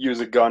use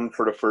a gun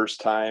for the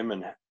first time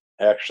and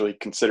actually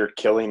consider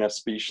killing a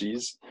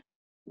species.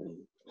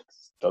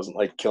 Doesn't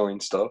like killing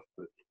stuff.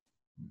 But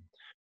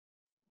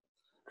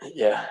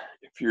yeah,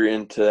 if you're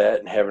into that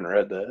and haven't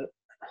read that.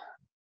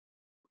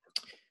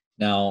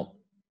 Now,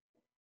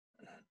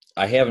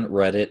 I haven't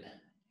read it,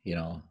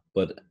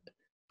 but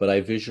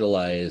I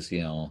visualize,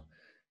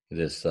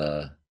 this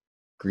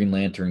Green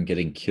Lantern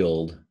getting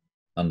killed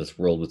on this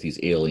world with these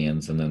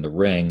aliens, and then the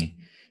Ring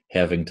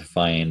having to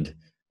find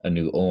a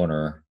new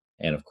owner,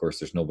 and of course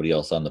there's nobody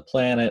else on the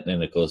planet,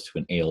 and it goes to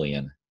an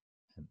alien.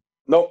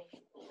 Nope.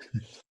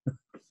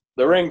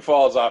 The ring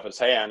falls off his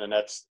hand, and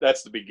that's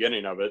the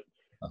beginning of it,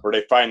 where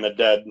they find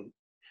the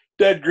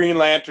dead Green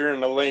Lantern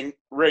and the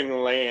ring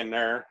laying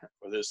there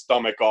with his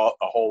stomach, a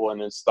hole in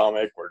his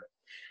stomach, where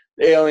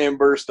the alien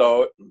burst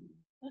out.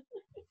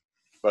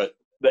 But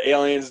the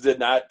aliens did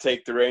not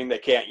take the ring. They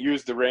can't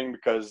use the ring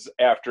because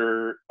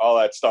after all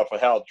that stuff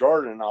with Hal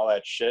Jordan and all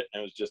that shit,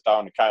 and it was just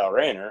down to Kyle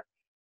Rayner,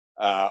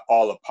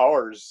 all the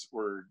powers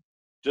were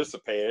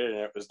dissipated, and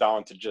it was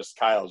down to just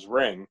Kyle's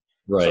ring.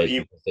 Right.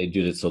 So they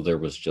did it so there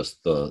was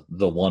just the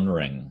one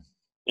ring.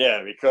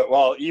 Yeah,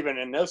 because, even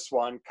in this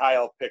one,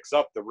 Kyle picks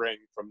up the ring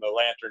from the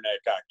Lantern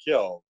that got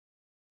killed,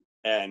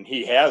 and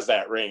he has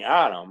that ring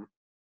on him.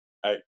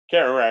 I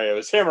can't remember if it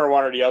was him or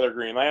one of the other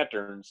Green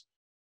Lanterns,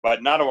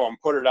 but none of them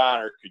put it on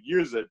or could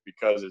use it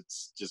because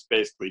it's just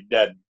basically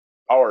dead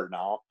power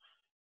now.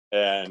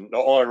 And the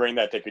only ring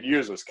that they could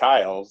use was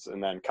Kyle's,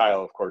 and then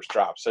Kyle, of course,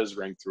 drops his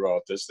ring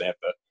throughout this. They have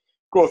to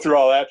go through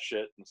all that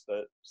shit and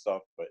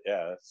stuff. But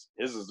yeah,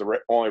 his is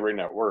the only ring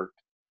that worked.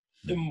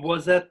 And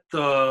was that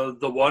the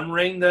one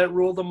ring that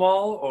ruled them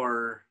all,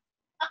 or?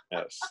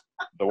 Yes,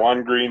 the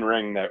one green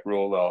ring that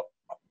ruled out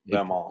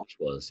them all.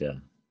 It was, yeah.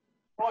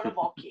 Or a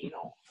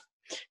volcano.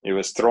 It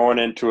was thrown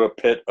into a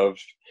pit of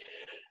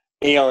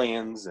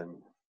aliens and.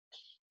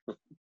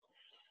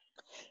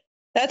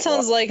 That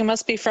sounds like it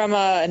must be from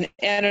an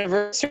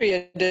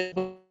anniversary.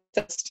 I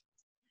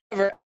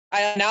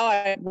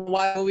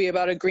watch a movie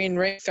about a green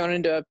ring thrown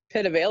into a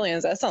pit of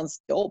aliens. That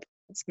sounds dope.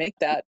 Let's make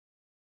that.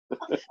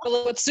 But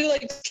let's do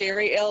like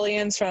scary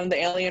aliens from the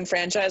Alien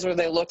franchise where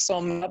they look so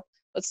up.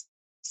 Let's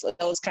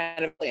those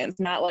kind of aliens,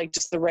 not like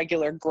just the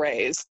regular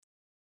grays.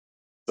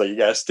 So you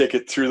gotta stick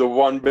it through the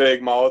one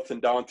big mouth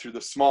and down through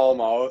the small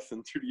mouth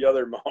and through the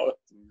other mouth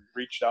and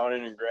reach down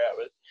in and grab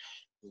it.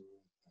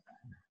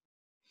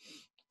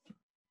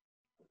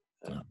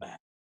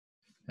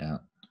 Yeah.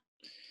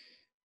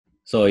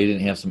 So you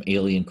didn't have some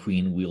alien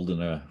queen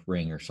wielding a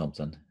ring or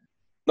something?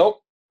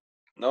 Nope.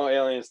 No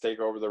aliens take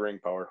over the ring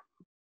power.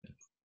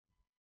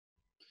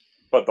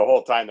 But the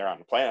whole time they're on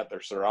the planet,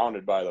 they're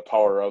surrounded by the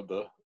power of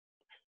the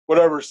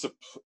whatever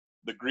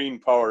the green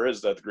power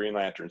is that the Green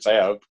Lanterns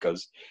have,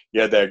 because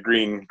you had that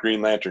Green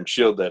Lantern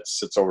shield that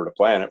sits over the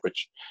planet,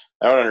 which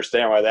I don't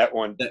understand why that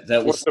one...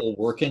 That was still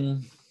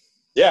working?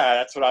 Yeah,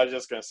 that's what I was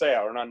just going to say.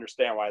 I don't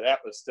understand why that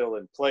was still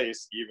in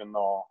place, even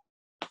though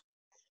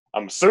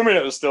I'm assuming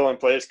it was still in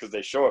place because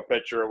they show a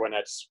picture when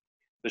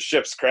the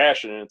ship's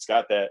crashing and it's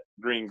got that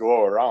green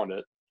glow around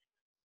it.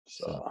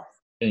 So...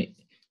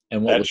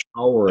 And what was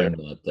powering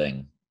that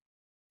thing?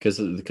 Because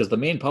the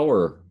main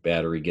power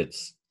battery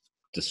gets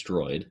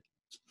destroyed.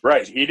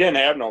 Right. He didn't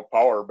have no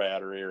power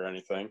battery or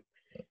anything.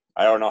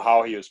 I don't know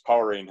how he was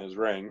powering his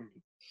ring.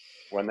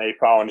 When they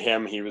found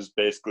him, he was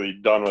basically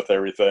done with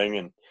everything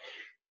and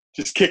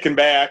just kicking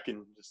back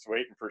and just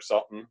waiting for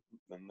something.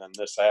 And then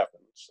this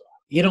happened. So.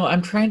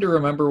 I'm trying to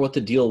remember what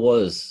the deal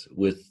was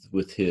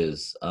with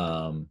his,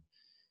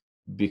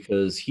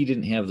 because he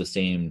didn't have the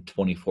same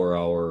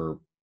 24-hour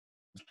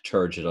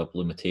charge it up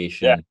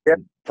limitation. Yeah, he had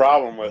a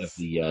problem with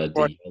the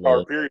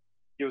power period.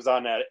 He was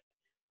on that.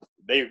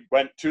 They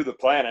went to the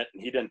planet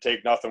and he didn't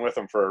take nothing with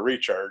him for a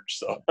recharge.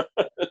 So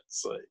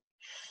it's like,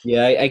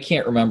 yeah, I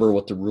can't remember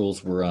what the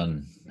rules were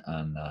on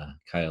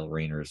Kyle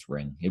Rayner's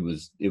ring. It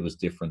was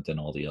different than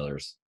all the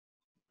others.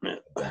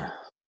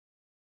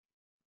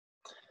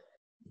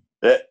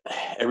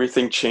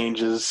 Everything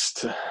changes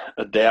to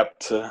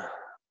adapt to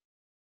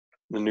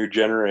the new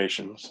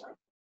generations.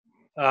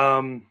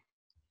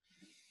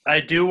 I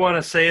do want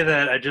to say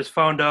that I just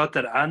found out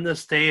that on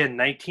this day in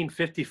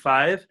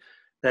 1955,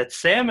 that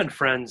Sam and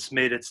Friends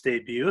made its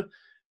debut,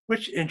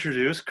 which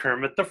introduced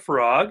Kermit the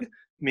Frog,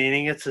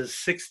 meaning it's his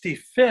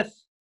 65th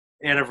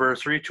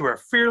anniversary to our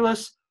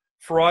fearless,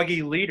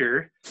 froggy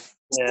leader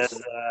and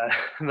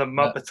the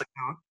Muppets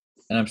account.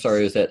 And I'm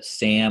sorry, is that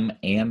Sam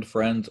and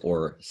Friends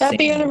or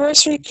Happy Sam?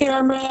 anniversary,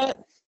 Kermit.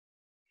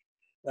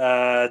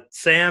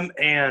 Sam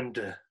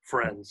and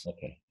Friends.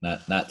 Okay,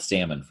 not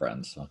Sam and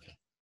Friends. Okay.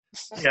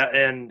 Yeah,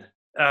 and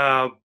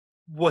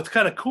what's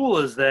kind of cool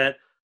is that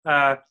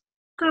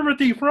Kermit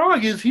the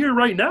Frog is here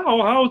right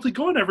now. How's it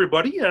going,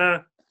 everybody?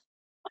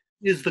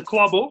 Is the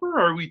club over?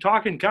 Are we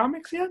talking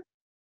comics yet?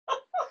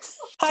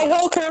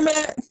 Hi-ho,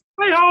 Kermit.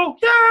 Hi-ho!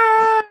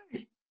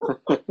 Yay!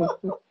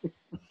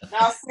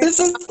 This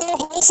is the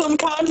wholesome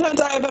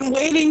content I've been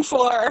waiting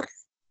for.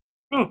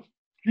 Oh,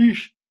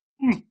 geesh.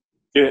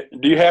 Do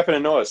you happen to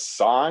know a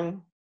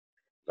song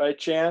by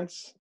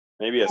chance?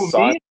 Maybe a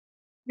song? Me?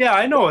 Yeah,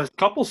 I know a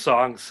couple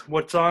songs.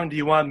 What song do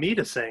you want me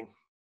to sing?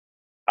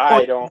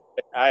 I don't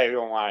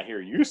want to hear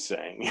you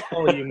sing.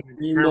 Oh, you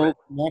No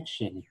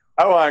connection.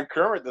 I want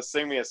Kermit to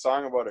sing me a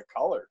song about a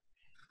color.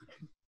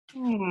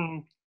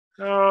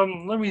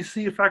 Let me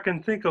see if I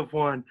can think of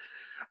one.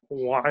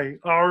 Why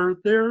are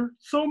there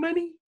so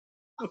many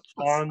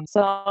songs?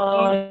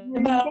 Song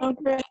about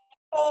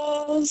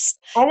rainbows.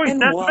 Oh wait,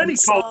 and that's one many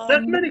colors. That's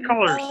sun many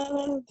colors.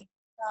 above the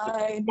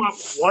sky. You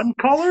want one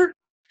color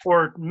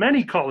or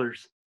many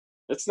colors?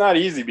 It's not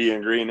easy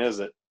being green, is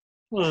it?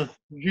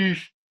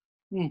 Geesh.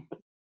 Come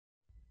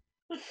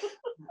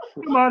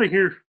out of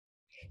here.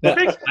 Now,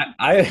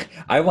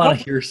 I want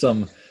to hear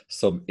some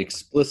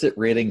explicit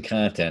rating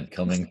content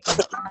coming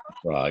from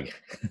Frog.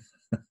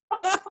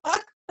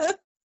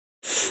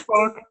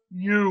 Fuck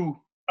you.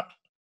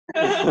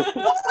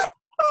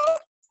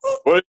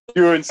 What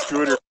you and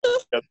Scooter?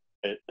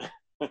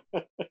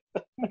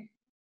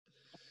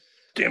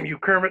 Damn you,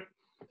 Kermit.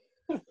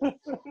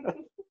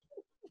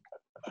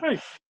 Hey.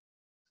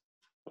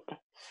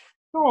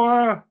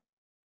 Oh,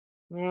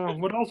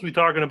 what else are we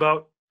talking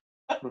about?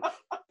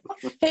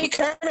 Hey,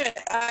 Kermit,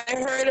 I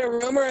heard a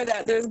rumor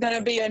that there's going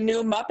to be a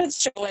new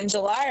Muppets show in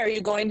July. Are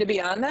you going to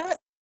be on that?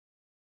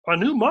 A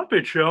new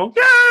Muppet show?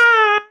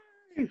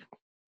 Yay!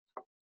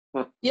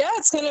 Yeah,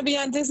 it's going to be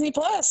on Disney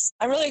Plus.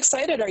 I'm really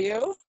excited. Are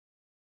you?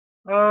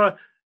 I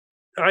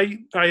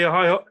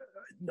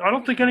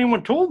don't think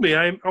anyone told me.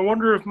 I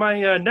wonder if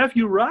my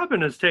nephew Robin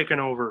has taken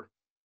over.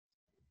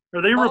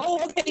 Are they?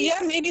 Okay.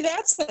 Yeah, maybe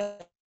that's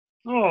it.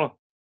 Oh,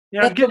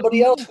 yeah. That's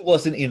somebody else who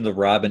wasn't in the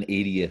Robin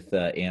 80th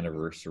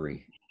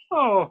anniversary.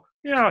 Oh,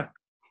 yeah.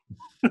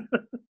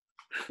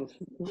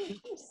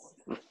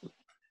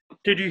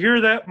 Did you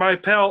hear that? My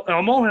pal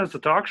Elmo has a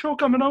talk show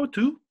coming out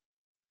too.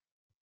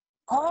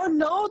 Oh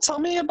no! Tell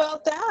me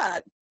about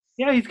that.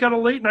 Yeah, he's got a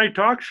late night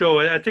talk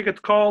show. I think it's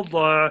called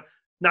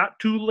Not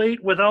Too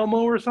Late with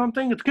Elmo or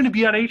something. It's going to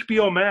be on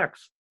HBO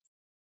Max.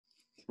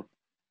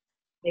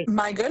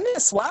 My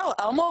goodness! Wow,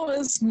 Elmo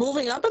is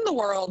moving up in the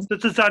world.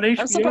 This is on HBO.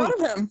 I'm so proud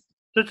of him.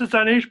 This is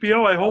on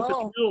HBO. I hope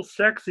it's real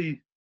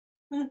sexy.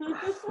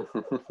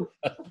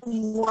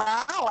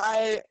 Wow,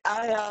 I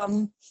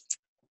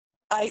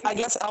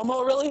guess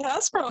Elmo really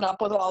has grown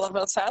up with all of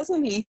us,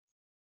 hasn't he?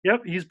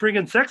 Yep, he's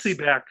bringing sexy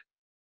back.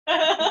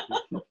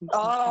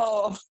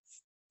 Oh.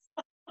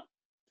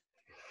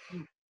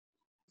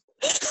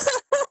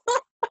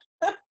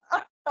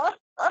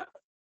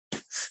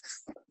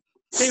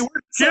 Hey,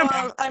 where's Jim?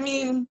 So, I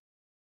mean,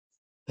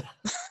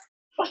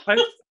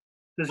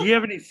 does he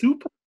have any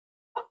soup?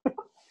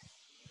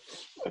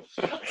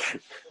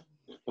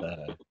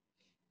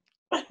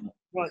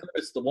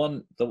 It's the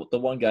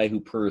one guy who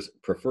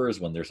prefers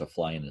when there's a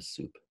fly in his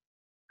soup.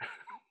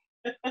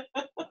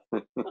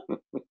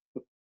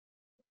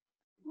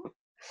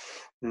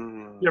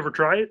 You ever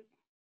try it?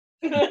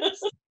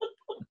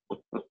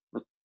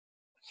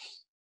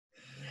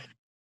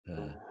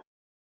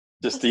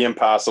 Just the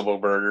Impossible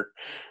Burger.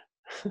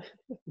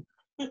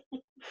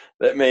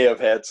 That may have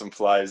had some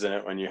flies in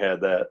it when you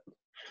had that.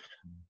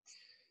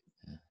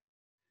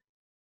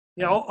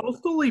 Yeah, I'll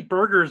still eat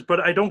burgers, but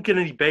I don't get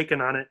any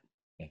bacon on it.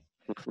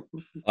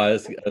 I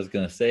was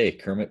gonna say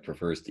Kermit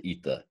prefers to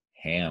eat the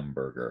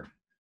hamburger.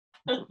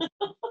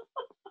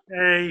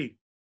 Hey.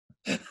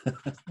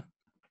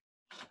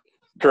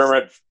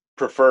 Kermit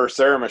prefer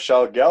Sarah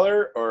Michelle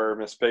Gellar or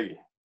Miss Piggy?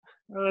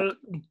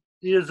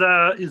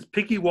 Is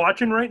Piggy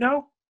watching right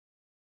now?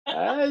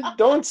 I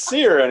don't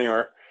see her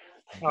anywhere.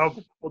 Well,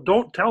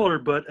 don't tell her,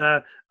 but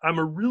I'm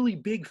a really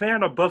big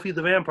fan of Buffy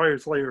the Vampire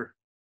Slayer.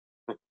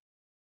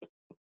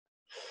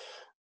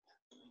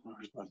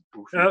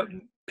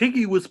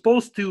 Piggy was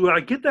supposed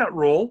to get that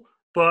role,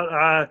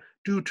 but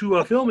due to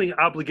a filming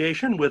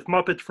obligation with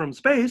Muppets from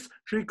Space,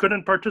 she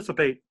couldn't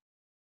participate.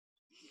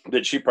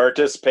 Did she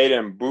participate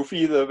in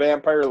Buffy the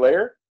Vampire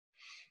Slayer?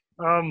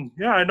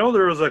 Yeah, I know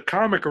there was a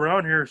comic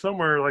around here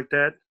somewhere like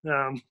that.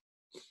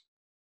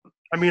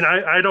 I mean,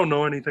 I don't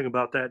know anything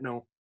about that,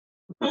 no.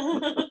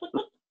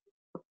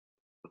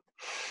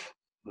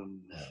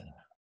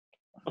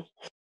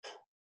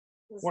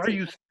 Why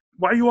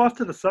are you off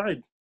to the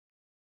side?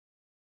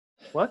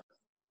 What?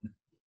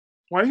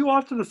 Why are you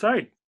off to the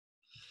side?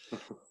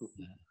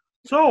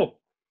 So,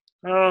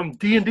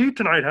 D&D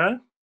tonight, huh?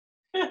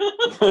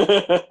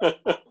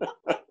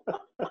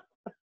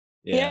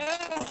 yeah.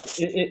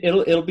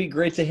 It'll be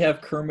great to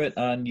have Kermit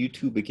on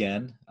YouTube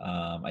again.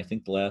 I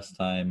think the last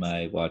time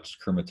I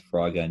watched Kermit the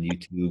Frog on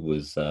YouTube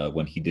was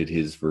when he did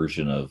his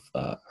version of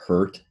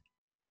Hurt.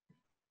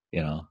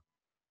 You know.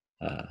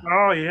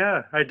 Oh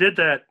yeah, I did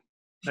that.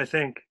 I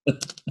think.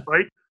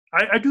 Right?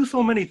 I do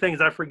so many things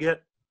I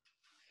forget.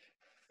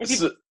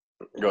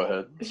 Go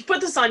ahead. If you put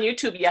this on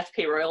YouTube, you have to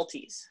pay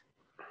royalties.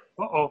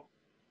 Uh-oh.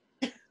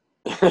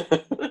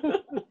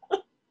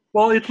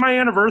 Well, it's my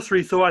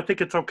anniversary, so I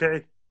think it's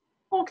okay.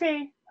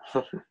 Okay.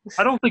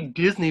 I don't think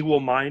Disney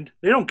will mind.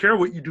 They don't care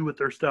what you do with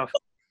their stuff.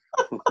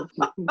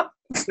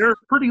 They're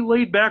a pretty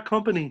laid-back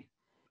company.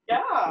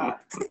 Yeah.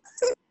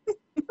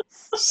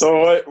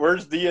 So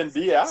where's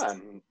D&D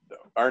on?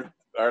 Are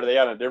they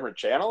on a different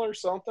channel or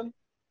something?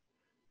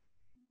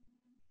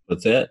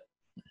 What's that?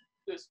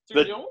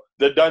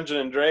 The Dungeon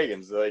and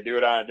Dragons. Do they do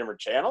it on a different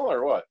channel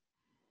or what?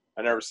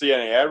 I never see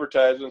any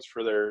advertisements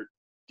for their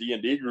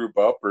D&D group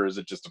up, or is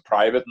it just a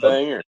private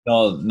thing? Or?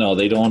 No,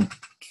 they don't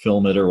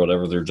film it or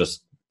whatever. They're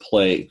just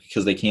play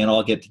because they can't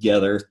all get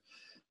together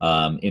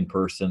in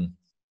person.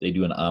 They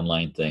do an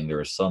online thing.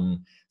 There's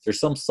some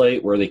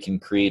site where they can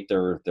create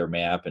their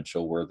map and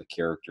show where the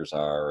characters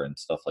are and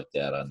stuff like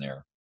that on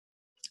there,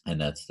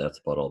 and that's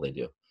about all they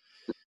do.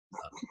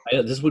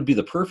 This would be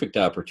the perfect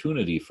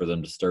opportunity for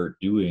them to start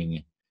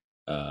doing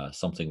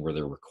something where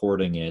they're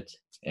recording it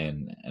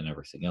and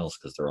everything else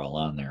because they're all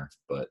on there.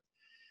 But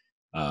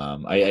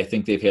I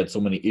think they've had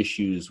so many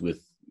issues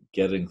with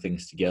getting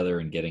things together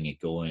and getting it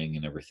going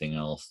and everything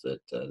else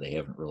that they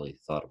haven't really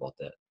thought about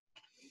that.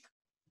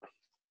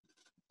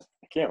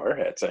 I can't wear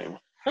hats anymore.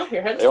 Oh,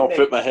 your head's they don't too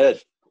fit my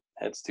head.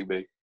 Head's too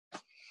big.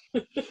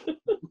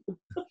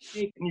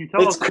 Hey, can you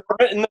tell us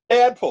Kermit in the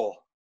tadpole.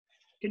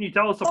 Can you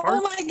tell us apart?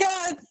 Oh my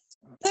God.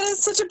 That is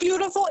such a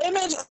beautiful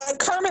image.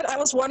 Kermit, I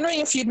was wondering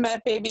if you'd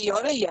met Baby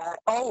Yoda yet.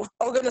 Oh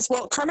goodness.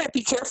 Well, Kermit,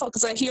 be careful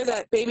because I hear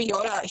that Baby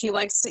Yoda, he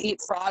likes to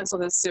eat frogs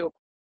with his soup.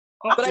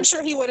 But I'm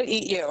sure he wouldn't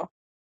eat you.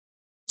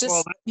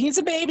 He's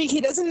a baby.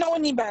 He doesn't know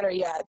any better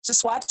yet.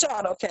 Just watch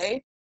out,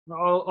 okay?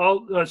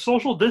 I'll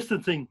social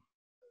distancing.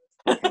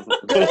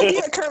 Good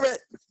idea, Kermit.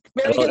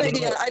 Very good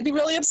idea. I'd be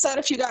really upset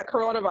if you got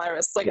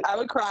coronavirus. Like, I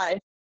would cry.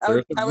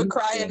 I would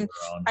cry and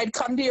I'd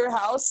come to your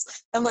house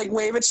and like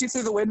wave at you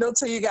through the window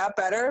till you got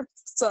better.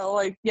 So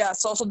like, yeah,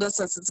 social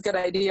distance, it's a good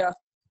idea.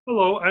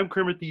 Hello, I'm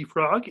Kermit the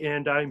Frog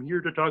and I'm here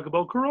to talk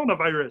about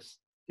coronavirus.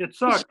 It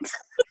sucks.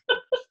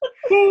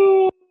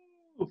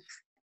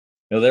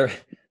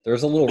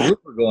 There's a little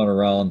rumor going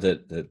around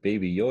that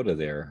Baby Yoda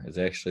there is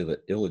actually the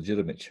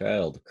illegitimate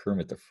child of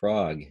Kermit the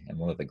Frog and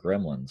one of the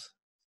gremlins.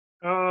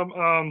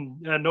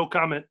 No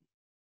comment.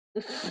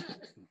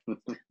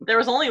 There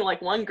was only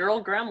like one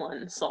girl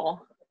gremlin, so.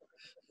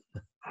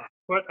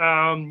 But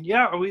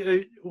yeah,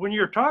 when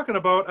you're talking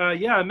about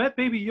I met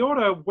Baby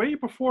Yoda way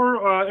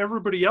before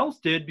everybody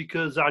else did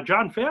because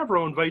Jon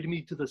Favreau invited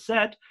me to the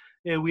set,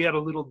 and we had a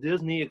little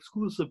Disney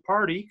exclusive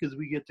party because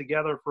we get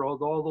together for all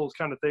those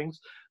kind of things.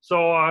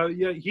 So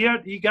yeah,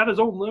 he got his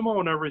own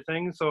limo and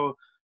everything. So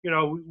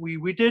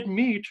we did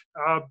meet.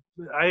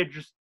 I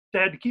just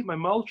had to keep my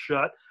mouth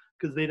shut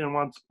because they didn't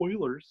want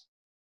spoilers.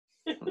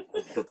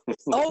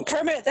 Oh,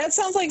 Kermit, that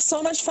sounds like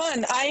so much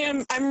fun.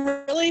 I'm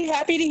really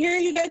happy to hear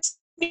you guys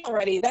meet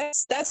already.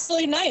 That's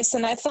really nice,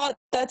 and I thought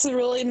that's a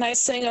really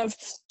nice thing of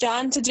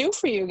John to do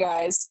for you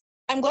guys.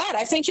 I'm glad.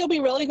 I think you'll be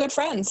really good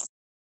friends.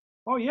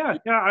 Oh yeah.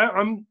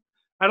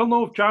 I don't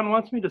know if John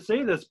wants me to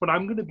say this, but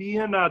I'm going to be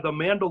in the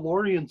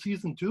Mandalorian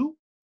season 2.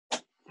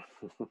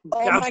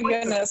 Oh yeah, my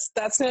goodness,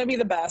 that's going to be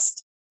the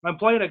best. I'm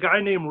playing a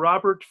guy named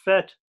Robert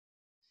Fett.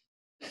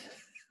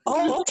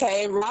 Oh,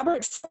 okay,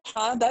 Robert.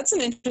 That's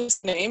an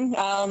interesting name.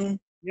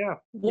 Yeah.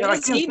 What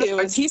does he do?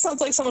 He sounds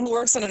like someone who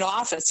works in an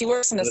office. He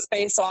works in a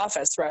space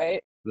office,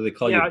 right? Do they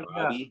call you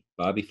Bobby? Yeah.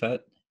 Bobby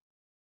Fett?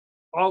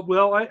 Oh,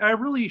 well, I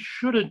really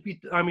shouldn't be.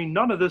 I mean,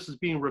 none of this is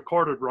being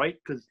recorded, right?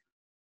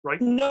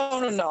 Right?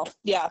 No.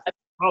 Yeah.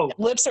 Oh.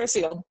 Lips are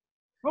sealed.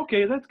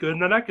 Okay, that's good.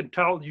 And then I can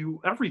tell you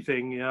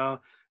everything.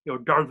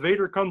 Darth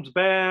Vader comes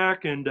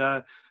back, and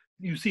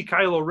you see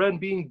Kylo Ren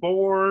being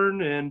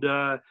born, and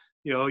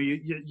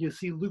you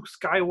see Luke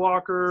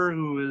Skywalker,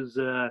 who is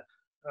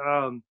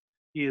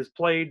he is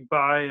played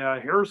by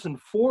Harrison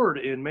Ford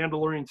in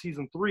Mandalorian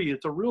season 3.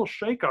 It's a real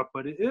shakeup,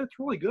 but it's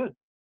really good.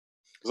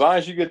 As long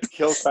as you get to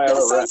kill Kylo Ren.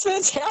 That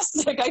sounds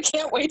fantastic. I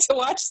can't wait to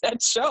watch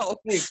that show.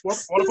 Hey, what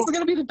this is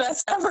going to be the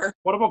best ever.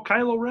 What about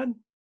Kylo Ren?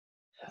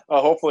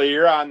 Hopefully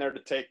you're on there to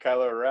take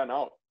Kylo Ren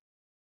out.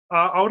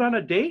 Out on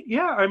a date?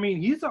 Yeah, I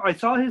mean, I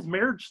saw his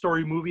Marriage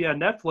Story movie on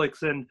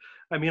Netflix, and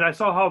I mean, I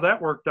saw how that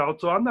worked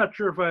out. So I'm not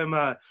sure if I'm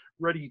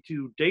ready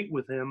to date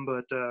with him,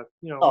 but Oh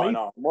maybe.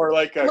 No, more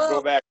like a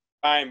go back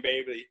time,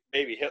 baby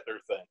Hitler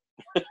thing.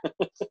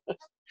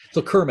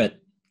 So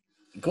Kermit,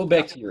 go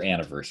back to your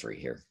anniversary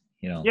here.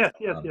 Yes.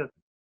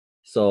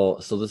 So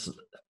this is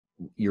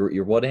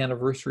your what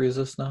anniversary is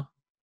this now?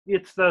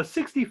 It's the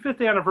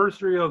 65th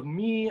anniversary of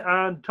me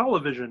on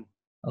television.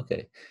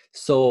 Okay,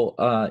 so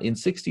in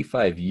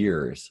 65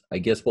 years, I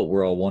guess what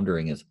we're all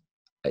wondering is,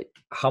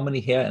 how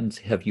many hands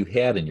have you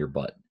had in your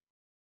butt?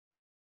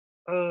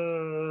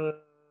 I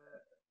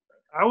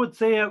would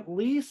say at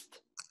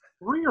least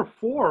 3 or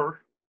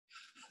 4.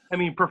 I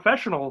mean,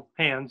 professional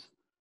hands.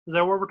 Is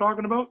that what we're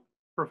talking about?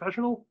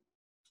 Professional?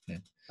 Okay.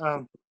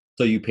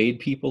 So you paid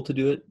people to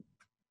do it?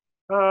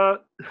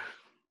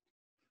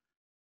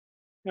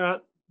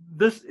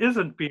 This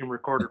isn't being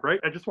recorded, right?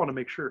 I just want to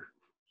make sure.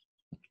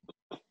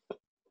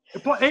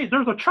 Hey,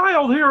 there's a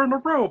child here in the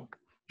room.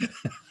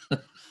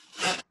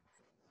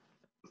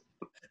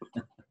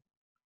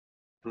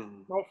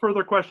 No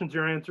further questions,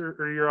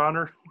 Your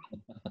Honor.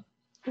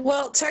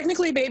 Well,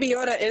 technically, Baby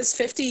Yoda is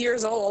 50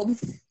 years old,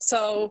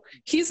 so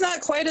he's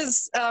not quite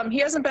as he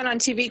hasn't been on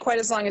TV quite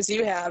as long as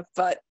you have,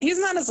 but he's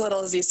not as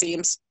little as he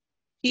seems.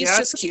 He's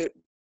just cute.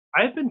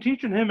 I've been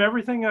teaching him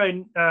everything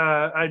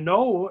I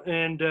know,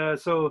 and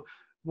so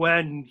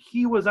when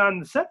he was on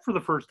the set for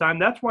the first time,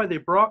 that's why they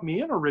brought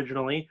me in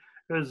originally.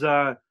 Because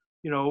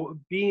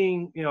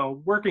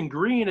working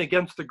green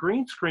against the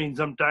green screen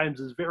sometimes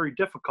is very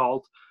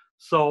difficult.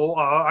 So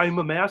I'm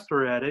a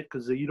master at it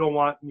because you don't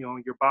want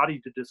your body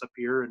to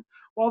disappear. And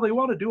while they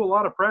want to do a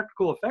lot of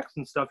practical effects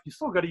and stuff, you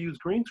still got to use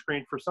green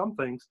screen for some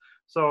things.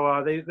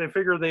 So they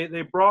figure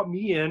they brought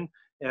me in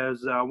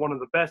as one of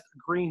the best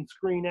green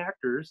screen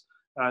actors.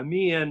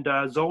 Me and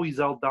Zoe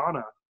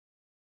Saldana,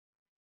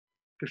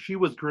 because she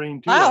was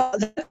green too. Wow.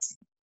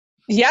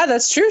 Yeah,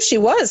 that's true. She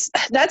was.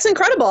 That's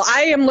incredible.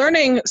 I am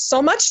learning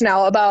so much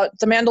now about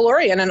The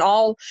Mandalorian and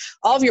all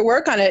of your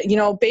work on it.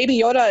 Baby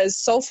Yoda is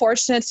so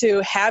fortunate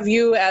to have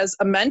you as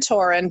a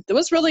mentor, and it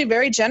was really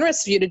very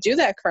generous of you to do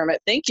that,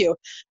 Kermit. Thank you.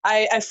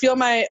 I feel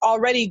my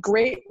already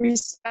great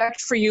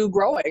respect for you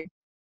growing.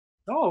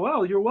 Oh,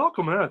 well, you're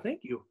welcome.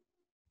 Thank you.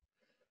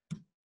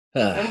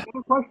 Any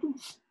other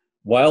questions?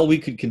 While we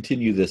could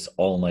continue this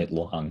all night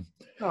long.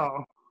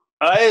 Oh.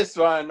 I just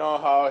want to know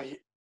how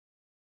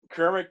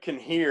Kermit can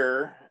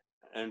hear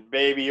and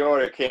Baby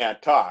Yoda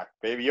can't talk.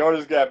 Baby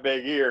Yoda's got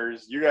big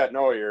ears. You got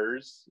no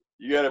ears.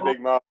 You got a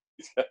big mouth.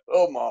 He's got a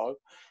little mouth.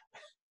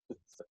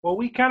 Well,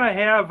 we kind of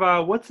have,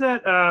 what's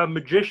that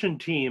magician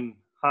team?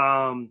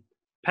 Penn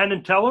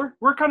and Teller?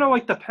 We're kind of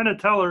like the Penn and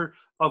Teller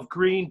of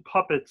green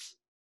puppets.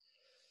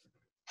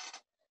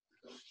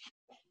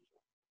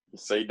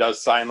 So he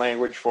does sign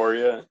language for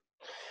you?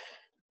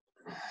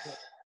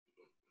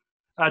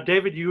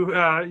 David, you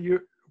were you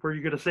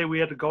going to say we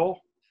had to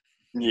go?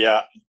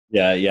 Yeah.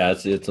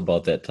 It's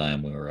about that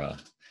time. We're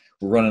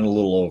running a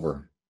little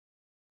over.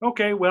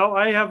 Okay, well,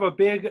 I have a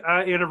big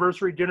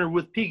anniversary dinner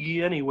with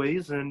Piggy,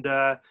 anyways, and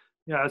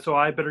so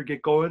I better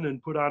get going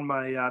and put on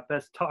my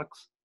best tux.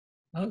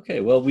 Okay,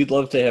 well, we'd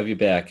love to have you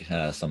back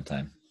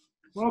sometime.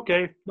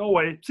 Okay, no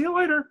way. See you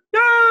later.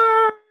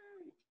 Yay!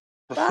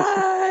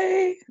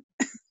 Bye.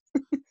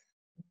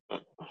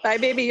 Bye,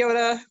 Baby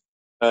Yoda.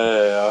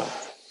 Oh,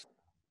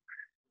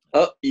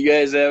 you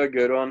guys have a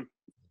good one.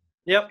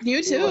 Yep.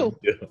 You too.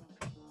 Yeah.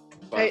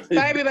 All right,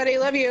 bye, everybody.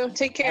 Love you.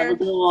 Take care. Have a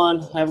good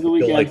one. Have a good I feel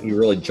weekend. like we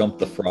really jumped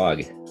the frog.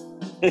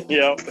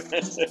 Yep.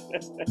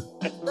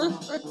 All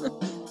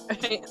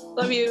right,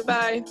 love you.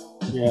 Bye.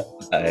 Yeah.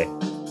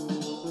 Bye.